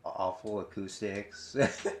like awful acoustics.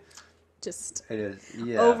 Just It is,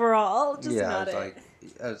 yeah. overall, just yeah, not it.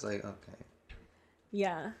 I was like, okay.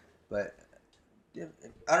 Yeah. But yeah,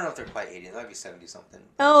 I don't know if they're quite 80. They might be 70 something.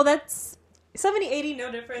 Oh, that's 70, 80,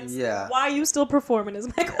 no difference. Yeah. Why are you still performing is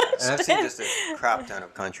my question. And I've seen just a crap ton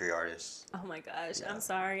of country artists. Oh my gosh, Yeah. I'm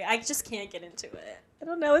sorry. I just can't get into it. I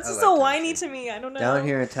don't know. It's I just like so country. whiny to me. I don't know. Down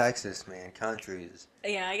here in Texas, man, country is...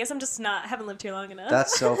 Yeah, I guess I'm just haven't lived here long enough.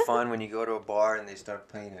 That's so fun when you go to a bar and they start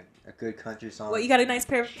playing a good country song. What, you got a nice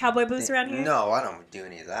pair of cowboy boots around here? No, I don't do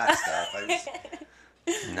any of that stuff.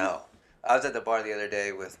 No. I was at the bar the other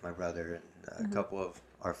day with my brother and a couple of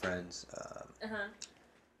our friends.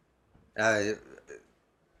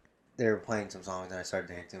 They were playing some songs and I started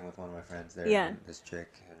dancing with one of my friends there. Yeah. And this chick.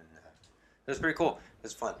 And it was pretty cool. It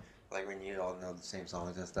was fun. Like when you all know the same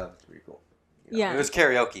songs and stuff, it's pretty cool. You know, Yeah. It was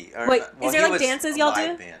karaoke. Wait, is there he like was dances a y'all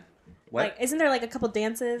live do? Band. What? Like, isn't there like a couple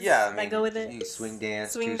dances Yeah, I mean, that go with it? you swing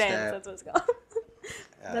dance, Swing two-step, dance, that's what it's called.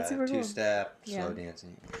 That's super cool. Two-step, Yeah. slow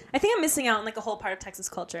dancing. I think I'm missing out on like a whole part of Texas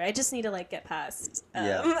culture. I just need to like get past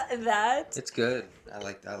Yeah. that. It's good. I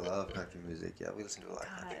love country music. Yeah, we listen to a lot of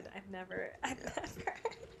country. God, I've never.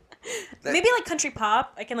 That- Maybe like country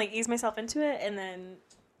pop. I can like ease myself into it, and then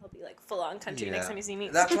I'll be like full on country next time you see me.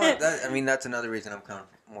 That's one. That's another reason I'm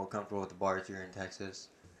more comfortable with the bars here in Texas.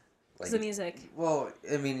 Like, the music. Well,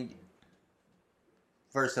 I mean,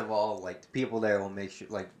 first of all, like the people there will make sure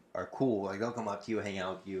are cool. Like they'll come up to you, hang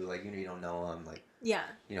out with you. Like you don't know them. Like Yeah.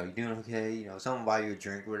 you doing okay? Someone buy you a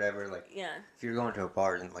drink or whatever. Like Yeah. if you're going to a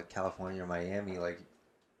bar in like California or Miami, like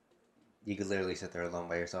you could literally sit there alone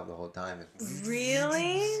by yourself the whole time.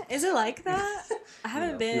 Really? Is it like that? I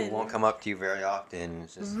haven't been. People won't come up to you very often.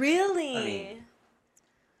 It's just, Really?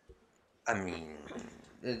 I mean,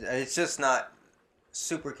 it's just not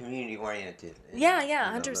super community oriented. Yeah,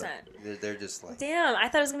 100%. They're just like... Damn, I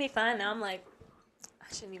thought it was gonna be fun. Now I'm like,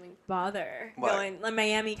 I shouldn't even bother What? going like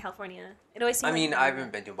Miami, California. It always seems. I mean, like I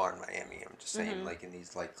haven't been to a bar in Miami. I'm just saying, like in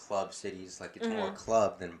these like club cities, like it's more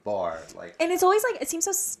club than bar. Like, and it's always like it seems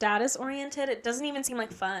so status oriented. It doesn't even seem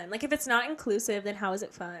like fun. Like if it's not inclusive, then how is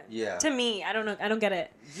it fun? Yeah. To me, I don't know. I don't get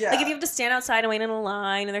it. Yeah. Like if you have to stand outside and wait in a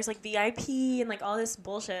line, and there's like VIP and like all this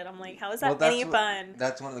bullshit, I'm like, how is that any fun?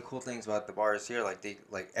 That's one of the cool things about the bars here.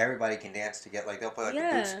 Like everybody can dance together. Like they'll play like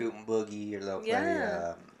a boot scoot and boogie, or they'll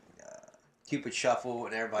play Cupid Shuffle,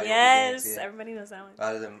 and everybody. Yes, will be dancing, everybody knows that one.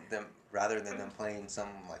 rather than them playing some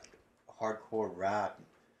like hardcore rap.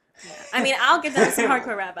 Yeah. I mean, I'll get down to some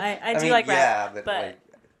hardcore rap. I do mean, like yeah, rap, but like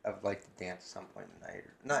I'd like to dance at some point in the night.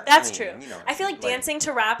 Not, that's true. I feel like like dancing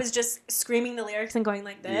to rap is just screaming the lyrics and going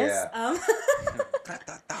like this. Yeah.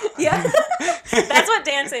 Yeah. That's what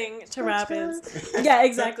dancing to rap is. Yeah,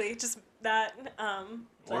 exactly. Just that.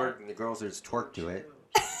 Or the girls just twerk to it.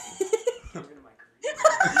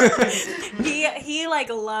 he like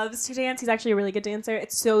loves to dance. He's actually a really good dancer.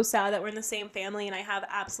 It's so sad that we're in the same family and I have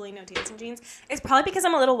absolutely no dancing genes. It's probably because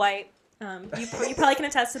I'm a little white. You probably can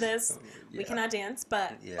attest to this. Yeah. We cannot dance,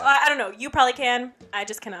 but Yeah. I don't know. You probably can. I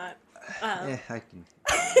just cannot. Yeah, I can.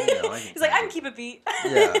 I can He's like, I can keep a beat.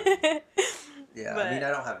 Yeah. Yeah, But- I mean,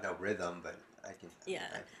 I don't have no rhythm, but I can. Yeah.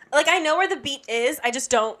 I can. Like, I know where the beat is. I just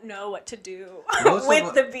don't know what to do Most with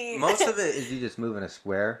of, the beat. Most of it is you just move in a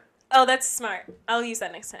square. Oh, that's smart. I'll use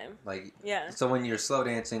that next time. Like, Yeah. so when you're slow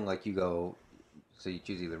dancing, like you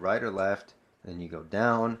choose either right or left, and then you go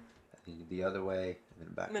down, and then the other way, and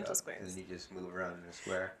then back Mental up. squares. And then you just move around in a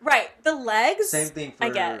square. Right. The legs. Same thing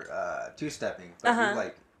for two-stepping.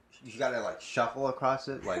 But you gotta like shuffle across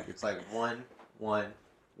it. Like it's like 1, 1,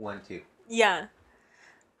 1, 2. Yeah.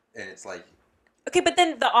 And it's like. Okay, but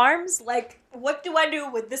then the arms, like, what do I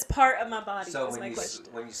do with this part of my body? So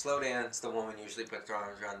when you slow dance, the woman usually puts her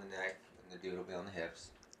arms around the neck, and the dude will be on the hips.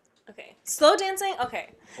 Okay. Slow dancing? Okay.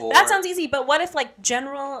 Or that sounds easy, but what if, like,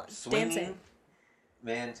 general dancing?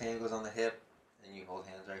 Man tangles on the hip, and you hold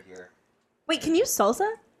hands right here. Wait, can you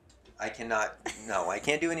salsa? I cannot. No, I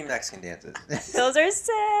can't do any Mexican dances. Those are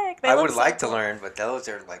sick. I would like to learn, but those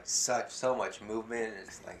are, like, so much movement.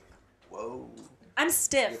 It's like, whoa. I'm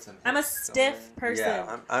stiff. I'm a stiff person.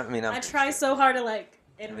 Yeah, I try so hard to, like,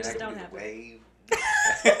 it just don't happen. Wave.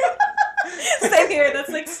 Same here. That's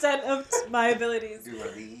the extent of my abilities. Do one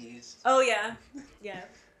of these. Oh, yeah. Yeah.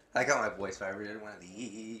 I got my voice vibrated. One of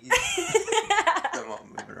these. I'm all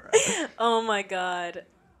moving around. Oh, my God.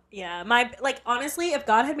 Yeah. Honestly, if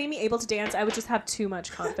God had made me able to dance, I would just have too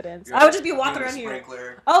much confidence. I would just be walking around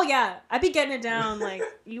here. Oh, yeah. I'd be getting it down. Like,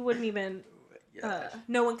 you wouldn't even...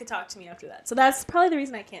 no one could talk to me after that. So that's probably the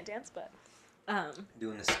reason I can't dance, but...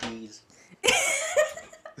 Doing the skis.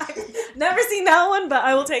 I've never seen that one, but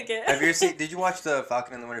I will take it. Did you watch the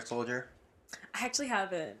Falcon and the Winter Soldier? I actually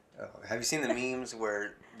haven't. Oh, have you seen the memes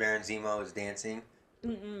where Baron Zemo is dancing?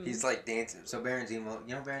 Mm-mm. He's like dancing. So Baron Zemo,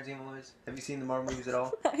 you know who Baron Zemo is? Have you seen the Marvel movies at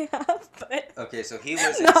all? I have, but... Okay, so he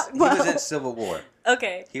was in Civil War.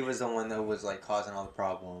 Okay. He was the one that was like causing all the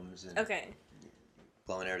problems and okay.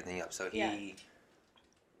 blowing everything up. So they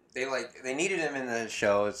needed him in the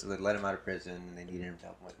show, so they let him out of prison, and they needed him to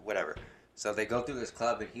help them with whatever. So they go through this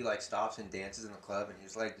club, and he like stops and dances in the club, and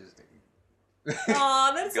he's like just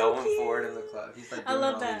Aw, that's so going cute. forward in the club. He's like I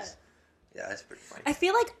love that. Yeah, that's pretty funny. I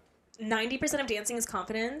feel like 90% of dancing is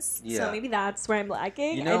confidence. Yeah. So maybe that's where I'm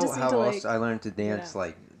lacking. You know I just how need to, else I learned to dance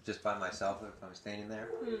like just by myself if I'm standing there?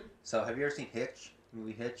 Hmm. So have you ever seen Hitch?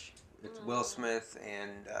 Movie Hitch? It's Will Smith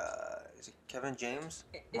and is it Kevin James?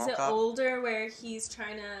 Is it older where he's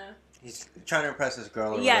trying to impress this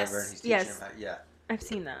girl or yes, whatever, and he's teaching him how, I've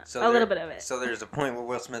seen that. So a little bit of it. So there's a point where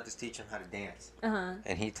Will Smith is teaching him how to dance. Uh-huh.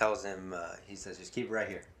 And he tells him, he says, just keep it right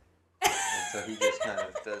here. And so he just kind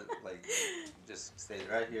of does, like, just stays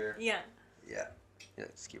right here. Yeah. Yeah. Yeah,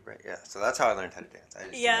 just keep right. Yeah. So that's how I learned how to dance.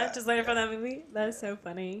 Just learned from that movie. That's so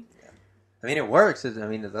funny. Yeah. I mean, it works. It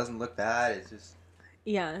doesn't look bad. It's just.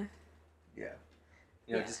 Yeah.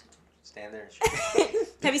 Yeah. Just stand there and shoot.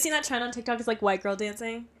 Have you seen that trend on TikTok? It's like white girl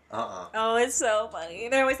dancing. Oh, it's so funny.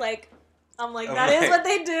 They're always like, I'm like, that is what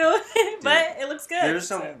they do, but it looks good. There's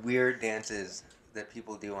some weird dances that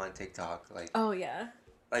people do on TikTok. Like. Oh yeah.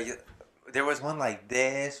 Like. There was one like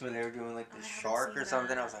this where they were doing like the shark or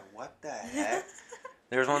something. I was like, what the heck?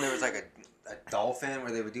 There was one that was like a dolphin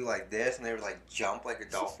where they would do like this and they would like jump like a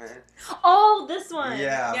dolphin. Oh, this one.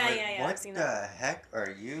 Yeah. Yeah. What the heck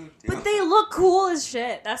are you doing? But they look cool as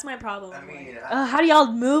shit. That's my problem. I mean, how do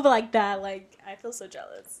y'all move like that? Like, I feel so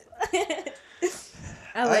jealous.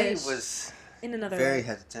 I was in another very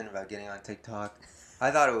hesitant about getting on TikTok.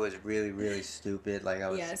 I thought it was really, really stupid. Like I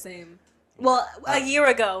was. Yeah, same. Well, a year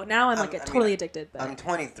ago. Now I'm totally addicted. But I'm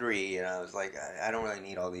 23, and I was like, I don't really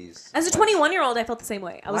need all these. As a 21-year-old, I felt the same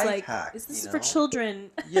way. I was like, hacks, this is for children.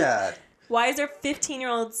 Yeah. Why is there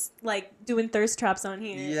 15-year-olds like doing thirst traps on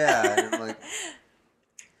here? Yeah, and I'm like.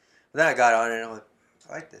 Then I got on it, and I'm like,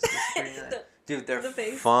 I like this. This is pretty nice. Dude, they're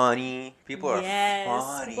funny. People are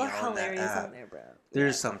funny People are on that hilarious app. on there, bro.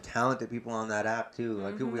 There's some talented people on that app too.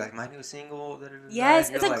 Like people be like, my new single. Yes,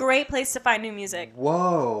 it's a great place to find new music.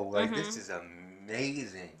 Whoa, like this is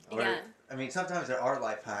amazing. Or, yeah. I mean, sometimes there are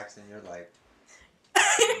life hacks, and you're like,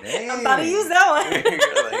 I'm about to use that one.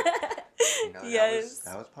 You're like, yes,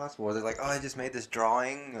 that was possible. Or they're like, oh, I just made this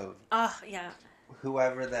drawing of. Yeah.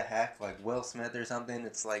 Whoever the heck, like Will Smith or something,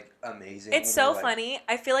 it's like amazing. It's so funny.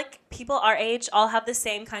 I feel like people our age all have the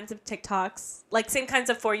same kinds of TikToks, like same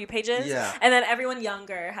kinds of For You pages. Yeah. And then everyone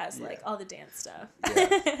younger has like all the dance stuff.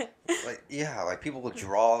 Yeah. Like people will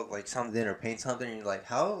draw like something or paint something, and you're like,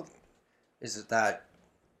 how is it that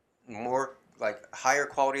more like higher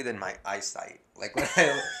quality than my eyesight? Like when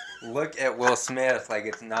I look at Will Smith, like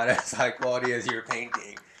it's not as high quality as your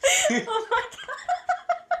painting. Oh my god.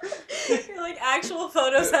 You're like actual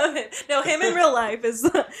photos of it. No, him in real life is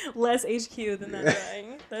less HQ than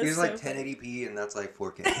that drawing. He's like 1080p and that's like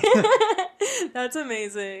 4K. That's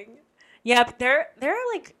amazing. Yeah, but there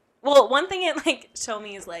are like, well, one thing it like showed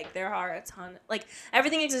me is like there are a ton, like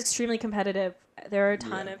everything is extremely competitive. There are a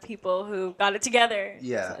ton of people who got it together.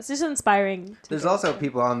 Yeah. So it's just inspiring. There's also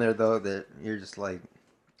people on there though that you're just like,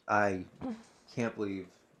 I can't believe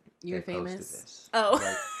you're they posted famous. this.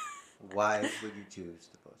 Oh. Why would you choose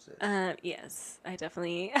to post it? Yes, I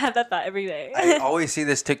definitely have that thought every day. I always see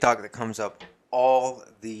this TikTok that comes up all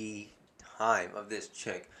the time of this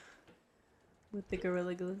chick. With the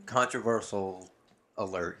Gorilla Glue. Controversial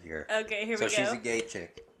alert here. Okay, here we go. So she's a gay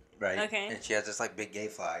chick, right? Okay. And she has this like big gay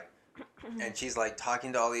flag, and she's like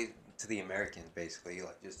talking to all these the Americans basically,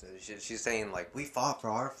 like just she's saying like we fought for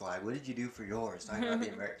our flag. What did you do for yours? Talking about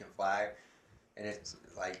the American flag, and it's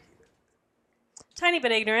like tiny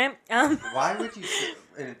bit ignorant. why would you?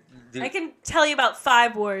 I can tell you about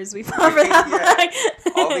 5 wars we fought for that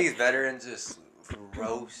flag. All these veterans just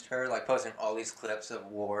roast her, like posting all these clips of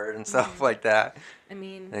war and stuff like that. I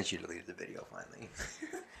mean, and then she deleted the video finally.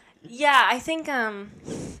 Yeah, I think I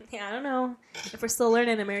don't know if we're still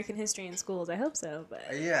learning American history in schools. I hope so, but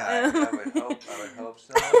yeah, I would hope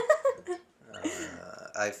so.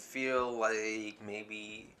 I feel like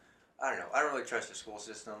maybe I don't know. I don't really trust the school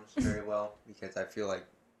systems very well because I feel like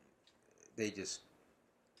they just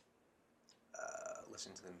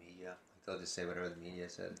listen to the media. They'll just say whatever the media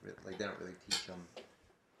says. Like they don't really teach them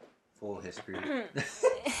full history.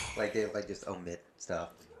 Like they like just omit stuff.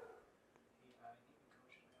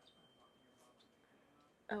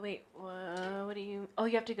 Oh wait, what do you? Oh,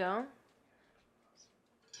 you have to go.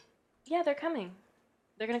 Yeah, they're coming.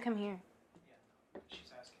 They're gonna come here.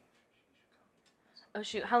 She's asking if she should come. Oh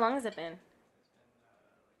shoot, how long has it been?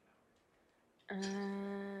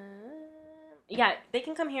 Yeah, they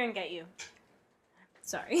can come here and get you.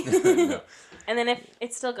 Sorry. No. And then if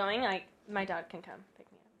it's still going, my dog can come pick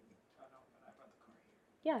me up. Oh no, but I brought the car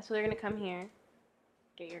here. Yeah, so they're gonna come here,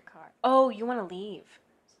 get your car. Oh, you want to leave?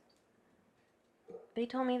 They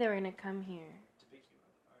told me they were gonna come here To pick you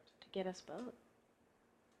up or to get us both.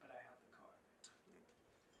 but I have the car.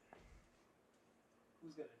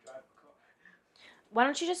 Who's gonna drive the car? Why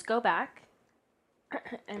don't you just go back,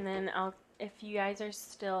 and then if you guys are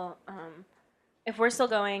still, if we're still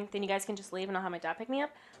going, then you guys can just leave and I'll have my dad pick me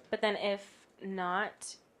up. But then if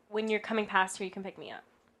not, when you're coming past here, you can pick me up.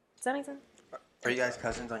 Does that make sense? Are you guys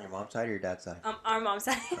cousins on your mom's side or your dad's side? Our mom's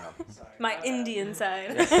side. Oh. Sorry. My Indian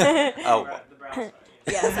side. Oh. The brown side.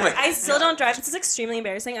 Yeah, sorry. I still don't drive. This is extremely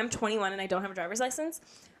embarrassing. I'm 21 and I don't have a driver's license.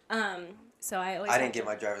 So I always. I didn't get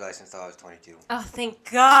my driver's license until I was 22. Oh, thank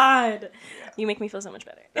God! Yeah. You make me feel so much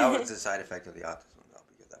better. That was a side effect of the autism, though,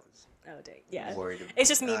 because I was Oh, dang. Yeah. worried. It's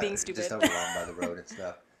just me being stupid. Just overwhelmed by the road and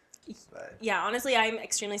stuff. But Yeah, honestly, I'm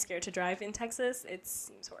extremely scared to drive in Texas. It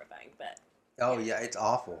seems horrifying, but. oh yeah, it's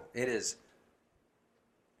awful. It is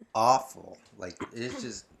awful. Like it's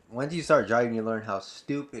just once you start driving, you learn how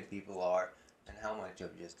stupid people are and how much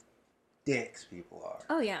of just dicks people are.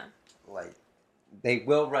 Oh yeah. Like they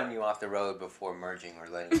will run you off the road before merging or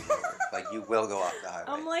letting you over. Like you will go off the highway.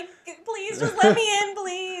 I'm like, please just let me in,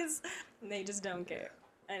 please. And they just don't care.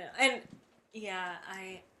 I know. And yeah,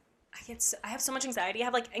 I have so much anxiety. I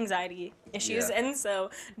have like anxiety issues, Yeah. and so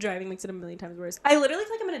driving makes it a million times worse. I literally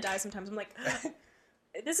feel like I'm gonna die sometimes. I'm like,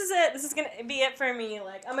 this is it. This is gonna be it for me.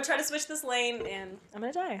 Like I'm gonna try to switch this lane, and I'm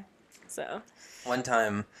gonna die. So. One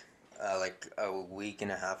time, like a week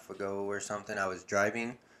and a half ago or something, I was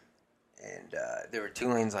driving, and there were 2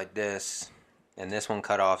 lanes like this, and this one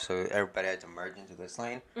cut off, so everybody had to merge into this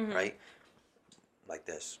lane, right? Like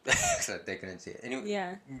this, so they couldn't see it. And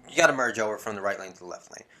you got to merge over from the right lane to the left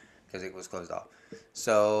lane, because it was closed off.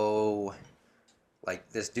 So, like,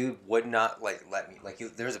 this dude would not, like, let me. Like,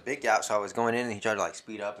 there was a big gap, so I was going in, and he tried to, like,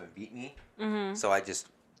 speed up and beat me. So I just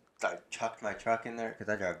chucked my truck in there,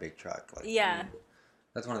 because I drive a big truck. Like, Yeah.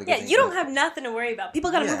 That's one of the good Yeah, things. you don't have nothing to worry about.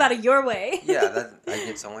 People gotta Yeah. move out of your way. Yeah, I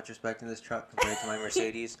get so much respect in this truck compared to my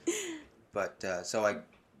Mercedes. But, so I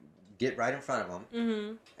get right in front of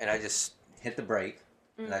him, and I just hit the brake,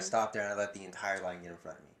 and I stopped there, and I let the entire line get in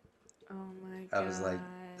front of me. Oh my god. I was like,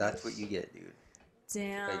 that's what you get, dude.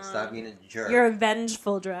 Damn. Like, stop being a jerk. You're a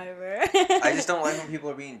vengeful driver. I just don't like when people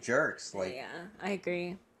are being jerks. Like, yeah, I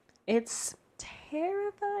agree. It's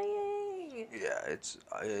terrifying. yeah, it's.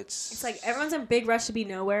 It's like everyone's in a big rush to be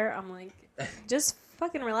nowhere. I'm like, just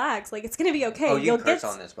fucking relax. Like it's gonna be okay. Oh, you You'll can curse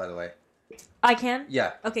get. on this, by the way. I can.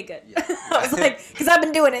 Yeah. Okay, good. Yeah. I was like, because I've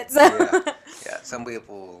been doing it. So. Yeah. Some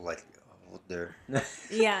people like, they're.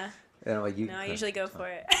 Yeah. And I'm like, you. No, I usually go for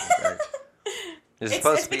it. Okay.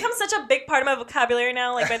 It's become such a big part of my vocabulary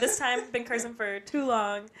now. Like by this time, I've been cursing for too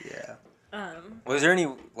long. Yeah. Um. Was there any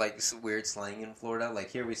like weird slang in Florida? Like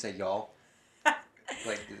here we say y'all.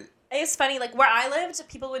 Like. It's funny. Like where I lived,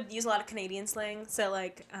 people would use a lot of Canadian slang. So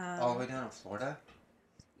like. All the way down in Florida.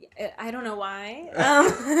 I don't know why.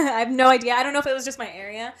 I have no idea. I don't know if it was just my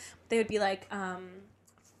area. They would be like,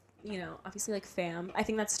 you know, obviously like fam. I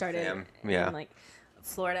think that started Fam, yeah. in like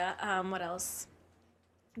Florida. What else?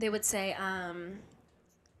 They would say,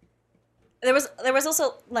 there was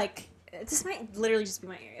also like this might literally just be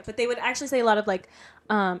my area, but they would actually say a lot of like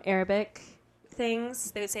Arabic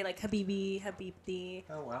things. They would say like Habibi, Habibti,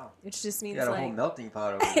 Oh wow. which just means You got a like whole melting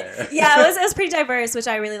pot over there. yeah, it was pretty diverse, which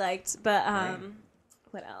I really liked. But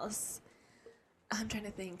what else? I'm trying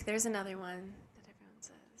to think. There's another one that everyone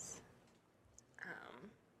says.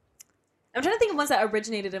 I'm trying to think of ones that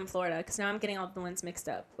originated in Florida because now I'm getting all the ones mixed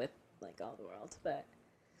up with like all the world. But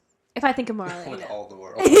if I think of more, I'll let you With know. all the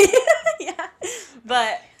world. Yeah,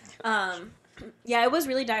 but yeah, it was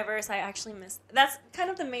really diverse. I actually missed. That's kind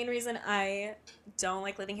of the main reason I don't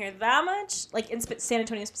like living here that much. Like in San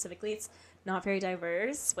Antonio specifically, it's not very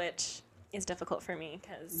diverse, which is difficult for me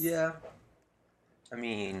because Yeah. I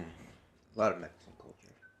mean, a lot of Mexican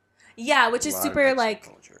culture. yeah, which is A lot of super Mexican like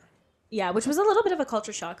culture. yeah, which was a little bit of a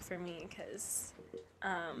culture shock for me because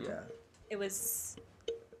Yeah. it was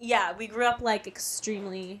yeah, we grew up like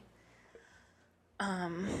extremely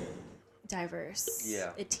diverse.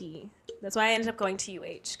 Yeah. That's why I ended up going to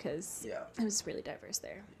UH because Yeah. it was really diverse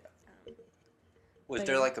there. Was But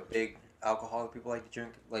there yeah. like a big alcohol that people like to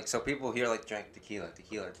drink? Like, so people here like drink tequila.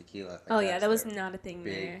 Like, Oh yeah, that's that was their not a thing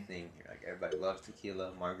big there. thing here. Like everybody loves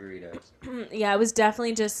tequila, margaritas, Yeah, it was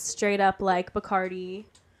definitely just straight up like Bacardi,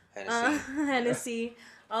 Hennessy. Hennessy,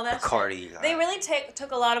 all that. Bacardi. Shit. They really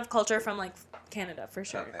took a lot of culture from like Canada for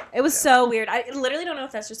sure. Okay, It was yeah. so weird. I literally don't know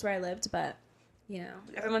if that's just where I lived, but you know,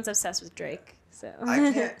 Yeah. everyone's obsessed with Drake. So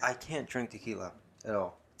I can't drink tequila at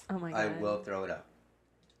all. Oh my god. I will throw it up.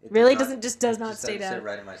 It Really does does it not just stay doesn't sit down.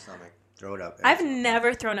 right in my stomach. Throw it up. every I've single time.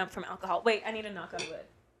 never thrown up from alcohol. Wait, I need to knock on wood.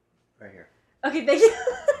 Right here. Okay, thank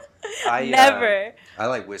you. Never. I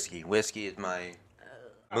like whiskey. Whiskey is my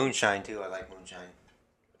moonshine too. I like moonshine.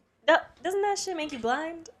 Doesn't that shit make you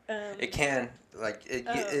blind? It can but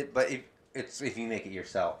if you make it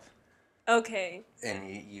yourself Okay. and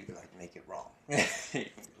you like make it wrong,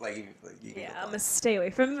 like you can Yeah, go I'm gonna blind. stay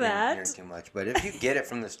away from You're that. too much. But if you get it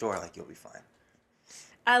from the store, like you'll be fine.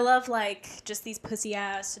 I love like just these pussy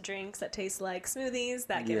ass drinks that taste like smoothies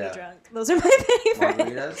that get Yeah. me drunk. Those are my favorite.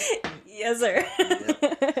 Margaritas? Yes, sir.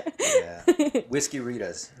 Yeah. Whiskey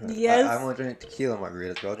Ritas. Yes. I won't drink tequila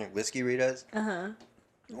margaritas, but I'll drink whiskey Ritas Uh-huh.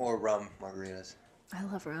 or rum margaritas. I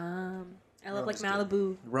love rum. I love Rum like is good.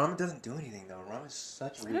 Malibu. Rum doesn't do anything though. Rum is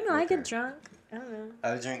such a I don't know. I get drunk. I don't know.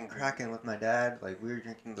 I was drinking Kraken with my dad. Like we were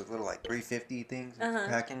drinking the little like 350 things of Uh-huh.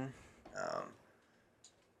 Kraken.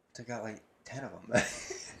 Took out like 10 of them.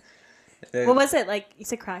 Then What was it like? You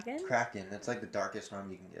said Kraken? Kraken. It's like the darkest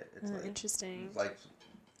rum you can get. It's like Interesting. it's like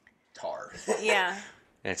tar. Yeah.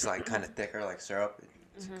 And it's like kind of thicker, like syrup.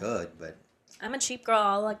 It's good, but I'm a cheap girl.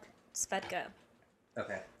 I'll like Svedka.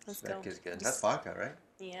 okay. Let's Svedka go. is good. Just- That's vodka, right?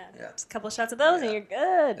 Yeah. Yeah. Just a couple shots of those and Yeah. you're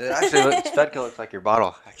good. It actually looks, Svedka looks like your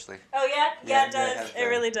bottle, actually. Oh yeah? Yeah, Yeah, it yeah, it does. has It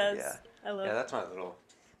really does. yeah. I love Yeah, it. that's my little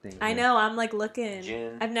thing. I here. know. I'm like looking.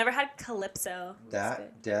 Gin. I've never had Calypso. That's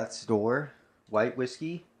That Death's Door white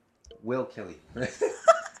whiskey will kill you. good.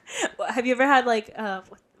 Have you ever had like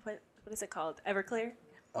what is it called? Everclear?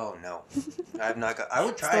 Oh no, I've not got. I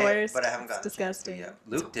would It's the try it, worst. but I haven't It's gotten a chance to disgusting. yet.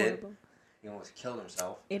 It's Luke did. horrible. He almost killed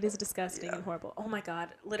himself. It is disgusting Yeah. and horrible. Oh my god.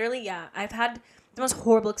 Literally, yeah. I've had the most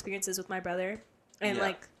horrible experiences with my brother and Yeah.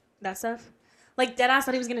 like that stuff. Like deadass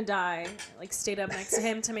thought he was gonna die. Like stayed up next to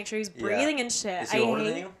him to make sure he's Yeah. breathing and shit. Is he older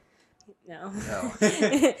than you? No. No.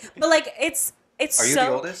 But like it's Are you so. the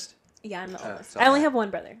oldest? Yeah, I'm the Oh, oldest. so I only am I. have one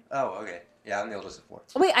brother. Oh, okay. Yeah, I'm the oldest of four.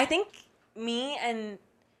 Wait, I think me and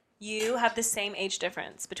you have the same age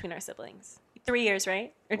difference between our siblings. 3 years,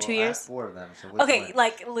 right? Or 2 Well, I have years? 4 of them. So which Okay, one?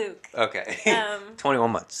 like Luke. Okay. Um,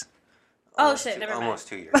 21 months. Oh Almost shit, two- never mind. Almost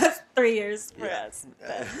 2 years. 3 years for Yeah. us.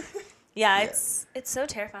 But yeah, Yeah. it's so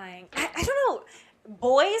terrifying. I don't know.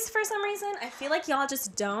 Boys, for some reason, I feel like y'all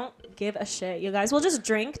just don't give a shit. You guys will just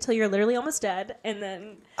drink till you're literally almost dead, and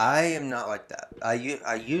then I am not like that. I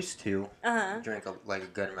used to uh-huh. drink like a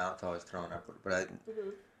good amount until I was throwing up, but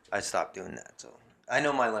I stopped doing that. So I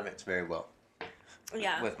know my limits very well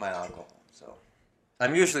Yeah. with my alcohol. So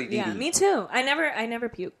I'm usually DD. Yeah, me too. I never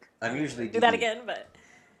puke. I'm usually DD. Do that again, but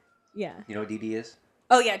yeah. You know what DD is?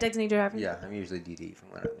 Oh yeah, designated driver. Yeah, I'm usually DD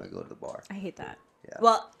from when I go to the bar. I hate that. Yeah.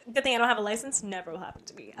 Well, good thing I don't have a license. Never will happen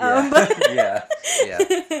to me. Yeah. But yeah.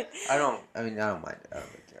 I don't mind it. I don't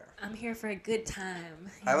really care. I'm here for a good time.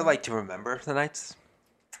 I would like to remember the nights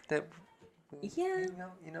that. Yeah. You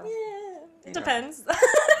know. Yeah. You It know. depends.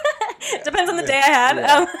 Yeah. Depends on the day I had.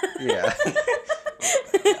 Yeah. Yeah.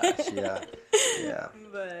 Gosh, yeah. Yeah.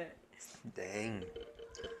 But Dang.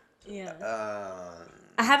 yeah. Um.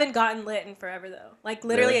 I haven't gotten lit in forever though. Like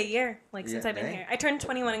literally Really? a year. Like since Yeah, I've been dang. here. I turned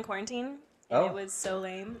 21 in quarantine. And Oh. it was so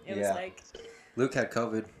lame. It was Yeah. like, Luke had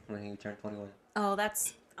COVID when he turned 21. oh,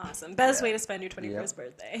 that's Awesome. Best Yeah. way to spend your 21st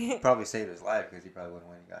birthday. Probably saved his life because he probably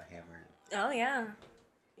wouldn't have got hammered. Oh, yeah.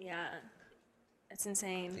 Yeah. It's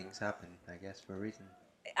insane. Things happen, I guess, for a reason.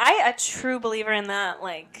 I a true believer in that.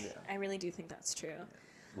 Like, Yeah. I really do think that's true.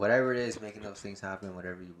 Whatever it is, making those things happen,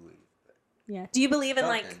 whatever you believe. Yeah. Do you believe in,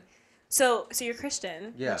 like... Something. So you're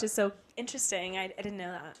Christian, Yeah. which is so interesting. I didn't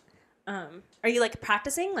know that. Are you, like,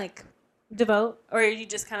 practicing, like, devote? Or are you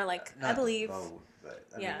just kind of like, Not I believe... Both, but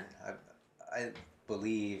I Yeah. mean, I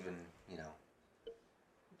believe in, you know,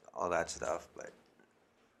 all that stuff, but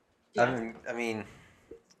Yeah. I mean,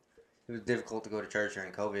 it was difficult to go to church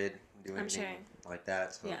during COVID, do I'm anything sure. like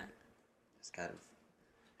that, so Yeah. it's kind of,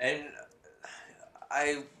 and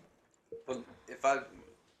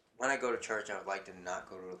when I go to church, I would like to not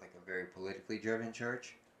go to like a very politically driven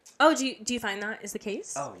church. Oh, do you find that is the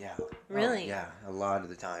case? Oh yeah. Really? Oh, yeah, a lot of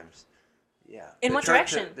the times. Yeah. In The what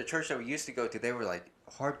church direction? The church that we used to go to, they were like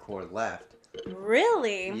hardcore left.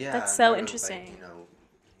 Really? Yeah. That's they so were, interesting. Like, you know,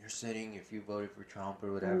 you're sitting if you voted for Trump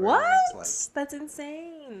or whatever. What? And it's like, That's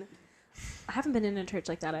insane. I haven't been in a church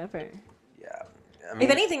like that ever. yeah. I If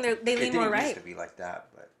anything, they it lean more didn't right. used to be like that,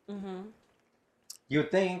 but Mm-hmm.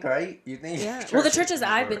 you'd think, right? You think. Yeah. Well, the churches churches would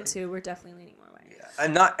be I've more been right. to were definitely leaning more right. Yeah,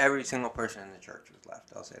 and not every single person in the church was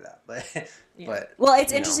left. I'll say that, but Yeah. but Well,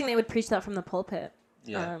 it's you know. interesting they would preach that from the pulpit.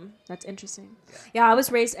 Yeah. That's interesting. Yeah. Yeah, I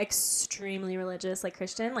was raised extremely religious, like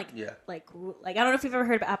Christian, like Yeah. like I don't know if you've ever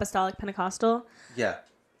heard of Apostolic Pentecostal. Yeah.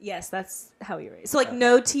 Yes, that's how we raised. So like Okay.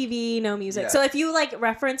 no TV, no music. Yeah. So if you like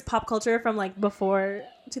reference pop culture from like before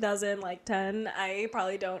 2010, I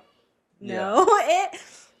probably don't know it.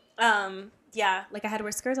 Yeah, like I had to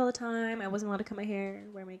wear skirts all the time. I wasn't allowed to cut my hair,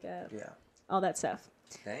 wear makeup, Yeah. all that stuff.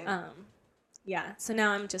 Dang. Yeah. So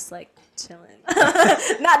now I'm just like chilling,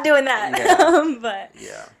 not doing that. Yeah. But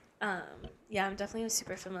Yeah. yeah, I'm definitely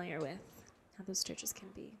super familiar with how those churches can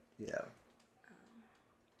be. Yeah.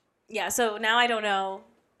 Yeah. So now I don't know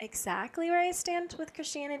exactly where I stand with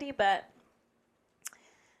Christianity, but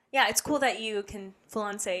yeah, it's cool that you can full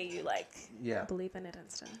on say you like Yeah. believe in it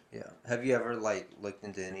and stuff. Yeah. Have you ever like looked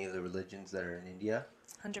into any of the religions that are in India?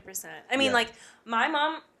 100%. I mean, Yeah. like my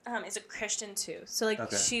mom is a Christian too, so like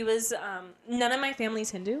Okay. she was. None of my family's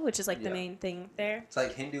Hindu, which is like the Yeah. main thing there. It's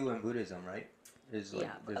like Hindu and Buddhism, right? There's like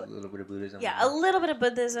Yeah. there's a little bit of Buddhism. Yeah, a little bit of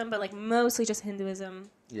Buddhism, but like mostly just Hinduism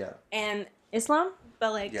Yeah. and Islam.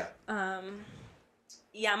 But like, Yeah.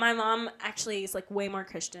 yeah, my mom actually is like way more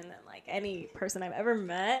Christian than like any person I've ever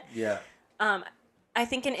met. Yeah. I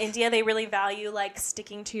think in India they really value like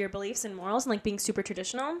sticking to your beliefs and morals and like being super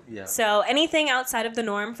traditional. Yeah. So anything outside of the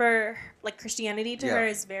norm for like Christianity to Yeah. her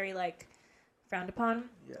is very like frowned upon.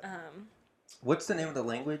 Yeah. What's the name of the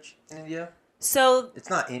language in India? So It's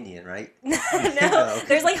not Indian, right? no, No.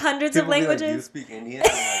 there's like hundreds of People be like, languages. "Do you speak Indian?"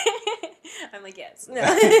 I'm I'm like, yes. like,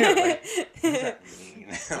 what does that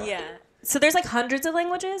mean? Yeah. So there's like hundreds of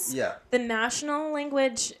languages. Yeah. The national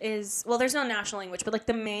language is, well, there's no national language, but like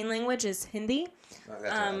the main language is Hindi. Oh, that's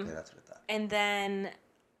okay, that's what I thought. And then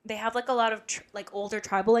they have like a lot of like older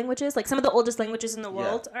tribal languages. Like some of the oldest languages in the Yeah.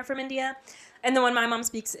 world are from India. And the one my mom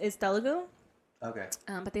speaks is Telugu. Okay.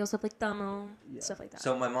 But they also have like Tamil, Yeah. stuff like that.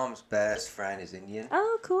 So my mom's best friend is Indian,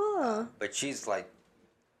 Oh, cool. but she's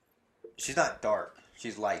not dark.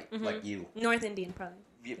 She's light, like you. North Indian, probably.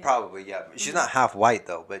 Yeah, probably, yeah. She's not half white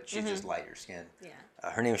though, but she's just lighter skin. Yeah.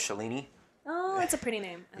 Her name is Shalini. Oh, it's a pretty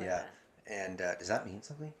name. I like Yeah. that. And does that mean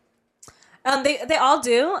something? They all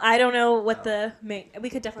do. I don't know what the main. We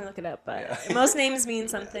could definitely look it up, but Yeah. most names mean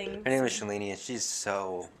something. Her name is Shalini, and she's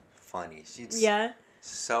so funny. She's Yeah.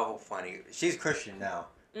 so funny. She's Christian now.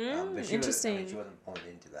 But Interesting. she wasn't born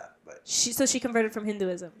into that, but So she converted from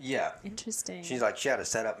Hinduism. yeah. Interesting. She's like, she had a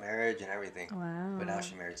set up marriage and everything. Wow. But now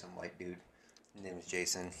she married some white dude. His name is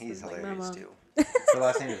Jason. He's Sounds like hilarious my too. mom. Her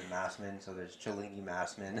last name is Massman, so there's Chalini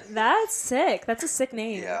Massman. That's sick. That's a sick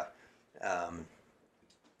name. Yeah. Dang.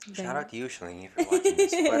 Shout out to you, Shalini, for watching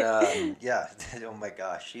this. But yeah, oh my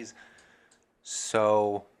gosh, she's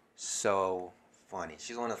so funny.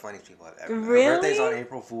 She's one of the funniest people I've ever met. Really? Her birthday's on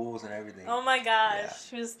April Fools and everything. Oh my gosh. Yeah.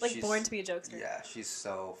 She was like She's- born to be a jokester. Yeah, she's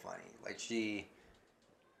so funny. Like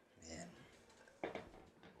man.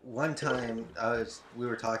 One time we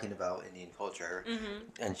were talking about Indian culture,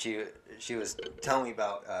 and she was telling me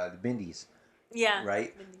about the bindis, Yeah.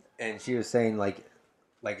 right? And she was saying like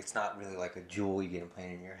it's not really like a jewel you get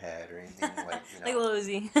implanted in your head or anything like Like Lil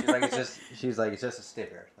Uzi. She's like it's just a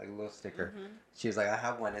sticker, like a little sticker. She was like, I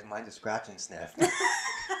have one. Mine's a scratch and sniff.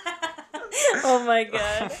 Oh my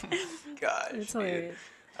god. Gosh, It's dude. hilarious.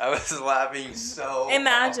 I was laughing so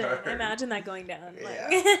Imagine hard. that going down. Like.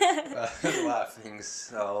 Yeah. I was laughing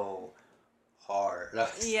so hard. I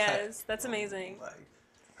was Yes, that's amazing. like,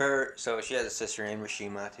 So she has a sister named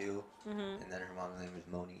Rashima too, Mm-hmm. and then her mom's name is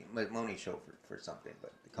Moni. Moni's short for something,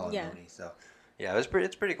 but they call her Yeah. Moni. So yeah, it's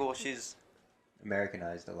pretty cool. She's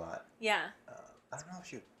Americanized a lot. Yeah. I don't know if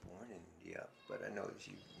she was born in India, but I know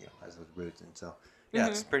she has those roots, and so yeah,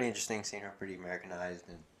 it's pretty interesting seeing her pretty Americanized,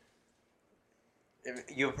 and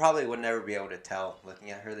you probably would never be able to tell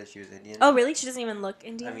looking at her that she was Indian. Oh, really? She doesn't even look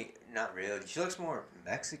Indian? I mean, not really. She looks more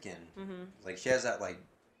Mexican. Mm-hmm. Like she has that like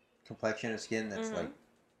complexion of skin that's Mhm.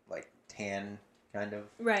 like tan kind of.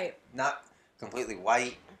 Right. Not completely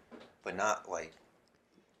white, but not like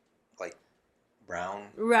brown.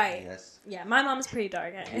 Right. Yes. Yeah, my mom's pretty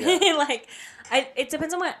dark. Yeah. Like, it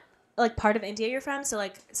depends on what like part of India you're from. So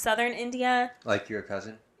like southern India. Like your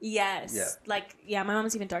cousin. Yes. Yeah. Like my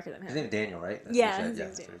mom's even darker than His him. name's Daniel, right? That's Yeah, what he his said.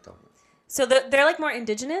 name's That's what he told me. So they're like more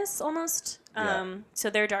indigenous almost. Yeah. So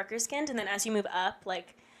they're darker skinned, and then as you move up,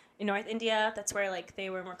 like in North India, that's where like they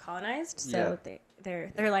were more colonized. So they're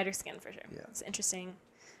lighter skinned for sure. Yeah. It's interesting.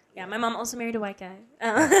 Yeah, my mom also married a white guy.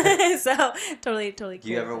 So totally cool. Do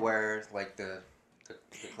you ever wear like the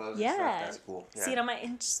clothes and Yeah. stuff? That's cool. Yeah. See it on my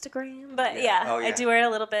Instagram? But Yeah. yeah, Oh, I yeah. do wear it a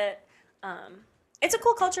little bit. It's a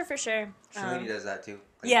cool culture for sure. Shalini does that too.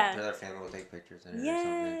 Like, yeah. Their family will take pictures in it or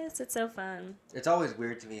something. Yes, it's so fun. It's always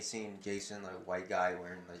weird to me seeing Jason, like a white guy,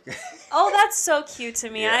 wearing like. Oh, that's so cute to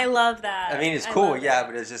me. Yeah. I love that. I mean, it's I cool, love yeah, it.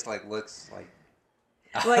 but it's just like looks like.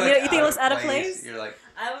 What, you think it looks out of place? You're like,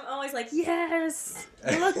 I'm always like, yes,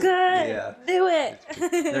 you look good. Yeah. Do it.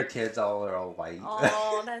 their kids are all white.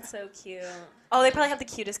 Oh, that's so cute. Oh, they probably have the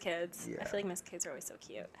cutest kids. Yeah. I feel like most kids are always so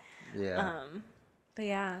cute. Yeah. But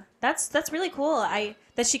yeah, that's really cool.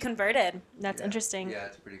 That she converted. That's Yeah. interesting. Yeah,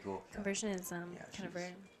 it's pretty cool. Yeah. Conversion is kind she's- of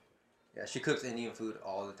rare. Yeah, she cooks Indian food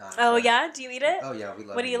all the time. Oh for us. yeah, do you eat it? Oh yeah, we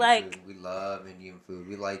love. What do you Indian like? Food. We love Indian food.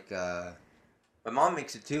 We like. My mom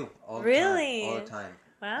makes it too. All the Really? time. All the time.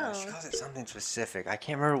 Wow. She calls it something specific. I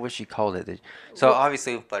can't remember what she called it. So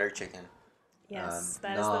obviously butter chicken. Yes,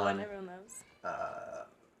 that is the one naan. everyone loves.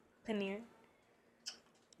 Paneer.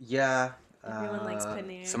 Yeah. Everyone likes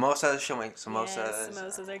paneer. Samosas. She'll make samosas. Yes,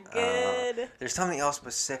 samosas are good. There's something else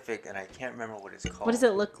specific, and I can't remember what it's called. What does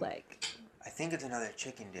it look like? I think it's another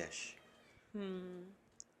chicken dish.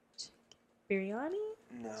 Biryani?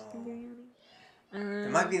 No. Chicken biryani?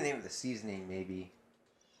 It might be the name of the seasoning, maybe.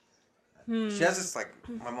 She has this like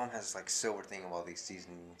my mom has this like silver thing of all these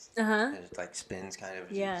seasonings. And it like spins kind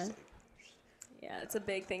of. Yeah. She's, like, Yeah, it's a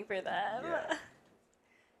big thing for them. Yeah.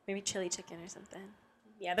 Maybe chili chicken or something.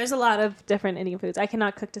 Yeah, there's a lot of different Indian foods. I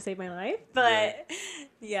cannot cook to save my life, but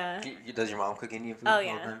yeah. Does your mom cook Indian food? Oh, all the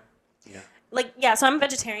yeah. time? Yeah. Like, yeah, so I'm a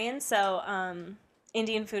vegetarian, so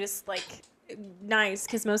Indian food is like nice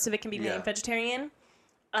because most of it can be made vegetarian.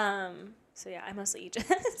 So yeah, I mostly eat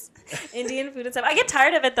just Indian food and stuff. I get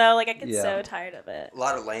tired of it though. Like I get so tired of it. A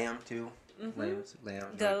lot of lamb too. Mhm. Lambs.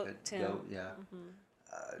 Goat, like too. Goat, yeah.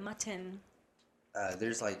 Mutton.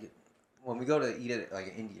 There's like when we go to eat at like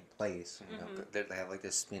an Indian place, you know, Mm-hmm. they have like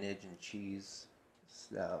this spinach and cheese.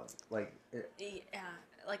 Like Yeah,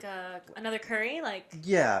 like another curry, like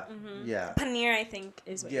yeah, Mhm. yeah, paneer. I think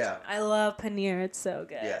is what. Yeah. I love paneer. It's so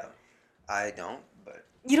good. yeah. I don't, but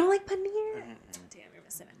You don't like paneer? mm-mm. Damn, you're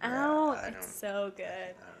missing Yeah, out. I It's don't- so good.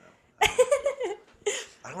 I don't know.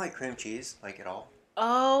 I don't like cream cheese like at all.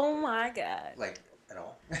 Oh my god. Like at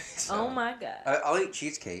all. Oh my god. I'll eat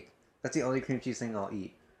cheesecake. That's the only cream cheese thing I'll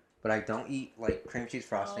eat. But I don't eat like cream cheese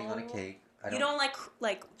frosting on a Oh. cake. You don't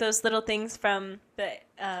like those little things from the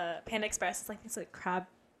Panda Express? It's like these like crab.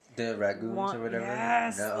 the ragoons or whatever.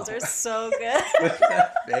 Yes, No. those are so good. What's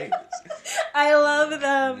that face? I love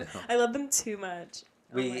them. No. I love them too much.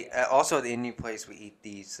 Oh my We God. also at the Indian place we eat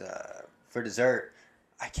these for dessert.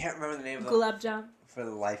 I can't remember the name of them Gulab jam. for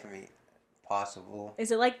the life of me. Possible.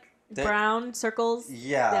 Is it like They're- brown circles?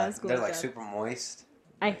 Yeah, it's they're gulab like jam. super moist.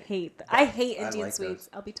 I hate that. I hate I Indian like sweets. those.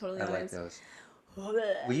 I'll be totally I like honest. those.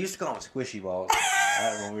 Blech. We used to call them squishy balls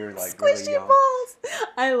when we were like really Squishy young. balls.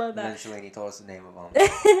 I love And then that. Shalini told us the name of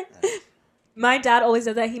them. My dad always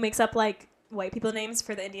does that. He makes up like white people names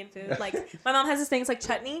for the Indian food. Like my mom has this thing. It's like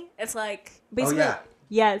chutney. It's like basically. Oh yeah.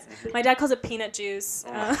 Yes. My dad calls it peanut juice.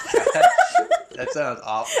 Oh my gosh. That sounds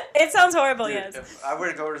awful. It sounds horrible. Dude, yes. If I were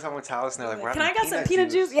to go to someone's house and they're like, "We're Can I having get some peanut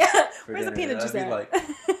juice? Yeah. for Where's the dinner," peanut juice I'd be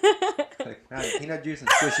at? like, "We're having peanut juice and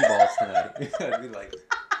squishy balls tonight." I'd be like,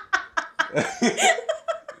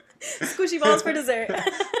 Squishy balls for dessert. I'd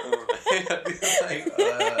be like,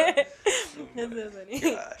 That's so funny.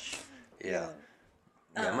 gosh. Yeah.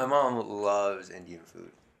 Yeah, my mom loves Indian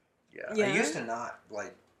food. Yeah. Yeah? I used to not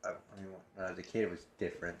like. I mean, when I was a kid, it was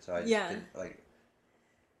different. So I just Yeah. didn't like.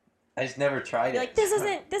 I just never tried You're it.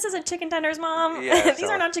 like, this isn't chicken tenders, Mom. Yeah, These so-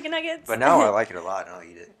 are not chicken nuggets. But now I like it a lot, and I'll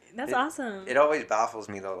eat it. That's awesome. It always baffles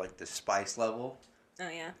me though, like the spice level, Oh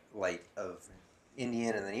yeah. like of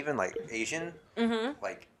Indian and then even like Asian, Mm-hmm.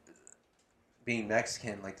 like being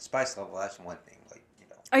Mexican, like the spice level. That's one thing, like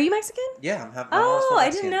Are you Mexican? Yeah, I'm half. Oh, I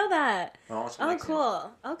didn't know that. Oh,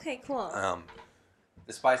 cool. Okay, cool.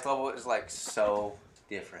 The spice level is like so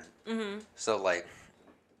different. Mm-hmm. So like,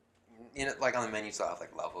 like on the menu, still have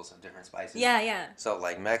like levels of different spices. Yeah, yeah. So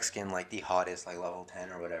like Mexican, like the hottest, like level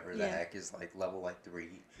 10 or whatever the Yeah. heck is like level like 3.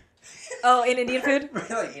 Oh, in Indian food?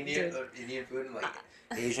 Like Indian food and like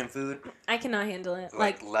Asian food. I cannot handle it.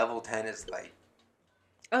 Like level 10 is like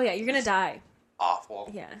oh yeah, you're gonna die. awful.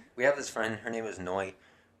 Yeah. We have this friend. Her name is Noi,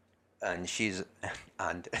 and she's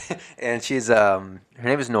and she's her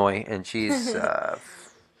name is Noi, and she's I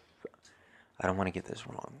don't want to get this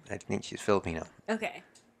wrong. I think she's Filipino, Okay.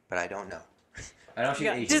 but I don't know. I know she's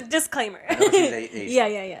Yeah, Asian. just disclaimer. I know she's Asian.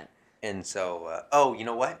 Yeah. And so, oh, you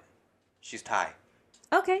know what? She's Thai.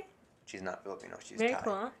 Okay. She's not Filipino. She's Very Thai.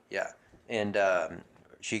 cool. Yeah, and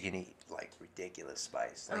she can eat like ridiculous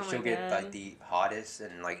spice. Like Oh my she'll get God. like the hottest,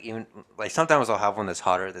 and like even like sometimes I'll have one that's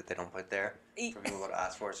hotter that they don't put there Eat. for people to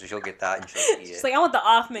ask for. So she'll get that and she'll eat She's it. like, I want the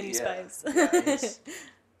off menu Yeah. spice. Yeah, it's-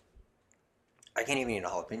 I can't even eat a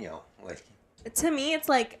jalapeno. Like To me, it's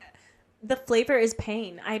like the flavor is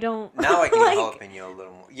pain. I don't. now I can like, eat jalapeno a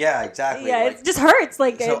little more. Yeah, exactly. Yeah, like, it just hurts.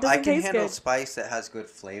 Like so it doesn't I can taste handle good. spice that has good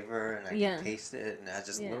flavor and I Yeah. can taste it and it has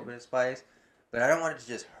just a Yeah. little bit of spice. But I don't want it to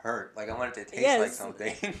just hurt. Like I want it to taste Yes. like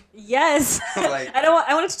something. Yes. Like- I don't.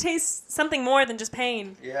 I want it to taste something more than just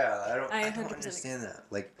pain. Yeah, I I don't 100% understand that.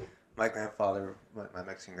 Like my grandfather, my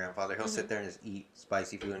Mexican grandfather, he'll sit there and just eat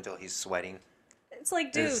spicy food until he's sweating. It's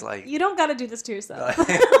like, dude, It's like- you don't got to do this to yourself.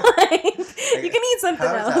 Like- Like, you can eat something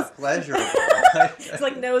How is else. that pleasurable? It's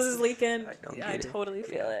like nose is leaking. I don't Yeah, I get it. totally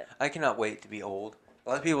feel it. I cannot wait to be old. A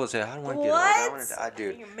lot of people say, I don't want to get old. I want to die,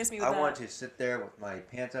 dude. You miss me with I that. want to sit there with my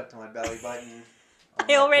pants up to my belly button. on I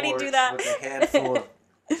my already porch do that. With a handful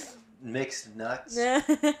of mixed nuts and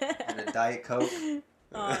a Diet Coke.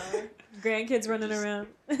 Aw, grandkids running Just around.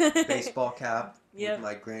 Baseball cap Yep. with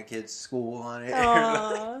my grandkids' school on it.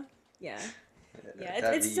 Aw. Yeah. Yeah,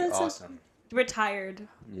 That'd it's be so awesome. retired.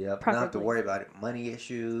 Yep. Not have to preferably. worry about it, money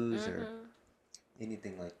issues or Mhm.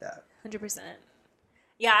 anything like that. 100%.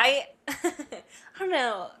 Yeah, I don't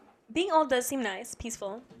know. Being old does seem nice,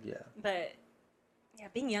 peaceful, Yeah. but yeah,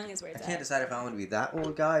 being young is where I it's can't at. decide if I want to be that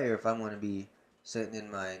old guy or if I want to be sitting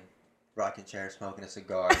in my rocking chair, smoking a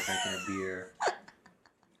cigar, drinking a beer.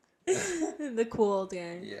 The cool old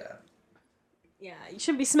guy. Yeah. Yeah, you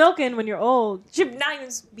shouldn't be smoking when you're old. You should not even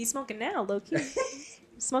be smoking now, low key.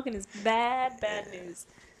 Smoking is bad news.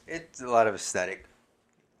 It's a lot of aesthetic.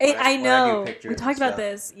 I When I do know. pictures We and talked about stuff.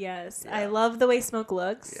 this. Yes, I Yeah. love the way smoke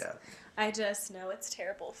looks. Yeah. I just know it's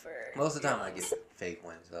terrible for. Most of the your time I lungs. get fake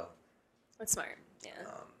ones though. That's smart. Yeah.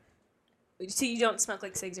 Um, So you don't smoke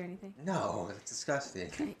like cigs or anything? no, it's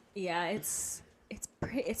disgusting. Yeah, it's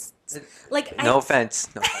pretty. It's It- like no offense.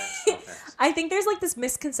 No offense. No offense. I think there's like this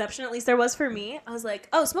misconception, at least there was for me. I was like,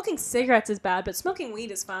 oh, smoking cigarettes is bad, but smoking weed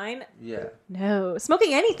is fine. Yeah. No,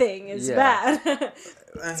 smoking anything is Yeah. bad.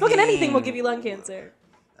 I Smoking anything will mean, give you lung cancer.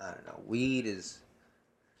 I don't know. Weed is.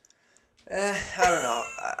 I don't know.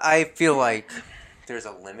 I feel like there's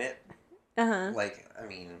a limit. Uh-huh. Like, I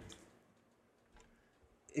mean,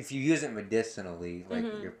 if you use it medicinally, like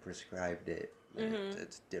Mhm. you're prescribed it, then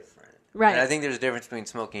it's different. Right. And I think there's a difference between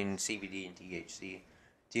smoking CBD and THC.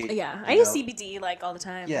 Yeah, I you use know- CBD like all the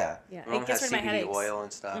time. Yeah. Yeah, Mom it gets has rid of my CBD headaches. oil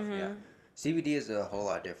and stuff. Mhm. Yeah. CBD is a whole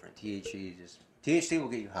lot different. THC will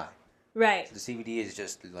get you high. Right. The CBD is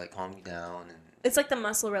just to like calm you down and It's like the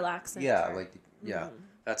muscle relaxant. yeah, part. like yeah, Mhm.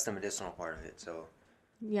 that's the medicinal part of it. So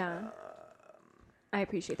Yeah. I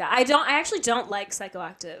appreciate that. I actually don't like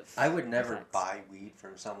psychoactive. I would never effects. buy weed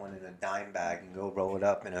from someone in a dime bag and go roll it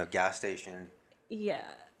up in a gas station. Yeah.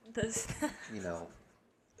 This, You know.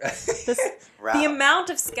 the amount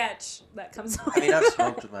of sketch that comes with I mean, I've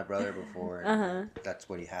smoked with my brother before, and Uh-huh. that's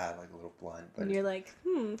what he had, like a little blunt. But And you're like,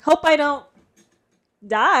 hope I don't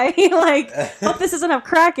die. Like, hope this doesn't have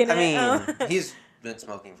crack in I it. mean, he's been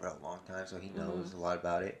smoking for a long time, so he knows Mm-hmm. a lot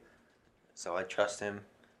about it. So I trust him.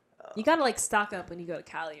 You gotta like stock up when you go to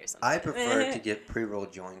Cali or something. I prefer to get pre-roll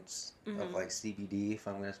joints of Mhm. like CBD if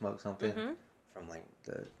I'm gonna smoke something Mhm. from like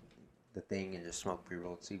the thing and just smoke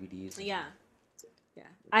pre-rolled CBDs. Yeah. Yeah.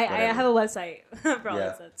 I Whatever. have a website for all Yeah.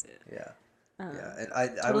 this. That's it. Yeah. Um, Yeah. And I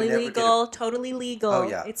would Totally never legal. Totally legal. Oh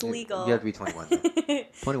yeah. It's You- legal. You have to be 21. Though.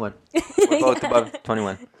 21. We're both above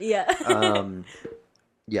 21. Yeah.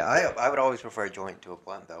 Yeah. I would always prefer a joint to a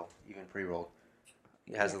blunt though, even pre-rolled.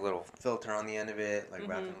 It has a Yeah. little filter on the end of it, like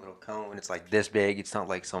wrapped in Mhm. a little cone. It's like this big. It's not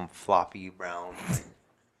like some floppy brown. Like,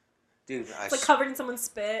 dude, It's like covered in someone's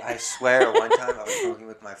spit. I swear, one time I was smoking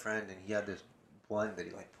with my friend, and he had this blunt that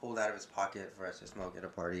he like pulled out of his pocket for us to smoke at a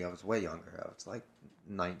party. I was way younger. I was like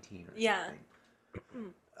 19 or Yeah.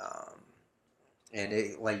 something. And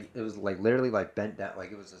it was like literally like bent down,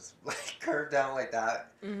 like it was just like curved down like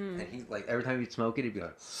that. Mhm. And he like every time he'd smoke it, he'd be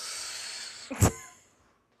like,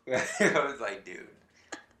 I was like, dude,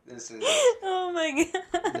 this is Oh my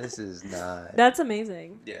god. this is not. That's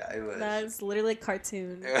amazing. Yeah, it was. That's literally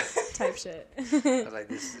cartoon type shit. I was like,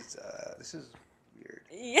 this is weird.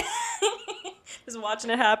 Yeah. Just watching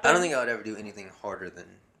it happen. I don't think I would ever do anything harder than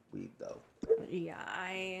weed, though. Yeah,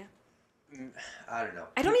 I don't know.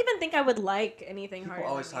 don't even think I would like anything People harder.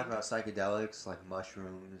 always than talk weed. about psychedelics, like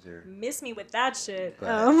mushrooms or. Miss me with that shit.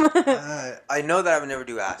 But, I know that I would never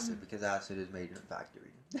do acid because acid is made in a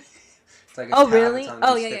factory. It's like a Oh, tab really? or something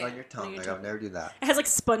Oh, you yeah, stick yeah, on your yeah. tongue. On your Like I would tongue. never do that. It has like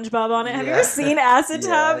SpongeBob on it. Have you Yeah. ever seen acid Yeah,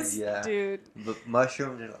 tabs? yeah. Dude. But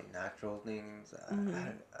mushrooms are like natural things.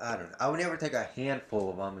 Mhm. I don't know. I would never take a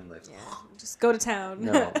handful of them and like. Yeah. Just go to town.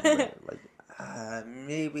 No, but, like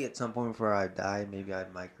maybe at some point before I die, maybe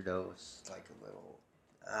I'd microdose like a little.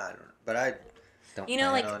 I don't know, but I don't You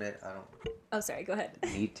know, plan like- on it. I don't Oh, sorry. Go ahead.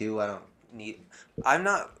 need to. I don't need. I'm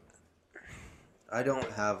not. I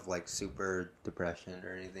don't have like super depression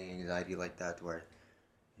or anything, anxiety like that, to where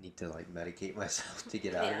I need to like medicate myself to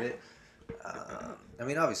get out of Yeah. it. I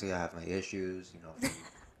mean, obviously, I have my issues. You know,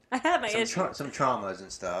 I have my some, issue. some traumas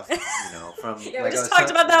and stuff. You know, from Yeah, we like I just was talked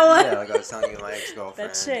tell- about that one. Yeah, like I was telling you, my ex-girlfriend.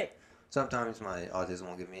 That chick. Sometimes my autism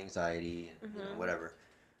will give me anxiety and you know, Mhm. whatever.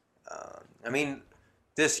 I mean,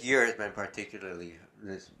 this year has been particularly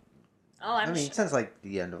this. Oh, I mean, since like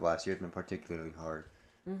the end of last year, it's been particularly hard.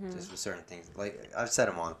 Mhm. Just with certain things, like I've said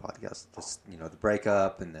them on the podcast. Just the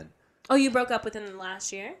breakup, and then Oh, you broke up within the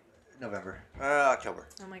last year? November, October.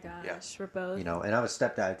 Oh my gosh. Yeah. We're both. And I was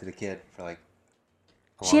stepdad to the kid for like.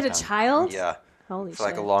 She had a long time. child? Yeah, Holy for shit.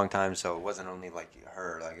 like a long time. So it wasn't only like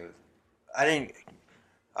her. Like it was. I didn't.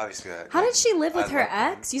 Obviously. How did she live with I her loved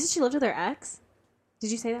him. ex? You said she lived with her ex?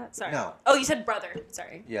 Did you say that? Sorry. No. Oh, you said brother.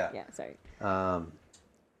 Sorry. Yeah. Yeah, sorry.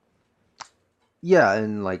 Yeah,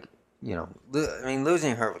 and like I mean,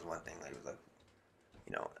 losing her was one thing. Like it was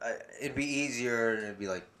like, it'd be easier, and it'd be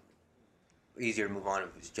like easier to move on if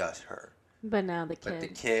it was just her. But now the But the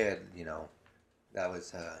kid. kid, that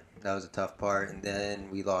was a tough part. And then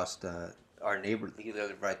we lost our neighbor. He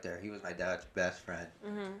lived right there. He was my dad's best friend.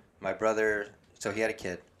 Mm-hmm. My brother. So he had a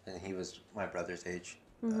kid, and he was my brother's age,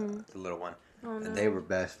 Mhm. the little one. Oh, no. And they were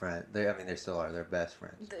best friends. They still are. They're best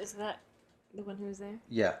friends. Is that the one who was there?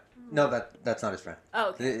 Yeah. No, that's not his friend. Oh,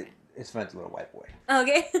 okay. His friend's a little white boy.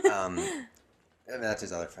 Okay. I mean, that's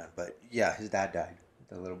his other friend. But yeah, his dad died.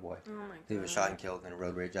 The little boy. Oh my god. He was shot and killed in a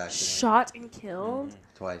road rage accident. Shot and killed? Mhm,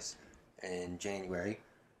 twice. In January,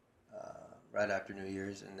 right after New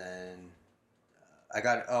Year's. And then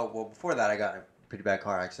before that I got in a pretty bad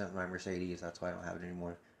car accident with my Mercedes. That's why I don't have it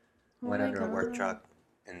anymore. Oh Went my under a work God. truck,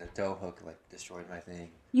 and the tow hook like destroyed my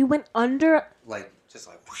thing. You went under, Like, just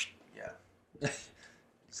like, whoosh, yeah.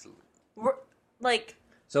 like,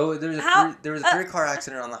 So there was a How- 3-car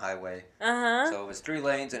accident on the highway. uh-huh. So it was 3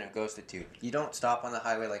 lanes and it goes to 2. You don't stop on the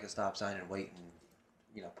highway like a stop sign and wait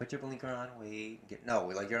and put your blinker on, wait,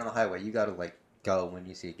 like you're on the highway. You gotta like go when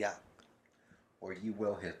you see a gap, or you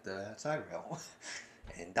will hit the side rail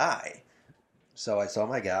and die. So I saw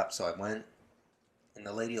my gap, so I went, and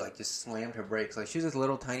the lady like just slammed her brakes. Like she was this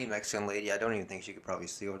little tiny Mexican lady. I don't even think she could probably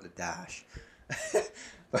see over the dash.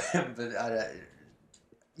 but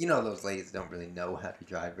those ladies don't really know how to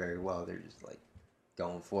drive very well. They're just like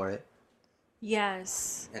going for it.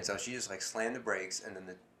 Yes. And so she just like slammed the brakes, and then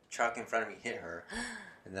the truck in front of me hit her,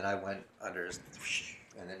 and then I went under,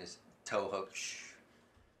 and then his tow hook,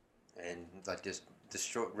 and like just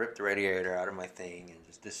ripped the radiator out of my thing, and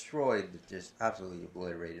just absolutely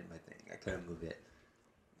obliterated my thing. I couldn't move it,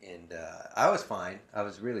 and I was fine. I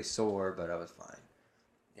was really sore, but I was fine.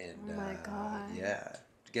 And Oh my God. yeah,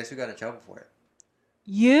 guess who got in trouble for it?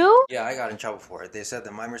 You? Yeah, I got in trouble for it. They said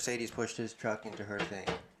that my Mercedes pushed his truck into her thing.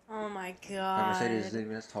 Oh my My god. Mercedes isn't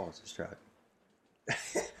even as tall as his truck.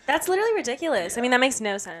 That's literally ridiculous. I Yeah. mean, that makes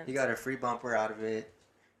no sense. He got a free bumper out of it.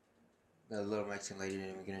 The little Mexican lady didn't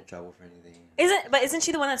even get in trouble for anything. Isn't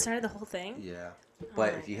she the one that started the whole thing? Yeah. Oh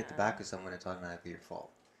But my if you hit the God. back of someone, it's automatically your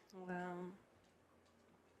fault. Wow.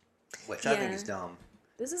 Which I think Yeah. is dumb.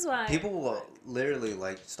 This is why People will literally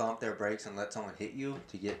like stomp their brakes and let someone hit you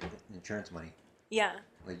to get insurance money. Yeah.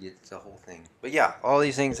 Like it's a whole thing. But yeah, all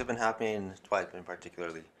these things have been happening. That's why it's been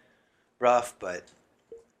particularly rough. But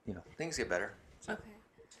things get better. Okay.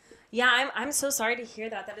 Yeah, I'm so sorry to hear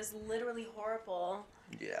that. That is literally horrible.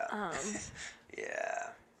 Yeah. Um, Yeah.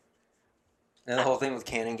 And the whole thing with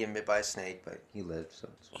Cannon getting bit by a snake, but he lived, so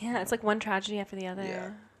it's fine. yeah, it's like one tragedy after the other.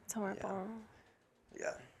 Yeah. It's horrible.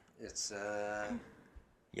 Yeah. It's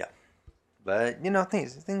yeah. But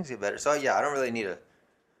things get better. So yeah, I don't really feel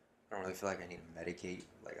like I need to medicate.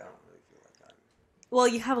 Like I don't really feel like I'm Well,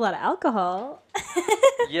 you have a lot of alcohol.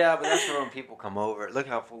 Yeah, but that's for when people come over. Look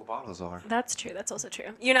how full the bottles are. That's true. That's also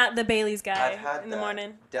true. You're not the Bailey's guy I've had in the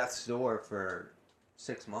morning. death's door for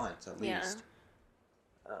 6 months at Yeah. least.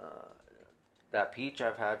 That peach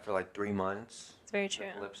I've had for like 3 months. It's very true.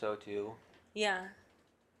 Calypso too. Yeah.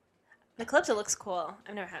 The Calypso looks cool.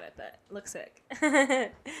 I've never had it, but it looks sick. Yeah.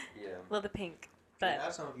 Love the pink. You can But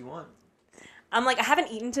have some if you want. I'm like, I haven't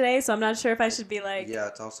eaten today, so I'm not sure if I should be like, Yeah,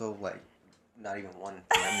 it's also like not even 1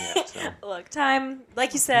 p.m. yet. So look, time,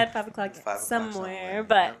 like you said, 5 o'clock 5 o'clock somewhere.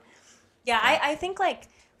 But yeah, Yeah. I think like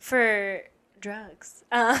for drugs,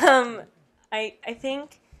 I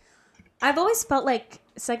think I've always felt like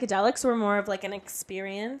psychedelics were more of like an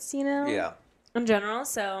experience, yeah. in general.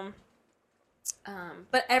 So,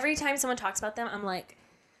 but every time someone talks about them, I'm like,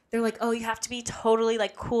 they're like, oh, you have to be totally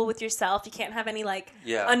like cool with yourself. You can't have any like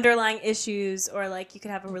Yeah. underlying issues, or like you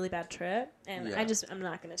could have a really bad trip. And Yeah. I'm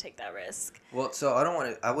not gonna take that risk. Well, so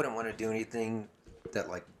I wouldn't want to do anything that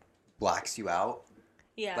like blacks you out.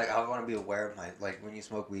 Yeah. Like I want to be aware of like when you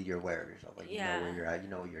smoke weed, you're aware of yourself. Like you Yeah. know where you're at, you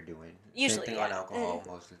know what you're doing. Usually, Same thing yeah. on alcohol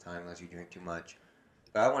most of the time, unless you drink too much.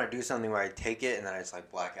 But I want to do something where I take it and then I just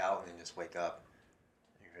like black out and then just wake up.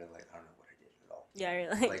 And you're like, I don't know what I did at all. Yeah,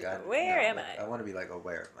 you're like, Like where am like, I? I want to be like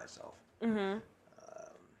aware of myself. Mm-hmm.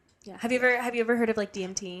 Yeah. Have you ever heard of like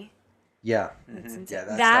DMT? Yeah. That's Mhm. insane. Yeah,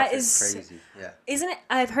 that That stuff is- crazy. Yeah. Isn't it?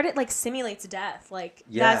 I've heard it like simulates death. Like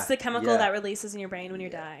Yeah, that's the chemical yeah. that releases in your brain when you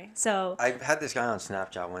die. So I had this guy on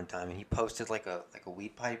Snapchat one time, and he posted like a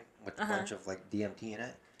weed pipe with a bunch of like DMT in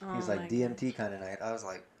it. He was Oh like my DMT kind of night. I was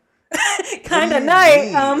like, kind what of do you night.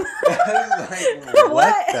 mean? I was like, what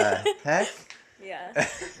What? the heck? Yeah.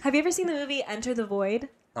 Have you ever seen the movie Enter the Void?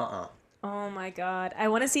 Oh my god, I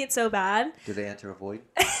want to see it so bad. Do they enter a void?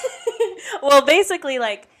 Well, basically,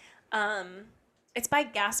 like, it's by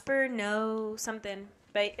Gaspar No something,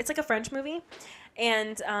 but it's like a French movie,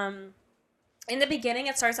 and in the beginning,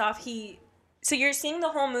 it starts off so you're seeing the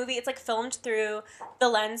whole movie. It's like filmed through the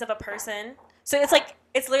lens of a person. So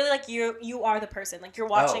it's literally like you are the person. Like you're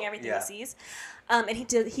watching everything yeah. he sees. And he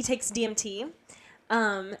takes DMT,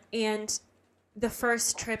 and the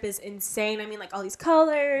first trip is insane. I mean, like all these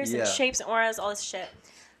colors Yeah. and shapes and auras, all this shit.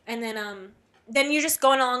 And then you're just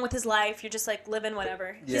going along with his life. You're just like living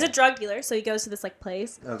whatever. He's Yeah. a drug dealer, so he goes to this like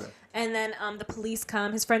place. Okay. And then the police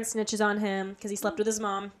come. His friend snitches on him because he slept with his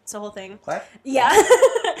mom. It's the whole thing. What? Yeah.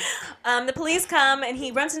 The police come and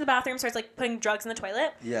he runs into the bathroom, starts like putting drugs in the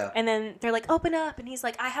toilet. Yeah. And then they're like, open up. And he's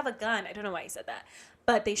like, I have a gun. I don't know why he said that.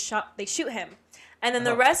 But they shoot him. And then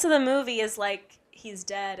the rest of the movie is like, he's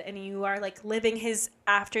dead and you are like living his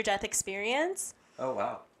after death experience. Oh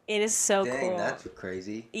wow. It is so Dang, cool. that's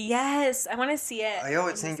crazy. Yes. I want to see it. I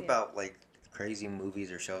always wanna think see it. about like crazy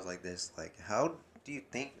movies or shows like this. Like, how do you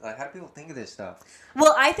think? Like, how do people think of this stuff?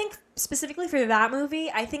 Well, I think specifically for that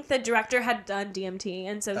movie, I think the director had done DMT,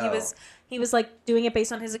 and so he was like doing it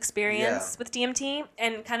based on his experience with DMT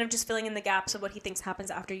and kind of just filling in the gaps of what he thinks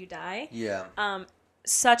happens after you die. Yeah.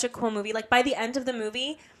 Such a cool movie. Like by the end of the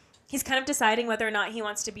movie, he's kind of deciding whether or not he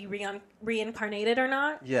wants to be reincarnated or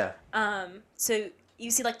not. Yeah. So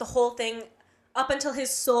you see like the whole thing up until his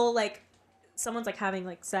soul, like someone's like having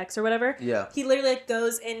like sex or whatever. Yeah. He literally like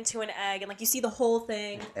goes into an egg and like you see the whole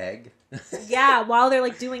thing. Egg. Yeah, while they're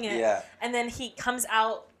like doing it. Yeah. And then he comes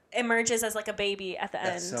out, emerges as like a baby at the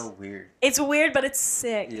That's end. so weird. It's weird, but it's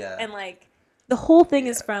sick. Yeah. And like the whole thing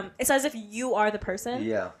is it's as if you are the person.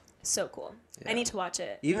 Yeah. So cool. Yeah. I need to watch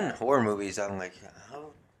it. Even horror movies, I'm like,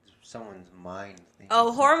 how someone's mind thinking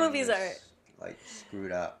Horror something movies is, like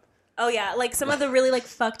screwed up. Oh yeah, like some of the really like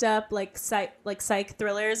fucked up like psych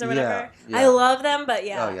thrillers or whatever. Yeah. I love them, but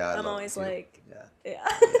yeah, Oh, yeah, I I'm love always it, too. like, Yeah. yeah.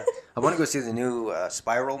 I want to go see the new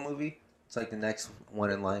Spiral movie. It's like the next one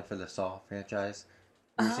in line for the Saw franchise.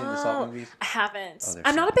 Have you seen the Saw movies? I haven't. Oh, they're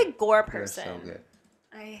I'm so not a big gore They're person. so good.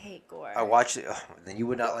 I hate gore. I watched it. Oh, then you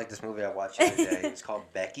would not like this movie I watched the other day. It's called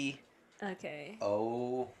Becky. Okay.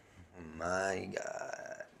 Oh my god.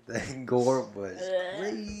 The gore was Ugh.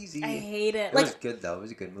 crazy. I hate it. It Like, was good though. It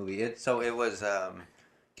was a good movie. It was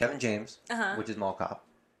Kevin James, which is Mall Cop,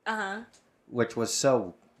 which was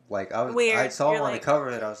so like I Weird. saw him You're on like- the cover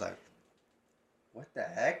and I was like, what the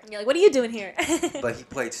heck? you're like, what are you doing here? But he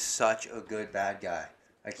played such a good bad guy.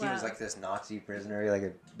 Like he was Wow. like this Nazi prisoner, like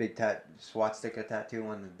a big swastika tattoo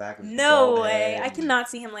on the back of his No bald way. head. I cannot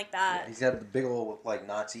see him like Yeah, that. he's got the big old like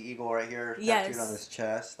Nazi eagle right here tattooed on his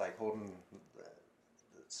chest, like holding the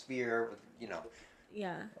spear with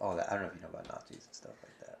Yeah. all that. I don't know if you know about Nazis and stuff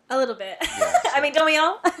like that. A little bit. Yeah, I mean, don't we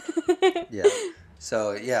all? Yeah.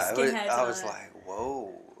 So yeah, Skinheads I and was all that. like,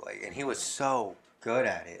 whoa, like, and he was so good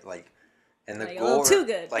at it, like, and the Like, a gore, little too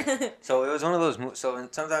good. like, so it was one of those.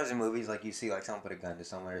 Sometimes in movies, like, you see like someone put a gun to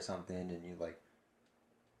someone or something, and you like,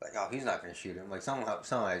 oh, he's not gonna shoot him. Like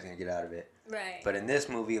somebody's gonna get out of it. Right. But in this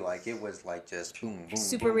movie, like, it was like just boom, boom,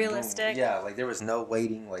 Super boom, boom. realistic. Yeah, like there was no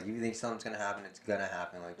waiting. Like, if you think something's gonna happen, it's gonna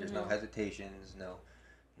happen. Like, there's no hesitations,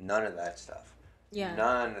 none of that stuff. Yeah.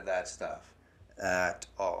 None of that stuff at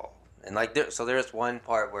all. And like, there's one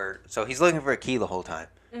part where he's looking for a key the whole time,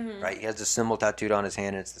 right? He has the symbol tattooed on his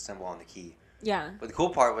hand, and it's the symbol on the key. Yeah. But the cool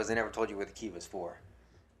part was they never told you what the key was for.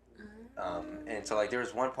 And so like there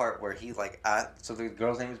was one part where he like so the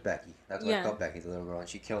girl's name is Becky. That's why I called Becky, the little girl, and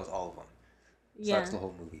she kills all of them. So that's the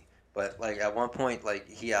whole movie. But like at one point, like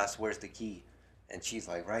he asks, "Where's the key?" And she's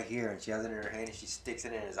like, "Right here." And she has it in her hand, and she sticks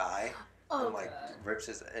it in his eye, and like rips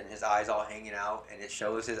and his eye's all hanging out, and it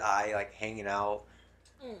shows his eye like hanging out.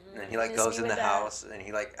 And he like goes in the house, and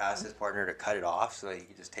he like asks his partner to cut it off so that he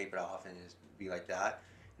can just tape it off and just be like that.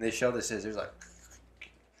 And they show the scissors like,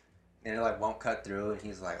 and it like won't cut through, and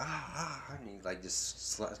he's like and he like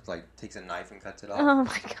just like takes a knife and cuts it off. Oh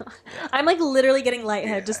my god. Yeah. I'm like literally getting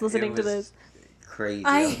lightheaded just listening to this. Crazy.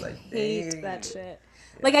 I was like, hate that shit.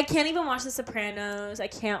 Yeah. Like I can't even watch The Sopranos. I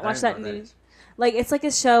can't watch that new. new. Like it's like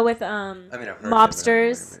a show with I mean, I've heard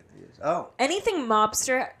mobsters. Of it, oh. Anything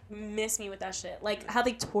mobster, miss me with that shit. Like how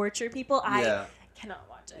they torture people. I cannot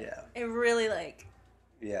watch it. Yeah. It really like.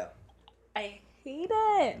 Yeah. I hate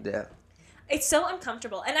it. Yeah. It's so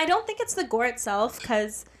uncomfortable, and I don't think it's the gore itself.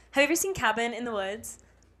 Cause have you ever seen Cabin in the Woods?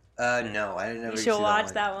 No, I didn't. You should watch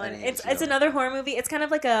that one. It's another horror movie. It's kind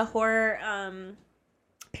of like a horror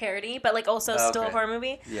parody, but like also still a horror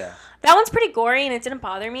movie. Yeah. That one's pretty gory, and it didn't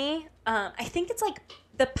bother me. I think it's like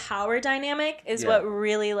the power dynamic is what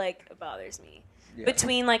really like bothers me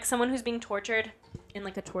between like someone who's being tortured and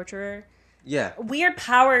like a torturer. Yeah. Weird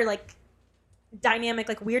power like dynamic,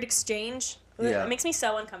 like weird exchange. Yeah. It makes me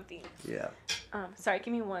so uncomfy. Yeah. Sorry,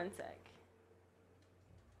 give me one sec.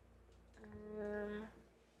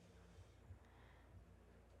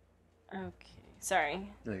 Okay,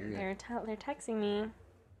 sorry. No, you're good. They're texting me.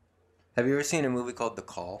 Have you ever seen a movie called The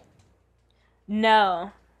Call?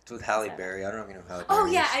 No. It's with Halle Berry. I don't know if you know Halle Berry. Oh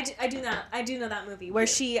yeah, I do know. I do know that movie where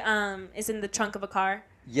she is in the trunk of a car.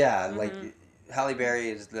 Yeah, like Halle Berry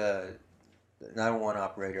is the 911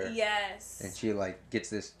 operator. Yes. And she like gets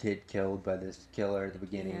this kid killed by this killer at the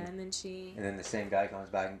beginning. Yeah, and then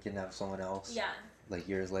Yeah. Like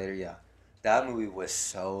years later, yeah. That movie was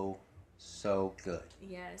so good.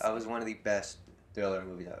 Yes. That was one of the best thriller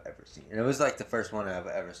movies I've ever seen. And it was like the first one I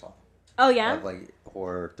ever saw. Oh yeah. Of like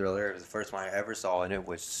horror thriller. It was the first one I ever saw, and it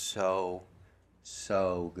was so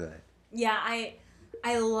good. Yeah,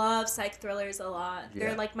 I love psych thrillers a lot. Yeah.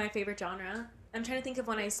 They're like my favorite genre. I'm trying to think of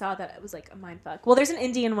one I saw that it was like a mindfuck. Well, there's an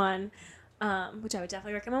Indian one, which I would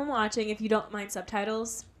definitely recommend watching if you don't mind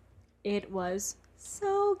subtitles. It was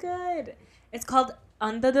so good. It's called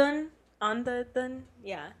Andhadhun. Andhadhun.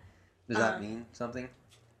 Yeah. Does that mean something?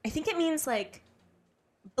 I think it means like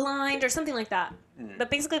blind or something like that. Mm. But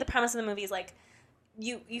basically the premise of the movie is like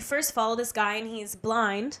you first follow this guy and he's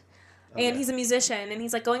blind and he's a musician and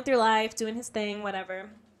he's like going through life doing his thing, whatever.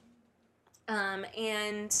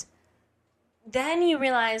 And then you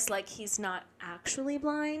realize like he's not actually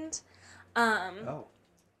blind.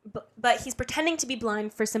 But he's pretending to be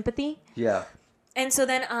blind for sympathy. Yeah. And so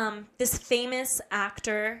then this famous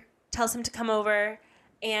actor tells him to come over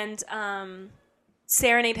and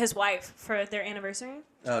serenade his wife for their anniversary.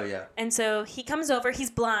 Oh, yeah. And so he comes over.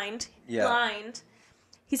 He's blind. Yeah. Blind.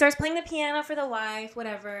 He starts playing the piano for the wife,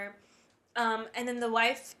 whatever. And then the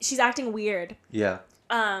wife, she's acting weird. Yeah.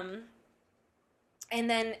 And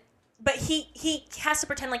then, but he has to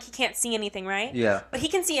pretend like he can't see anything, right? Yeah. But he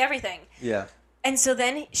can see everything. Yeah. And so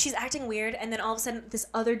then she's acting weird, and then all of a sudden this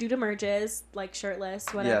other dude emerges, like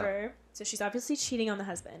shirtless, whatever. Yeah. So she's obviously cheating on the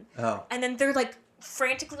husband. Oh. And then they're like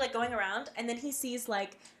frantically like going around, and then he sees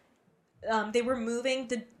like they were moving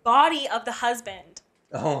the body of the husband.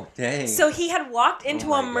 Oh, dang. So he had walked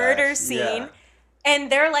into a murder scene,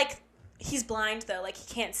 and they're like, he's blind though, like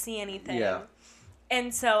he can't see anything. Yeah.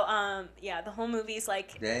 And so the whole movie's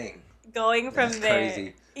like going from there.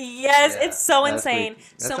 Crazy. Yes, it's so insane.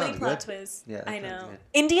 So many plot twists. Yeah, I know.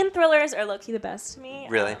 Indian thrillers are low-key the best to me.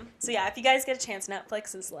 Really? So yeah, if you guys get a chance,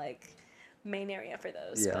 Netflix is like main area for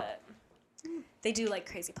those. Yeah. But They do like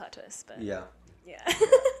crazy plot twists, but Yeah. yeah.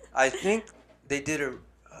 I think they did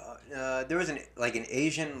there was an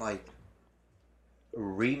Asian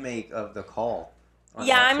remake of The Call. On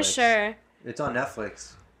Yeah, I'm Netflix. sure. It's on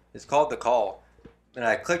Netflix. It's called The Call, and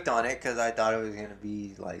I clicked on it because I thought it was gonna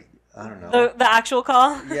be I don't know. The actual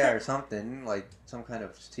call. Yeah, or something like some kind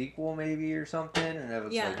of sequel maybe or something, and it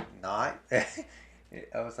was not.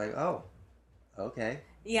 I was like, oh, okay.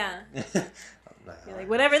 Yeah. I'm You're like,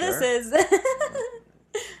 whatever sure. this is.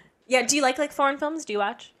 Yeah. Do you like foreign films? Do you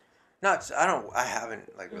watch? I haven't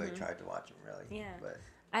really tried to watch them really. Yeah. But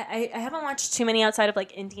I haven't watched too many outside of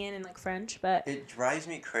Indian and French, but it drives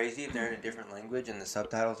me crazy if they're in a different language and the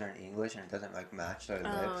subtitles are in English and it doesn't match their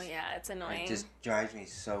lips. oh yeah, it's annoying. It just drives me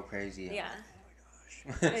so crazy. I'm Yeah.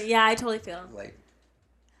 like, oh my gosh. Yeah, I totally feel. Like,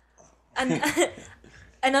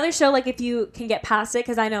 Another show, if you can get past it,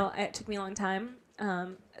 because I know it took me a long time.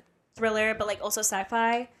 Thriller, but also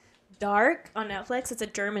sci-fi. Dark on Netflix. It's a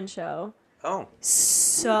German show. oh,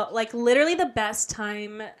 So literally the best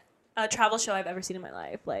time travel show I've ever seen in my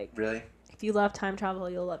life. really? If you love time travel,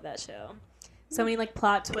 you'll love that show. So many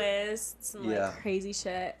plot twists and crazy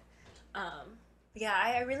shit. Yeah,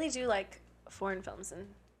 I really do like foreign films and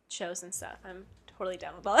shows and stuff. I'm totally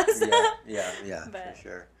down with all this. Yeah, But- for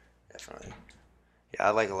sure, definitely. Yeah,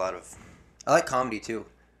 I like comedy too.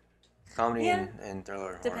 Comedy Yeah. and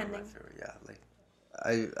thriller. Depending. Are my favorite.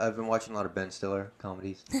 Yeah, I've been watching a lot of Ben Stiller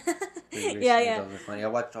comedies. Yeah. Those are funny. I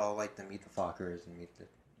watched all the Meet the Fockers and Meet the.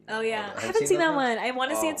 Oh yeah, all I the- haven't seen that those ones? one. I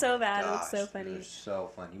want to see Oh it so my bad. It looks so gosh, funny. they're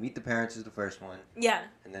so funny. Meet the Parents is the first one, Yeah,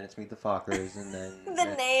 and then it's Meet the Fockers, and then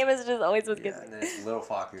the name is just always what yeah, gets and me. then it's Little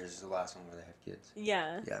Fockers is the last one where they have kids.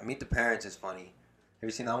 Yeah. Yeah, Meet the Parents is funny. Have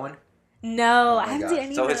you seen that one? No, Oh I my haven't gosh. seen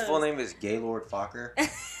any So of his those. full name is Gaylord Fokker.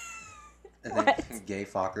 And then What? Gay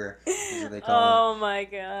Fokker is what they call him. Oh my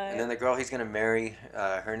god. And then the girl he's gonna marry,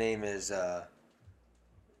 her name is her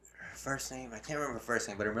first name. I can't remember her first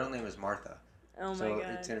name, but her middle name is Martha. Oh my So god.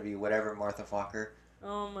 it's gonna be whatever Martha Fokker.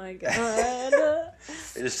 Oh my god.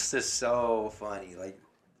 It's just so funny,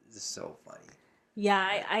 it's so funny.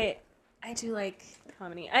 Yeah, I do like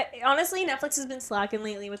comedy. Honestly, Netflix has been slacking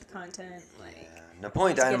lately with content. Yeah.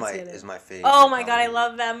 Napoleon Let's get Dynamite together. is my favorite. Oh my god, I comedy.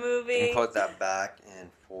 love that You movie. can quote that back and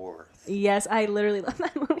forth. Yes, I literally love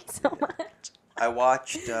that movie so much. I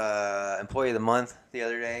watched Employee of the Month the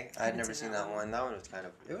other day. I had haven't never seen seen that that one. That one was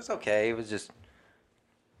it was okay. It was just,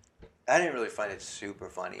 I didn't really find it super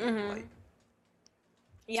funny. Mhm.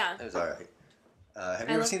 Yeah. It was alright. Have you I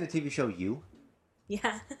ever love- seen the TV show You?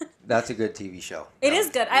 Yeah. That's a good TV show. It That is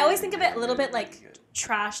was good. I always really, think of it a really, little bit really, like really good.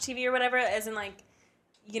 trash TV or whatever, as in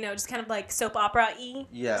just kind of soap opera-y.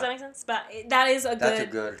 Yeah. Does that make sense? But that is a That's a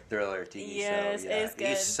good. good thriller TV Yes, show. it Yeah. is good.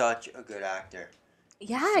 He's such a good actor.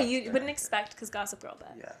 Yeah, Such a you good wouldn't actor. expect because Gossip Girl,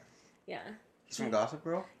 but Yeah. yeah. He's from Gossip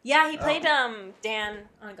Girl? Yeah, he played Oh. Dan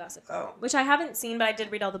on Gossip Girl, Oh. which I haven't seen, but I did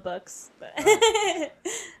read all the books. But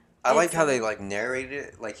I like It's, how they narrated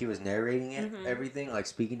it, he was narrating it, Mhm. everything,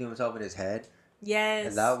 speaking to himself in his head. yes,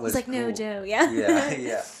 And that was he's like, no, cool. Joe, yeah, Yeah,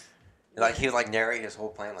 yeah. He would narrate his whole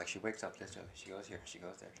plan. She wakes up this way, she goes here, she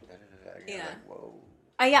goes there. Da, da, da, da. You're Yeah. whoa.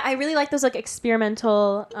 I really like those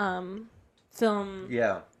experimental film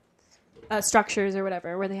Yeah. structures or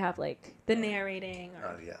whatever, where they have the narrating or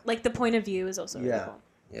Oh yeah. the point of view is also really Yeah. cool.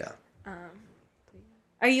 Yeah.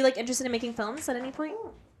 Are you interested in making films at any point?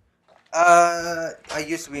 I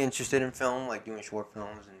used to be interested in film, doing short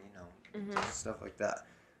films and Mhm. stuff like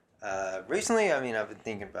that. Recently, I've been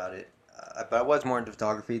thinking about it, but I was more into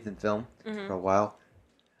photography than film Mhm. for a while.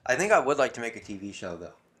 I think I would like to make a TV show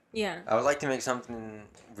though. Yeah, I would like to make something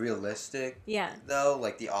realistic yeah, though,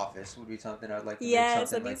 The Office would be something I'd like to Yes, make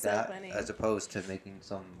something that'd be like so that, funny. as opposed to making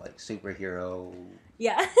some superhero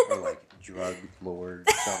yeah, or drug lord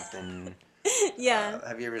something. yeah.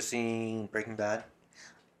 Have you ever seen Breaking Bad?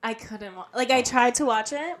 I couldn't I tried to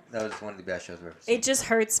watch it. That was one of the best shows I've ever seen. It just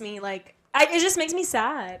hurts me. It just makes me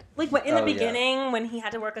sad. In the Oh, yeah. beginning when he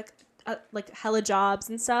had to work hella jobs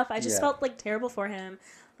and stuff, I just Yeah. felt terrible for him.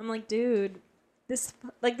 I'm like, dude, this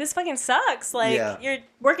fucking sucks. Yeah. You're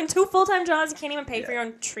working 2 full-time jobs. You can't even pay for Yeah. your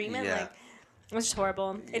own treatment. Yeah. It was just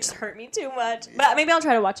horrible. Yeah. It just hurt me too much. Yeah. But maybe I'll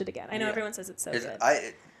try to watch it again. I know Yeah. everyone says it's so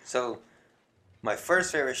good. So my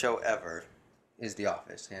first favorite show ever is The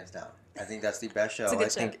Office, hands down. I think that's the best show. It's a good I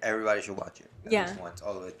think everybody should watch it at Yeah. least once,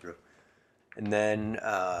 all the way through. And then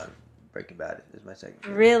Breaking Bad is my second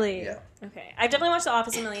favorite. Really? Yeah. Okay. I've definitely watched The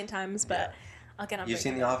Office a million times, but Yeah. I'll get on. You've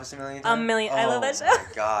seen Breaking The Bad. Office a million A times? million. I love that show. Oh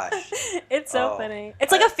my gosh. It's so Oh. funny.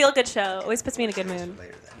 It's like a feel-good show. Always puts me in a good mood.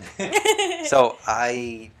 Later then. So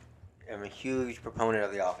I am a huge proponent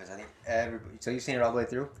of The Office. I think everybody. So you've seen it all the way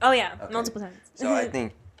through? Oh yeah, Okay. multiple times. So I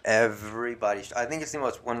think everybody. I think it's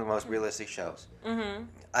one of the most realistic shows. Mm-hmm.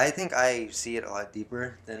 I think I see it a lot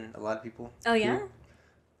deeper than a lot of people. Oh yeah. do.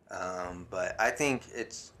 But I think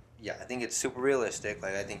I think it's super realistic.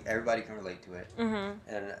 Like I think everybody can relate to it,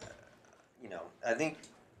 Mm-hmm. and I think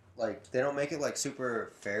like they don't make it like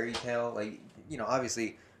super fairy tale. Like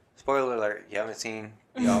obviously, spoiler alert, you haven't seen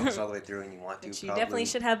The Office all the way through, and you want to. Which you probably, definitely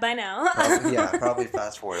should have by now. probably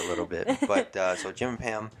fast forward a little bit. But so Jim and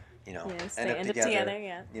Pam, Yes, end they up end together. up together.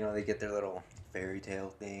 Yeah. They get their little fairy tale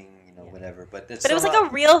thing. Yeah. Whatever. But But it was like a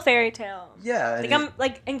real fairy tale. yeah. Like I'm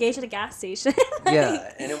like engaged at a gas station.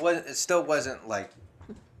 Yeah, and it still wasn't like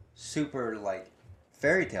super like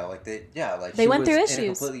fairy tale. Like they They she went was through in a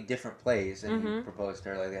issues. completely different place, and he Mhm. proposed to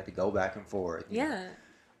her. Like they had to go back and forth. Yeah.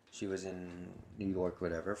 She was in New York,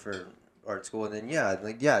 whatever, for art school, and then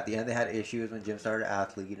at the end they had issues when Jim started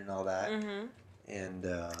athlete and all that, Mm-hmm. and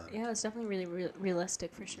Yeah, it's definitely really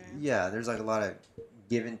realistic for sure. yeah, there's like a lot of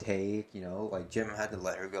give and take. Like Jim had to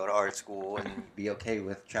let her go to art school and be okay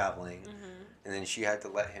with traveling, Mm-hmm. and then she had to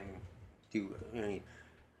let him do.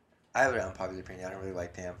 I have an unpopular opinion. I don't really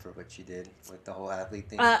like Pam for what she did with the whole athlete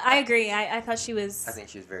thing. I agree. I thought she was. I think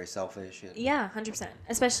she was very selfish. And, Yeah, 100%.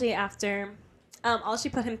 Especially after all she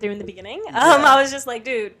put him through in the beginning. Yeah. I was just like,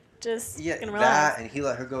 dude, just yeah, gonna that, relax. and he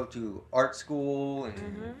let her go to art school and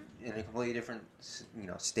Mhm. in a completely different,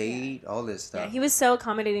 state. All this Yeah, stuff. he was so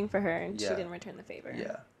accommodating for her, and she Yeah. didn't return the favor.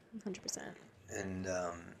 Yeah, 100%. and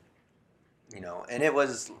and it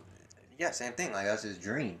was, same thing. Like that's his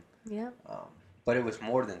dream. Yeah. But it was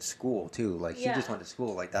more than school too. Like she Yeah. just went to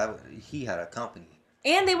school. Like that. He had a company.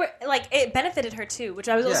 And they were like, it benefited her too, which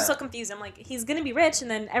I was also Yeah. so confused. I'm like, he's gonna be rich, and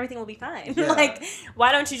then everything will be fine. Yeah. Like,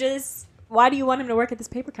 why do you want him to work at this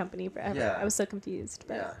paper company forever? Yeah. I was so confused.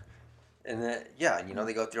 But. Yeah, and then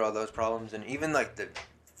they go through all those problems, and even like the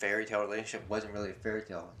fairy tale relationship wasn't really a fairy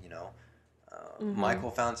tale. Mhm. Michael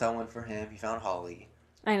found someone for him. He found Holly.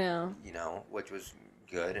 I know. Which was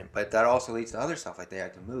good, but that also leads to other stuff. Like they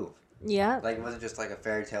had to move. Yeah. Like it wasn't just like a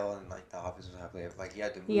fairy tale, and like the office was happily. Like he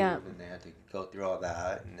had to move, Yeah. and they had to go through all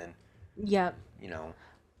that, and then Yep.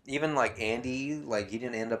 even like Andy, like he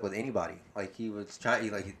didn't end up with anybody. Like he was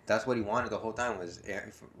trying, that's what he wanted the whole time was.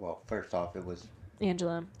 Well, first off, it was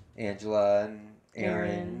Angela. Angela and Aaron.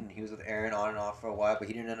 Aaron. He was with Aaron on and off for a while, but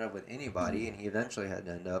he didn't end up with anybody, and he eventually had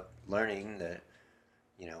to end up learning that,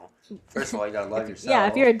 first of all, you gotta love yourself. Yeah,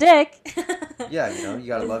 if you're a dick. Yeah, you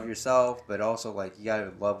gotta love yourself, but also like you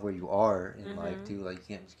gotta love where you are in life Mhm. too. Like you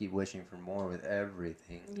can't just keep wishing for more with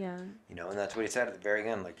everything. Yeah. And that's what he said at the very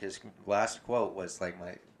end. Like his last quote was like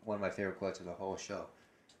one of my favorite quotes of the whole show.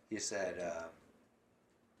 He said,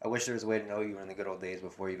 "I wish there was a way to know you were in the good old days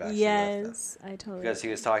before you've actually left them." Yes, I totally. Because he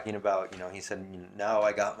was talking about, he said, now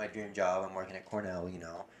I got my dream job. I'm working at Cornell.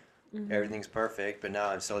 Mhm. Everything's perfect, but now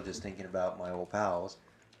I'm still just thinking about my old pals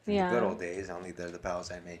from Yeah. the good old days. Only they're the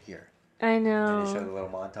pals I make here. I And know. he showed a little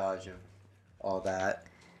montage of all that,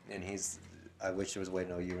 and I wish there was a way to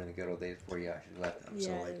know you were in the good old days before you actually left them.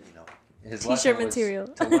 So like, Yes. his T-shirt lesson was material.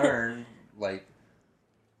 to learn, like,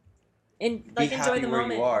 And be like enjoy happy the where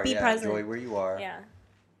moment. you are. Be Yeah, present. enjoy where you are. Yeah.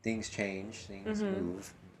 Things change, things Mhm.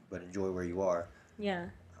 move, but enjoy where you are. Yeah.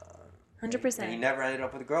 Uh, 100%. And he never ended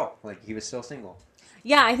up with a girl. Like he was still single.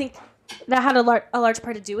 Yeah, I think that had a large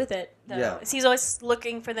part to do with it. Though. Yeah. He's always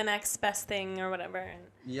looking for the next best thing or whatever, and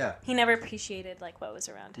Yeah. he never appreciated like what was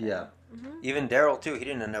around him. Yeah. Mm-hmm. Even Daryl too. He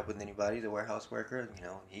didn't end up with anybody. The warehouse worker.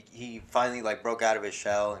 He finally like broke out of his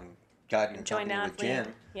shell and got in a Joined company with athlete.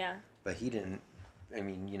 Jim. Yeah. But he didn't. I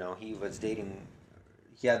mean, he was dating.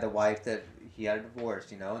 He had the wife that he had a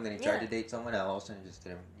divorce. And then he tried Yeah. to date someone else, and it just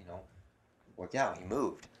didn't. Work out. He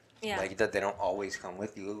moved. Yeah. Like that, they don't always come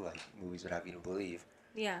with you. Like movies would have you to believe.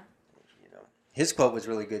 Yeah. His quote was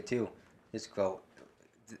really good too. His quote.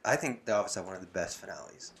 I think The Office had one of the best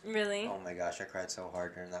finales. Really? Oh my gosh, I cried so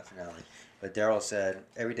hard during that finale. But Daryl said,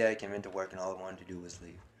 "Every day I came into work and all I wanted to do was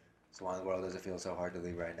leave. So why in the world does it feel so hard to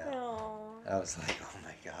leave right now?" Aww. I was like, "Oh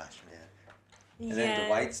my gosh, man." And Yes. then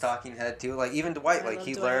Dwight's talking head too. Like even Dwight, I like love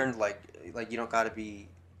he Dwight. learned like you don't got to be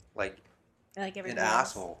like Like an everybody else.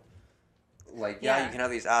 asshole. Like Yeah. you can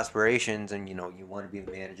have these aspirations and you want to be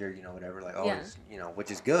the manager, whatever. Like Yeah. always,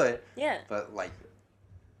 which is good. Yeah. But like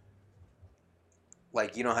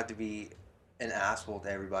you don't have to be an asshole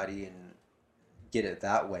to everybody and get it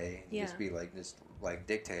that way. And Yeah. just be like this like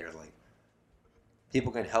dictator. Like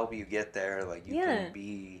people can help you get there. Like you Yeah. can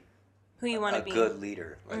be Who you want a to be? good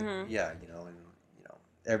leader. Like Mhm. yeah, and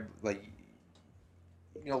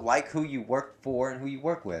like who you work for and who you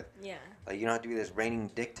work with. Yeah. Like you don't have to be this reigning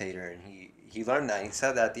dictator. And he learned that. And he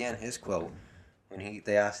said that at the end. His quote when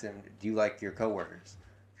they asked him, "Do you like your coworkers?"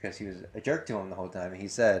 Because he was a jerk to him the whole time. And he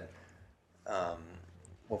said,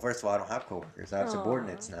 well, first of all, I don't have coworkers. I have Aw.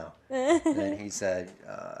 subordinates now. And then he said,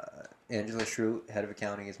 Angela Shroot, head of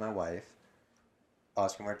accounting, is my wife.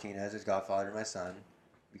 Oscar Martinez is godfather to my son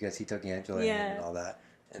because he took Angela in Yeah. and all that.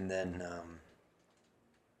 And then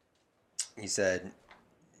he said,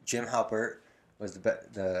 Jim Halpert was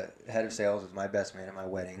the head of sales, was my best man at my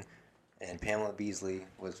wedding. And Pamela Beasley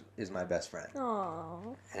is my best friend.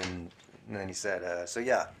 Aww. And then he said, so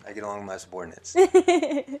yeah, I get along with my subordinates.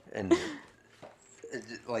 And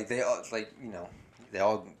like they all, like, you know, they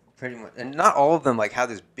all pretty much, and not all of them like have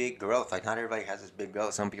this big growth. Like not everybody has this big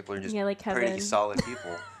growth. Some people are just Yeah, like pretty Kevin. solid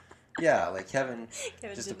people. Yeah, like Kevin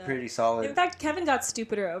just a did not. pretty solid. In fact, Kevin got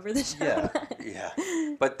stupider over the show. Yeah.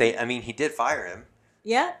 But I mean, he did fire him,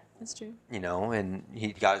 Yeah, that's true. you know, and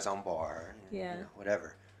he got his own bar. And, Yeah. you know,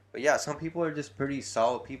 whatever. But yeah, some people are just pretty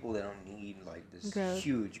solid people. They don't need like this Growth.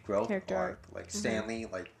 huge growth Character arc. arc. Like Stanley,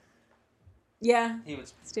 like Yeah, he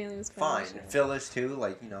was Stanley was fine. fine. And Phyllis too,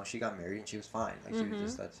 like, you know, she got married and she was fine. Like she was Mhm.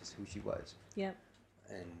 just, that's just who she was. Yep.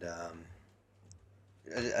 And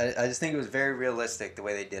I just think it was very realistic the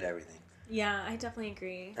way they did everything. Yeah, I definitely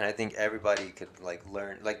agree. And I think everybody could like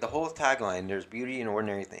learn, like the whole tagline, there's beauty in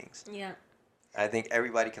ordinary things. Yeah. I think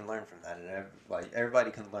everybody can learn from that, and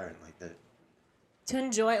everybody can learn like the To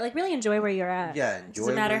enjoy, like really enjoy where you're at. yeah, It enjoy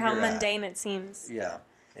doesn't matter where how you're at. mundane it seems. Yeah,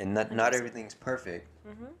 and not 100%. everything's perfect,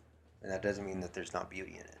 Mhm. and that doesn't mean that there's not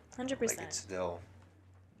beauty in it. 100%. Like it's still,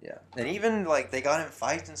 yeah, and even like they got in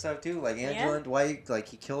fights and stuff too. Like Angela Yeah. and Dwight, like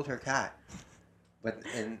he killed her cat,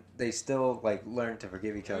 and they still like learned to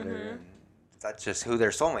forgive each other, Mhm. and that's just who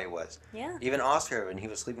their soulmate was. Yeah. Even Oscar, when he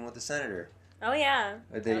was sleeping with the senator, Oh yeah.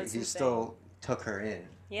 he That was insane. still took her in,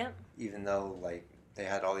 Yep. even though like they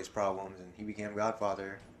had all these problems, and he became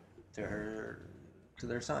godfather to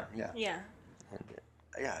their son. Yeah. Yeah. And,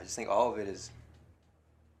 yeah, I just think all of it is.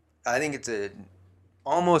 I think it's a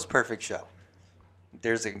almost perfect show.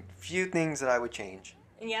 There's a few things that I would change,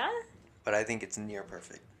 Yeah. but I think it's near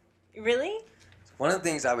perfect. Really? One of the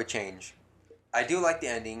things I would change, I do like the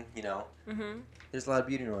ending. You know, Mhm. there's a lot of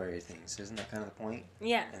beauty in ordinary things. Isn't that kind of the point?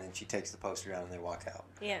 Yeah. And then she takes the poster out and they walk out.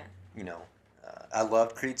 Yeah. You know, I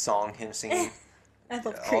loved Creed's song, him singing I love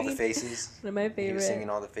all the Creed. faces. One of my He was favorite. singing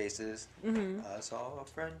all the faces. Mhm. I saw a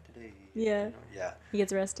friend today. Yeah. You know, yeah. He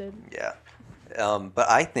gets arrested. Yeah. But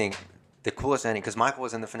I think the coolest ending, because Michael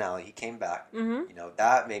was in the finale, he came back. Mhm. You know,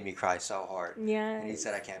 that made me cry so hard. Yeah. And he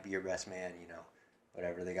said, I can't be your best man, you know,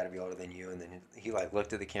 whatever, they got to be older than you. And then he like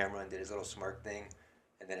looked at the camera and did his little smirk thing.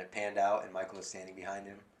 And then it panned out and Michael was standing behind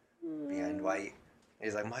him, behind Dwight. And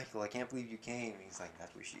he's like, Michael, I can't believe you came. And he's like,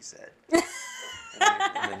 that's what she said.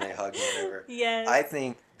 and then they hugged and whatever. Yes. I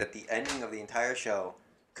think that the ending of the entire show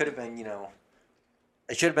could have been, you know,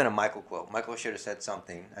 it should have been a Michael quote. Michael should have said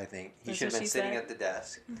something, I think. He That's should have what been she sitting said? at the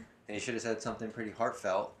desk, and he should have said something pretty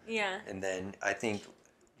heartfelt. Yeah. And then I think,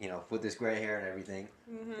 you know, with his gray hair and everything,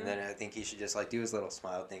 Mhm. and then I think he should just, like, do his little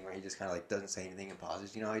smile thing where he just kind of, like, doesn't say anything and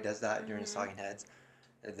pauses. You know how he does that during his Mhm. talking heads?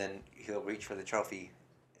 And then he'll reach for the trophy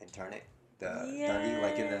and turn it, the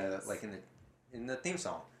Dundee, like in the theme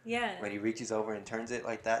song. Yeah. When he reaches over and turns it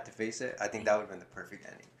like that to face it, I think that would have been the perfect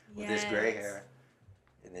ending. With his gray Yes. hair,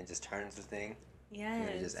 and then just turns the thing, Yes. and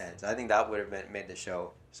then it just ends. I think that would have made the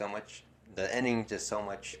show so much, the ending just so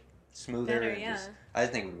much smoother. Better, and yeah. I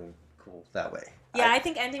just think it would have been cool that way. Yeah, I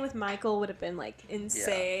think ending with Michael would have been like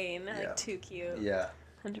insane, Yeah. like too cute. Yeah,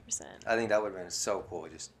 100%. I think that would have been so cool.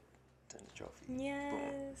 Just turn the trophy.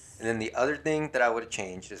 Yes. And then the other thing that I would have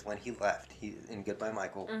changed is when he left. He in Goodbye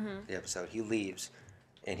Michael, Mhm. the episode, he leaves,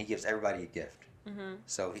 and he gives everybody a gift. Mhm.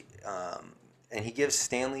 So and he gives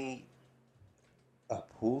Stanley a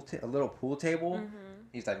little pool table. Mhm.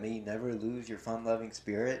 He's like, may you never lose your fun-loving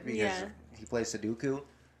spirit, because Yeah. he plays Sudoku.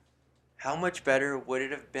 How much better would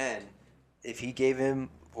it have been if he gave him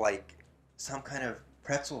like some kind of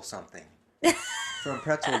pretzel something from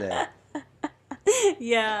Pretzel Day?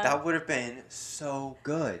 Yeah. That would have been so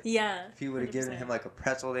good. Yeah. If he would have given 100%. him like a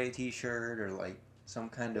Pretzel Day T-shirt or like some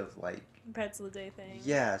kind of like pretzel day thing.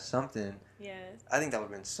 something. Yes. I think that would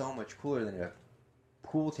have been so much cooler than a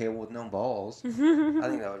pool table with no balls. I I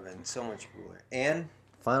think that would have been so much cooler. And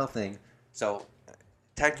final thing, so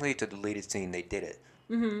technically to deleted scene, they did it.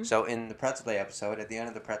 Mhm. So in the Pretzel Day episode, at the end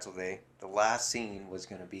of the Pretzel Day, the last scene was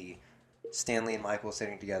going to be Stanley and Michael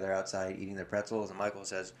sitting together outside eating their pretzels, and Michael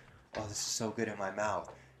says, "Oh, this is so good in my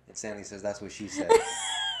mouth," and Stanley says, "That's what she said."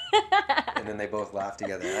 And then they both laugh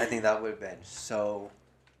together, and I think that would have been so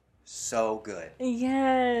good,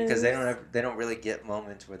 Yes. because they don't really get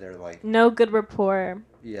moments where they're like, no good rapport.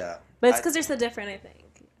 yeah, But it's I- because they're so different, I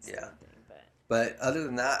think. It's Yeah. something, but But other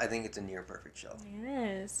than that, I think it's a near perfect show.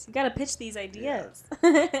 yes. You gotta pitch these ideas.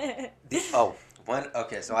 Okay,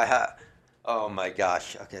 so Oh my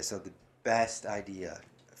gosh. Okay, so the best idea,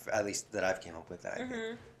 at least that I've came up with, that I think.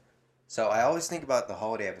 Mm-hmm. So I always think about the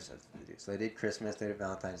holiday episodes that they do. So they did Christmas, they did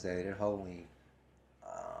Valentine's Day, they did Halloween.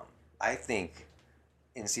 I think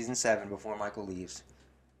in season 7, before Michael leaves,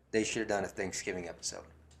 they should have done a Thanksgiving episode.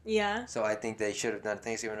 Yeah. So I think they should have done a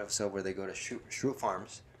Thanksgiving episode where they go to Shroot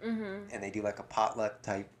Farms Mm-hmm. and they do like a potluck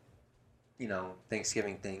type,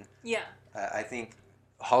 Thanksgiving thing. Yeah. I think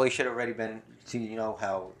Holly should have already been to,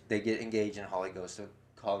 how they get engaged and Holly goes to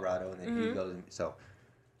Colorado and then he Mhm. goes. So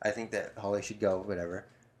I think that Holly should go, whatever.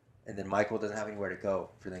 And then Michael doesn't have anywhere to go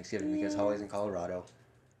for Thanksgiving because Yeah. Holly's in Colorado.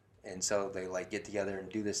 And so they like get together and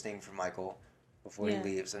do this thing for Michael before Yeah. he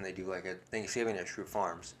leaves, and they do like a Thanksgiving at Shrew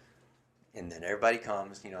Farms. And then everybody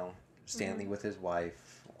comes, Stanley with his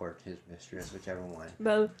wife or his mistress, whichever one.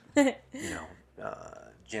 Both.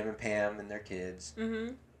 Jim and Pam and their kids.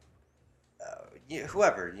 Mm-hmm.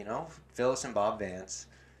 Whoever, Phyllis and Bob Vance.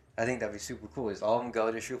 I think that'd be super cool. Is all of them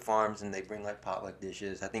go to Shrew Farms and they bring like potluck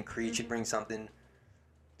dishes. I think Creed should bring something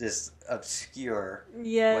just obscure,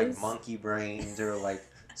 Yes. like monkey brains or like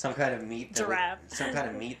some kind of meat. Giraffe. Some kind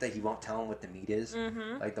of meat that he won't tell them what the meat is.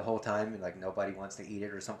 Mm-hmm. Like the whole time, and like nobody wants to eat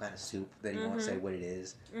it, or some kind of soup that he won't say what it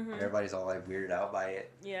is. Mm-hmm. And everybody's all like weirded out by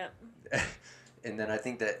it. Yeah. And then I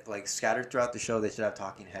think that like scattered throughout the show, they should have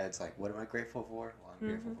talking heads like, "What am I grateful for?" Well, I'm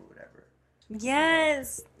grateful for whatever.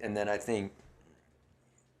 Yes. And then I think,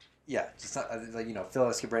 yeah, just like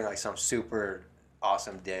Phyllis could bring like some super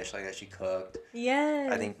awesome dish like that she cooked.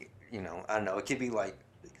 Yes. I think I don't know, it could be like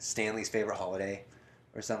Stanley's favorite holiday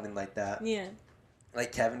or something like that. Yeah.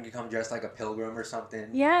 Like Kevin could come dressed like a pilgrim or something.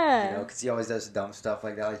 Yeah. Because he always does dumb stuff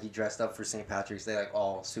like that. Like he dressed up for St. Patrick's Day, like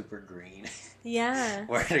all super green, Yeah.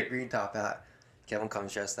 wearing a green top hat. Kevin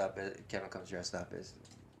comes dressed up as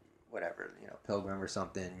whatever, pilgrim or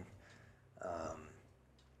something.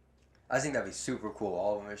 I think that'd be super cool.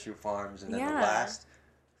 All of them at Shoe Farms, and then the Yeah. last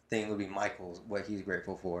thing would be Michael's, what he's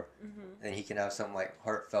grateful for, Mm-hmm. and he can have some like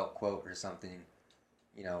heartfelt quote or something,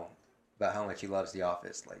 about how much he loves The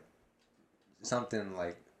Office, like something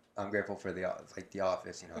like I'm grateful for the Office.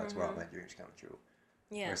 That's where all my dreams come true,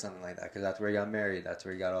 Yeah. or something like that. Because that's where he got married. That's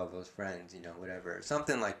where he got all those friends. Whatever,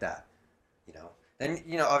 something like that. And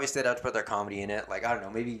obviously they'd have to put their comedy in it. Like I don't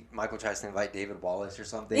know, maybe Michael tries to invite David Wallace or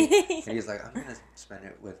something, and he's like, "I'm gonna spend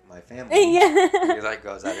it with my family." Yeah. And he like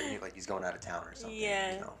goes out of he's going out of town or something.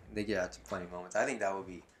 Yeah. They get out some funny moments. I think that would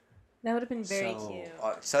be That would have been very cute.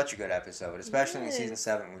 such a good episode, especially in Yes. season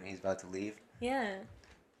 7 when he's about to leave. Yeah.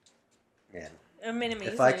 Man, I mean,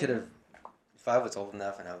 amazing. if I was old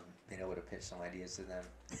enough and I've been able to pitch some ideas to them,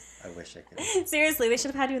 I wish I could. Seriously, they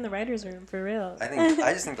should have had you in the writer's room for real. I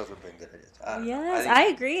just think those would have been good ideas. I don't know. Yes, I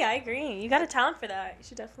agree. You got a talent for that. You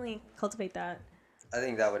should definitely cultivate that. I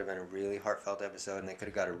think that would have been a really heartfelt episode, and they could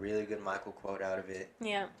have got a really good Michael quote out of it.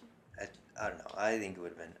 Yeah. I don't know. I think it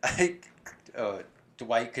would have been.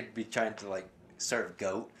 Dwight could be trying to like serve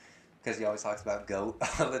goat because he always talks about goat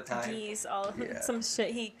all the time. Geese, all Yeah. some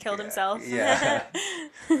shit. He killed Yeah. himself. Yeah.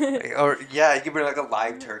 Or he could bring like a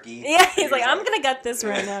live turkey. Yeah, he's like, I'm gonna gut this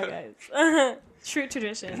right now, guys. True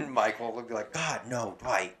tradition. And Michael would be like, God, no,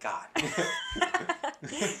 Dwight, God.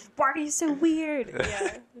 Why are you so weird?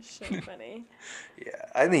 Yeah, it's so funny. Yeah,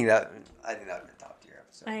 I think that would have been a top tier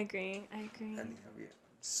episode. I agree. I think that would be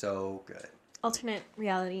so good. Alternate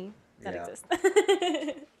reality that Yeah. exists.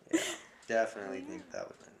 Yeah, definitely think that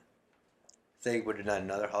would have been. If they would have done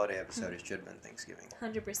another holiday episode, it should have been Thanksgiving.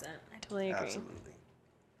 100%. I totally agree. Absolutely.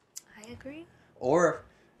 I agree. Or,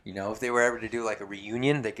 if they were ever to do like a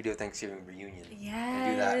reunion, they could do a Thanksgiving reunion.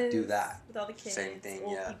 Yeah. Do that. With all the kids. Same thing,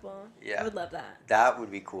 old yeah. people. Yeah. I would love that. That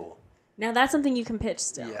would be cool. Now that's something you can pitch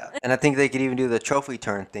still. Yeah. And I think they could even do the trophy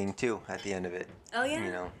turn thing too at the end of it. Oh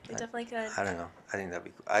yeah. They definitely could. I don't know. I think that'd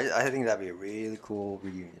be cool. I think that'd be a really cool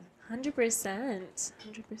reunion. 100%.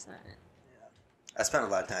 100%. I spent a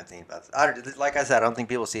lot of time thinking about this. Like I said, I don't think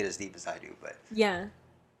people see it as deep as I do, but Yeah.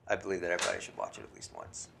 I believe that everybody should watch it at least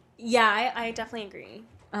once. Yeah, I definitely agree.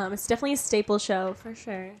 It's definitely a staple show for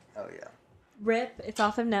sure. Oh yeah. RIP, it's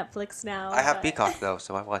off of Netflix now. I have but- Peacock though,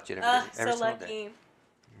 so I watch it every so single lucky. day.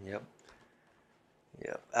 Yep.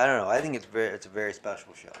 Yep. I don't know. I think it's a very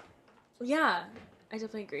special show. Yeah, I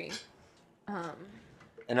definitely agree.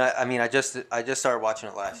 And I just started watching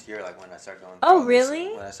it last year, like when I started going. Oh, all this-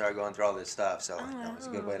 really? when I started going through all this stuff, so it's a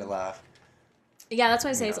good way to laugh. Yeah, that's why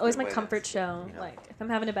I say it's always good my way to- comfort show. you know. Like, if I'm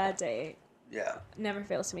having a bad day, Yeah. it never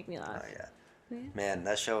fails to make me Oh laugh. yeah. Yeah. Man,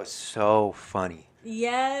 that show is so funny.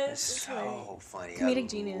 Yes. It's so funny. Comedic I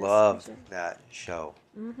genius, love for sure. that show.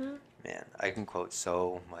 Mm-hmm. Man, I can quote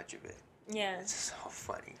so much of it. Yeah, It's so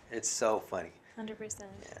funny. It's so funny. 100%.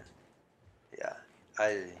 Yeah. Yeah.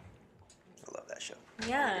 I love that show. I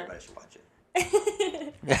think Yeah. everybody should watch it.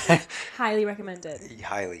 Highly recommended.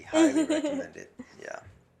 Highly recommend it. Yeah.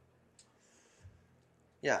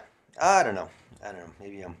 Yeah. I don't know.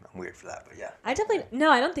 Maybe I'm weird for that, but yeah. I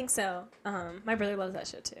don't think so. My brother loves that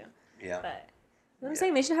show too. Yeah. But I'm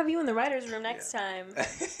saying they should have you in the writer's room next Yeah. time.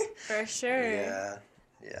 For sure. Yeah.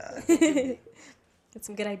 Yeah. I think it'd be- Get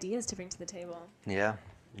some good ideas to bring to the table. yeah.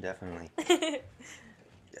 Definitely. Yeah.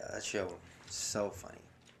 That show is so funny.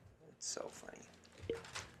 It's so funny.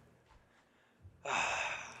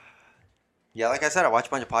 Yeah. Like I said, I watch a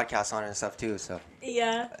bunch of podcasts on it and stuff too. So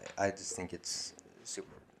Yeah. I just think it's super.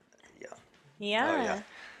 Yeah. Yeah. Oh, yeah.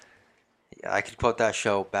 Yeah, I could quote that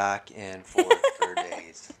show back and forth for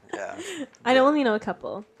days. Yeah. I only know a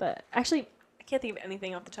couple, but actually, I can't think of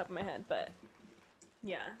anything off the top of my head, but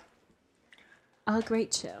yeah. A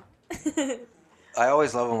great show. I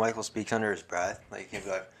always love when Michael speaks under his breath. Like, he'll be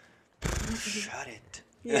like, shut it.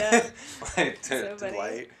 Yeah. Like, So to funny.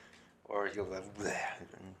 light. Or he'll be like, bleh.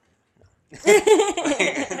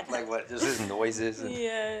 Like, what? Just his noises. And,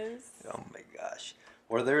 Yes. oh, my gosh.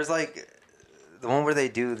 Or there's, like, the one where they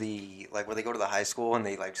do where they go to the high school and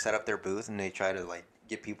they, like, set up their booth and they try to, like,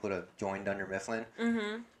 get people to join Dunder Mifflin.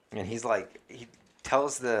 Mm-hmm. And he's like, he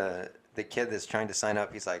tells the kid that's trying to sign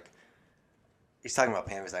up, he's talking about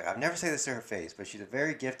Pam. He's like, I've never said this to her face, but she's a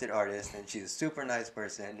very gifted artist and she's a super nice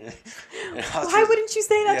person. And Why wouldn't you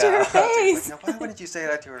say that to her face? Like, no, why wouldn't you say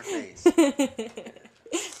that to her face?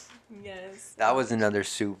 Yes. That was another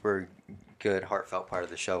super good, heartfelt part of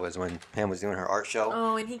the show was when Pam was doing her art show.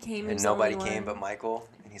 Oh, and he came. And nobody came but Michael.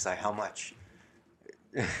 And he's like, how much?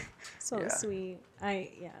 So Yeah. sweet.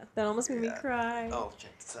 That almost made me Yeah. cry. Oh,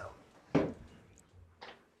 check this out.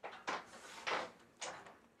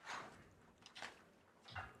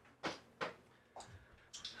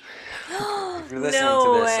 If you're listening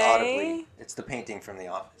No to this way. audibly, it's the painting from The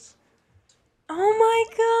Office. Oh my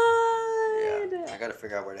god. Yeah, I gotta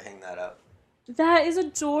figure out where to hang that up. That is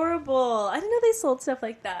adorable. I didn't know they sold stuff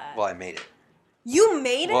like that. Well, I made it. You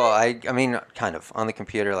made it? Well, I mean, kind of on the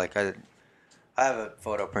computer. Like I have a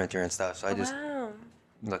photo printer and stuff, so I just Wow.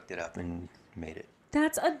 looked it up and made it.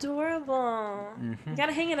 That's adorable. Mhm. You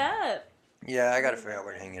gotta hang it up. Yeah, I gotta figure out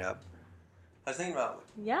where to hang it up. I was thinking about.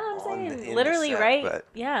 Yeah, I'm On the- saying. in the Literally, set, right? but-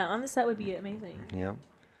 Yeah, on the set would be amazing. Yeah,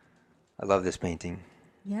 I love this painting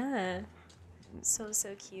Yeah. So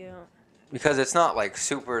cute. because it's not like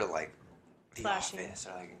super like The Flashy. Office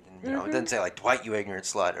or like you know, it Mhm. doesn't say like Dwight, you ignorant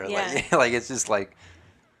slut, or Yeah. like like it's just like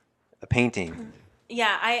a painting.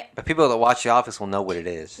 Yeah, But people that watch The Office will know what it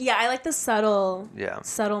is. I like the subtle Yeah.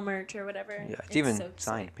 merch or whatever. Yeah, it's even so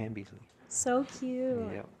signed Pam Beasley. So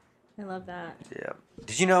cute. Yep. I love that. Yeah.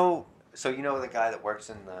 Did you know? So you know the guy that works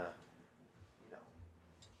in the, you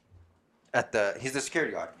know, he's the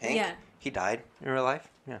security guard. Hank. Yeah. He died in real life.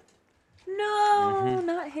 Yeah. No, Mhm.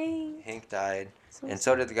 not Hank. Hank died, So and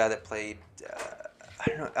so did the guy that played. I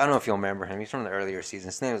don't know if you'll remember him. He's from the earlier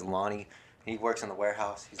seasons. His name is Lonnie. He works in the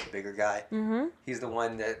warehouse. He's the bigger guy. Mm-hmm. He's the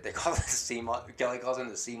one that they call the Kelly calls him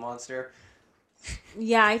the sea monster.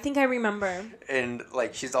 Yeah, I think I remember. And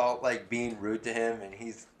like she's all like being rude to him, and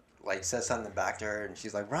he's like says something back to her, and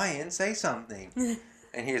she's like, Ryan, say something.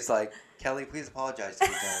 And he's like, Kelly, please apologize to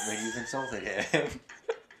the gentleman. You've insulted him.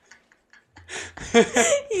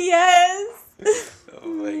 Yes. Oh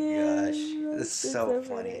my gosh, Yes, it's so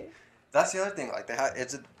funny. That's the other thing. Like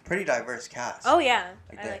it's a pretty diverse cast. Oh yeah,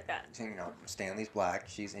 I they- like that. You know, Stanley's black.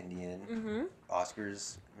 She's Indian. Mhm.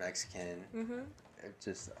 Oscar's Mexican. Mhm. It's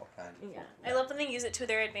just all kinds. Of Yeah, I love when they use it to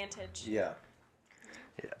their advantage. Yeah.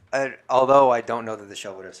 Yeah. Although I don't know that the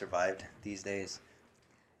show would have survived these days.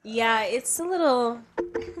 Yeah, it's a little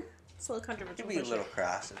It controversial. could be a for little sure.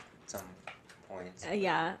 crass at some points.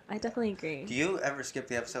 Yeah, I definitely agree. Do you ever skip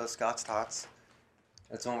the episode of Scott's Tots?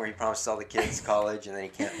 That's the one where he promises all the kids college and then he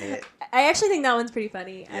can't pay it. I actually think that one's pretty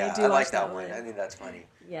funny. Yeah, I do I watch like that one. I think that's funny.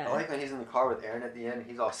 Yeah. I like when he's in the car with Aaron at the end.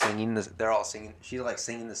 He's all singing. They're all singing. She's like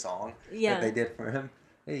singing the song Yeah. that they did for him.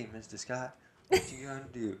 Hey, Mr. Scott, what you gonna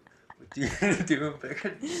do? What you gonna do in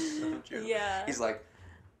Pickard? So true. Yeah. He's like,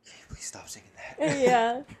 can you please stop singing that?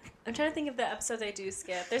 Yeah. I'm trying to think of the episodes I do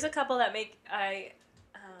skip. There's a couple that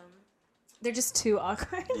they're just too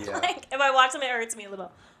awkward. Yeah. Like if I watch them, it hurts me a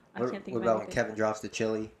little. I What, can't think what of about when anything. Kevin drops the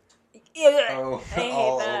chili? Yeah. Oh, I hate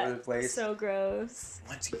all that. over the place. So gross.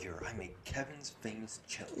 Once a year, I make Kevin's famous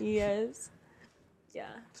chili. Yes. Yeah.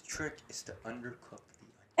 The trick is to undercook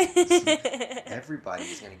the onions.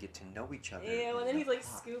 Everybody's gonna get to know each other. Yeah, well in then the he's like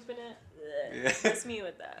pot. scooping it. Yeah. Ugh, miss me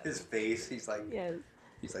with that. His face, he's like, Yes.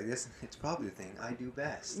 this. It's probably the thing I do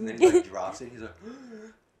best. And then he like drops it. He's like,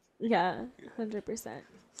 Yeah, 100%.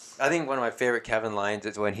 I think one of my favorite Kevin lines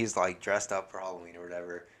is when he's like dressed up for Halloween or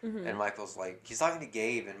whatever. Mhm. And Michael's like, he's talking to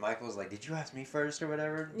Gabe, and Michael's like, "Did you ask me first or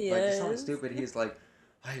whatever?" Like, just something Yes. stupid. He's like,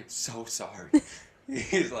 "I am so sorry."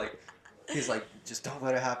 he's like, just don't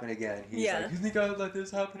let it happen again. He's Yeah. like, "You think I would let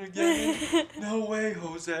this happen again?" No way,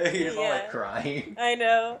 Jose. He's all like Yeah. crying. I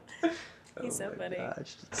know. He's Oh so my funny.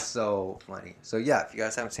 gosh, it's so funny. So yeah, if you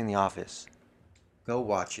guys haven't seen The Office, go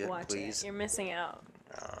watch it, Watch please. it. You're missing out.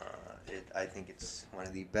 I think it's one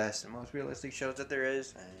of the best and most realistic shows that there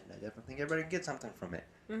is, and I definitely think everybody can get something from it.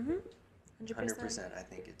 Mhm. 100%. I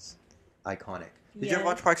think it's iconic. Did you ever Yeah.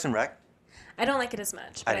 watch Parks and Rec? I don't like it as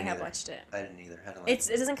much, but I didn't have either. watched it. I didn't either. I don't like It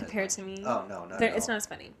doesn't as compare much. to me. Oh no, not There- at it's all. not as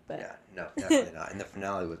funny, but Yeah, no, definitely not. And the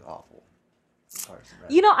finale was awful. Parks and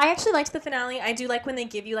Rec. you know, I actually liked the finale. I do like when they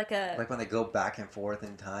give you like a. Like when they go back and forth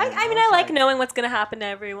in time. I mean, was I like knowing what's gonna happen to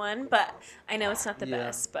everyone, but I know it's not the Yeah.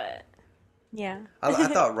 best. But yeah. I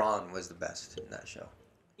thought Ron was the best in that show.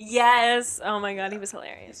 Yes. Oh my god, he was He's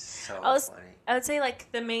hilarious. so I was- funny. I would say like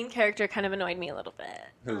the main character kind of annoyed me a little bit.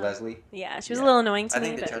 Who, Leslie? Yeah, she was Yeah. a little annoying to I me.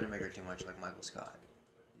 think they but tried to make her too much like Michael Scott,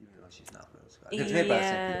 even though she's not Michael Scott. It's made by the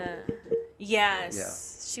same people.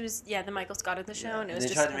 Yes. She was the Michael Scott of the show, Yeah. and it was they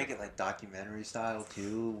just tried to make it like documentary style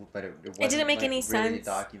too, but it wasn't didn't make like, any really sense.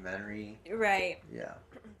 documentary. right. Yeah,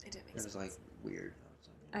 It didn't make it was sense. like weird.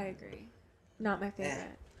 I agree. Not my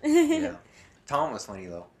favorite. Yeah, Tom was funny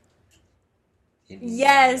though.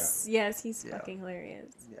 Yes, he's Yeah. fucking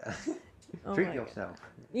hilarious. Yeah. Oh Treat my God. yourself.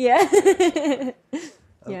 Yeah.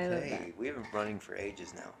 Yeah, I love Okay, we've been running for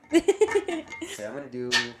ages now. that. Okay, I'm gonna do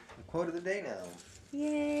the quote of the day now.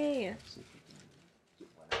 Yay. Let's see if we can get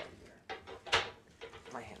one out of here.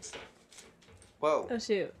 My hand's stuck. Whoa. Oh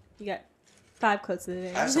shoot. You got 5 quotes of the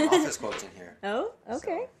day. I have some office quotes in here. Oh,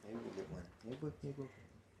 okay. So maybe we'll get one. Maybe we'll.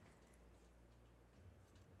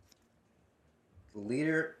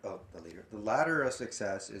 The ladder of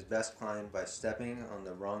success is best climbed by stepping on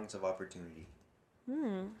the rungs of opportunity.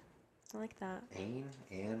 I like that.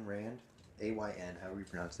 Ayn Rand, A-Y-N, however you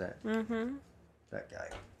pronounce that. Mm-hmm. That guy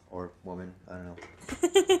or woman, I don't know.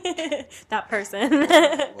 That person.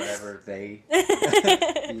 Whatever they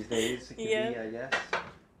these days can Yeah. be, I guess.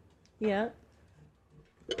 Yeah.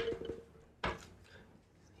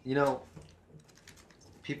 You know,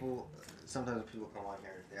 sometimes people come on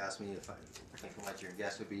here, they ask me if I think who my dream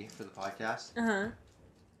guest would be for the podcast. Uh-huh.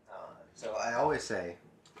 So I always say,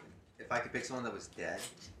 if I could pick someone that was dead,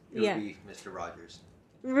 it Yeah. would be Mr. Rogers.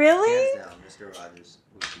 Really? Hands down, Mr. Rogers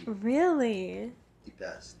would be Really? the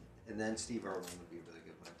best. And then Steve Irwin would be a really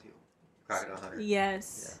good one too. Crocodile Hunter.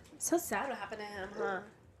 Yes. So sad what happened to him, huh?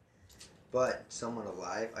 But someone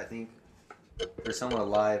alive, I think, for someone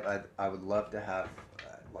alive, I would love to have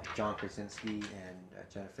like John Krasinski and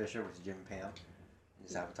Jenna Fisher, which is Jim and Pam. And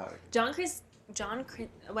just have a talk.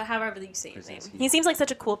 However you say his name. Krasinski. He seems like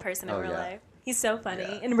such a cool person in Oh, real yeah. life. He's so funny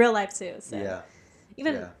Yeah. in real life too. So. Yeah.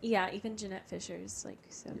 Even Jeanette Fisher's like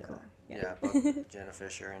so Yeah. cool. Yeah, both Jenna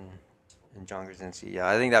Fisher and John Krasinski. Yeah,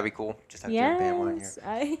 I think that'd be cool. Just have Jim and Pam on here.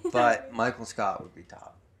 Yes. But Michael Scott would be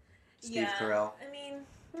top. Steve yeah. Carell. I mean,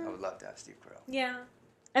 I would love to have Steve Carell. yeah.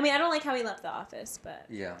 I mean, I don't like how he left The Office, but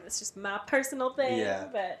Yeah. it's just my personal thing. Yeah.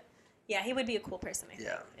 But yeah, he would be a cool person. I think,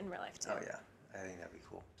 Yeah. in real life too. Oh yeah, I think that'd be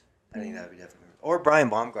cool. I think that'd be definitely. Or Brian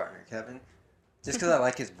Baumgartner, Kevin. Just because I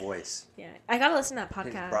like his voice. Yeah, I gotta listen to that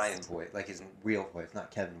His podcast. Brian's voice, like his real voice, not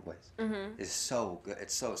Kevin's voice, Mm-hmm. is so good.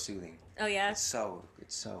 It's so soothing. Oh yeah. It's so.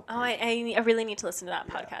 Oh, great. I really need to listen to that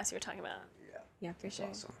Yeah. podcast you were talking about. Yeah. Yeah, for It's sure.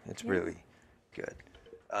 awesome. It's Yeah. really good.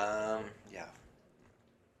 Yeah.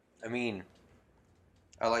 I mean,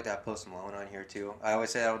 I would like to have Post Malone on here too. I always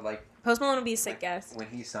say I would like Post Malone would be a sick guest. when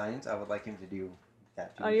he signs. I would like him to do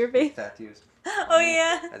tattoos. On your face? Tattoos. Oh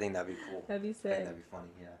yeah. I think that'd be cool. That'd be I think sick. that'd be funny.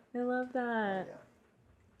 Yeah. I love that.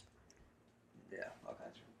 Yeah. All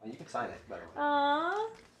kinds of. Well, you can sign it, by the way. Aw,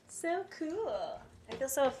 so cool. I feel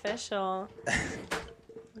so official.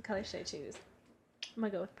 What color should I choose? I'm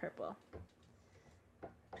gonna go with purple.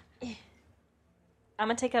 I'm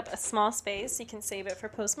gonna take up a small space so you can save it for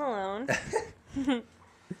Post Malone. That's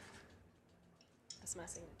my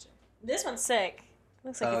signature. This one's sick.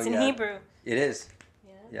 Looks like Oh, it's in yeah. Hebrew. It is.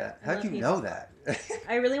 Yeah. Yeah. I How'd love you Hebrew. know that?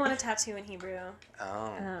 I really want a tattoo in Hebrew. Oh.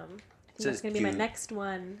 I think Says that's gonna be my Jude. next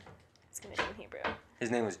one. It's gonna be in Hebrew. His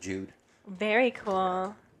name was Jude. Very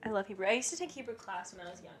cool. I love Hebrew. I used to take Hebrew class when I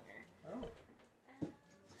was younger. Oh.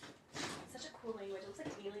 It's such a cool language. It looks like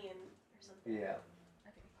alien or something. Yeah.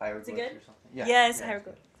 Okay. Hieroglyphs Is it good? or something. Yeah. Yes, yeah.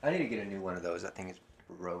 hieroglyphs. I need to get a new one of those. That thing is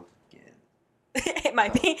broken. It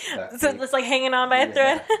might be. That So thing- it's like hanging on by a Yeah.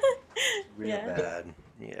 thread. Real Yeah. bad.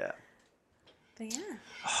 Yeah. But yeah.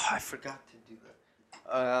 Oh, I forgot to do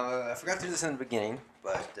that. I forgot to do this in the beginning,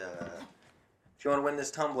 but if you want to win this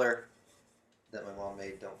tumbler, that my mom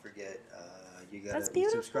made. Don't forget, you gotta That's be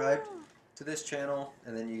beautiful. subscribed to this channel,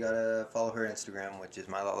 and then you gotta follow her Instagram, which is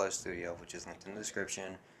My Lot Love Studio, which is linked in the description.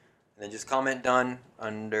 And then just comment done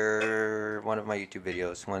under one of my YouTube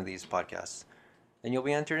videos, one of these podcasts, and you'll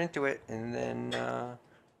be entered into it. And then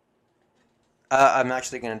I'm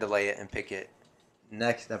actually gonna delay it and pick it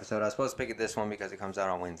next episode. I was supposed to pick it this one because it comes out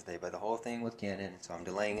on Wednesday, but the whole thing with Canon, so I'm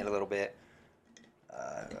delaying it a little bit.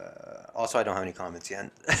 Also, I don't have any comments yet,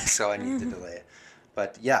 so I need to delay it.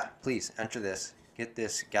 But yeah, please enter this. Get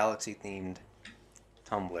this galaxy-themed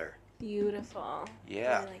tumbler. Beautiful.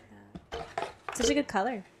 Yeah. I really like that. Such a good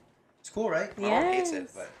color. It's cool, right? My mom hates it,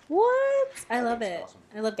 but What? I I love think it's it. awesome.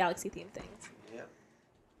 I love galaxy themed things. yeah.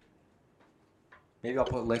 Maybe I'll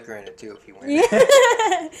put liquor in it too if you win. Yeah.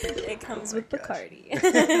 It comes Oh my with gosh.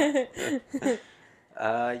 Bacardi.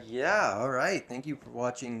 Yeah, all right. Thank you for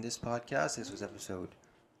watching this podcast. This was episode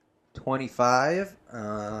 25. I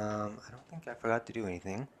don't think I forgot to do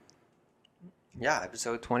anything. Yeah,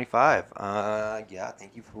 episode 25. Yeah,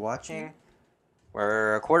 thank you for watching.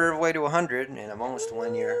 We're a quarter of the way to 100, and I'm almost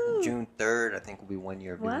 1 year. Woo. June 3rd, I think, will be 1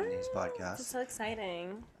 year of doing these That's podcasts. so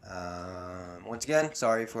exciting. Once again,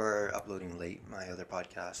 sorry for uploading late my other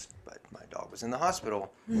podcast, but my dog was in the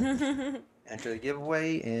hospital. Enter the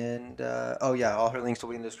giveaway, and oh yeah, all her links will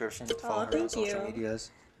be in the description. To follow her on thank social you.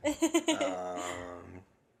 medias. Yeah,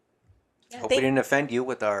 Hope we didn't offend you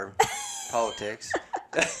with our politics.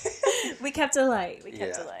 we kept it light. We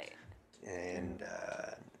kept Yeah. it light. And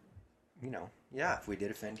yeah, if we did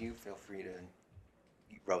offend you, feel free to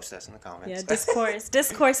roast us in the comments. Yeah,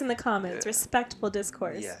 discourse in the comments, Yeah. respectful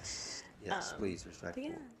discourse. Yes, Um, please, But respectful.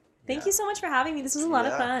 yeah, thank Yeah. you so much for having me. This was a lot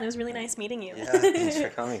of Yeah. fun. It was really nice meeting you. Yeah, thanks for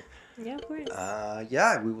coming. Yeah, of course.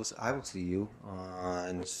 Yeah, I will see you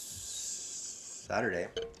on Saturday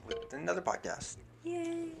with another podcast.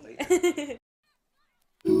 Yay. Later.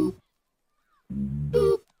 Boop.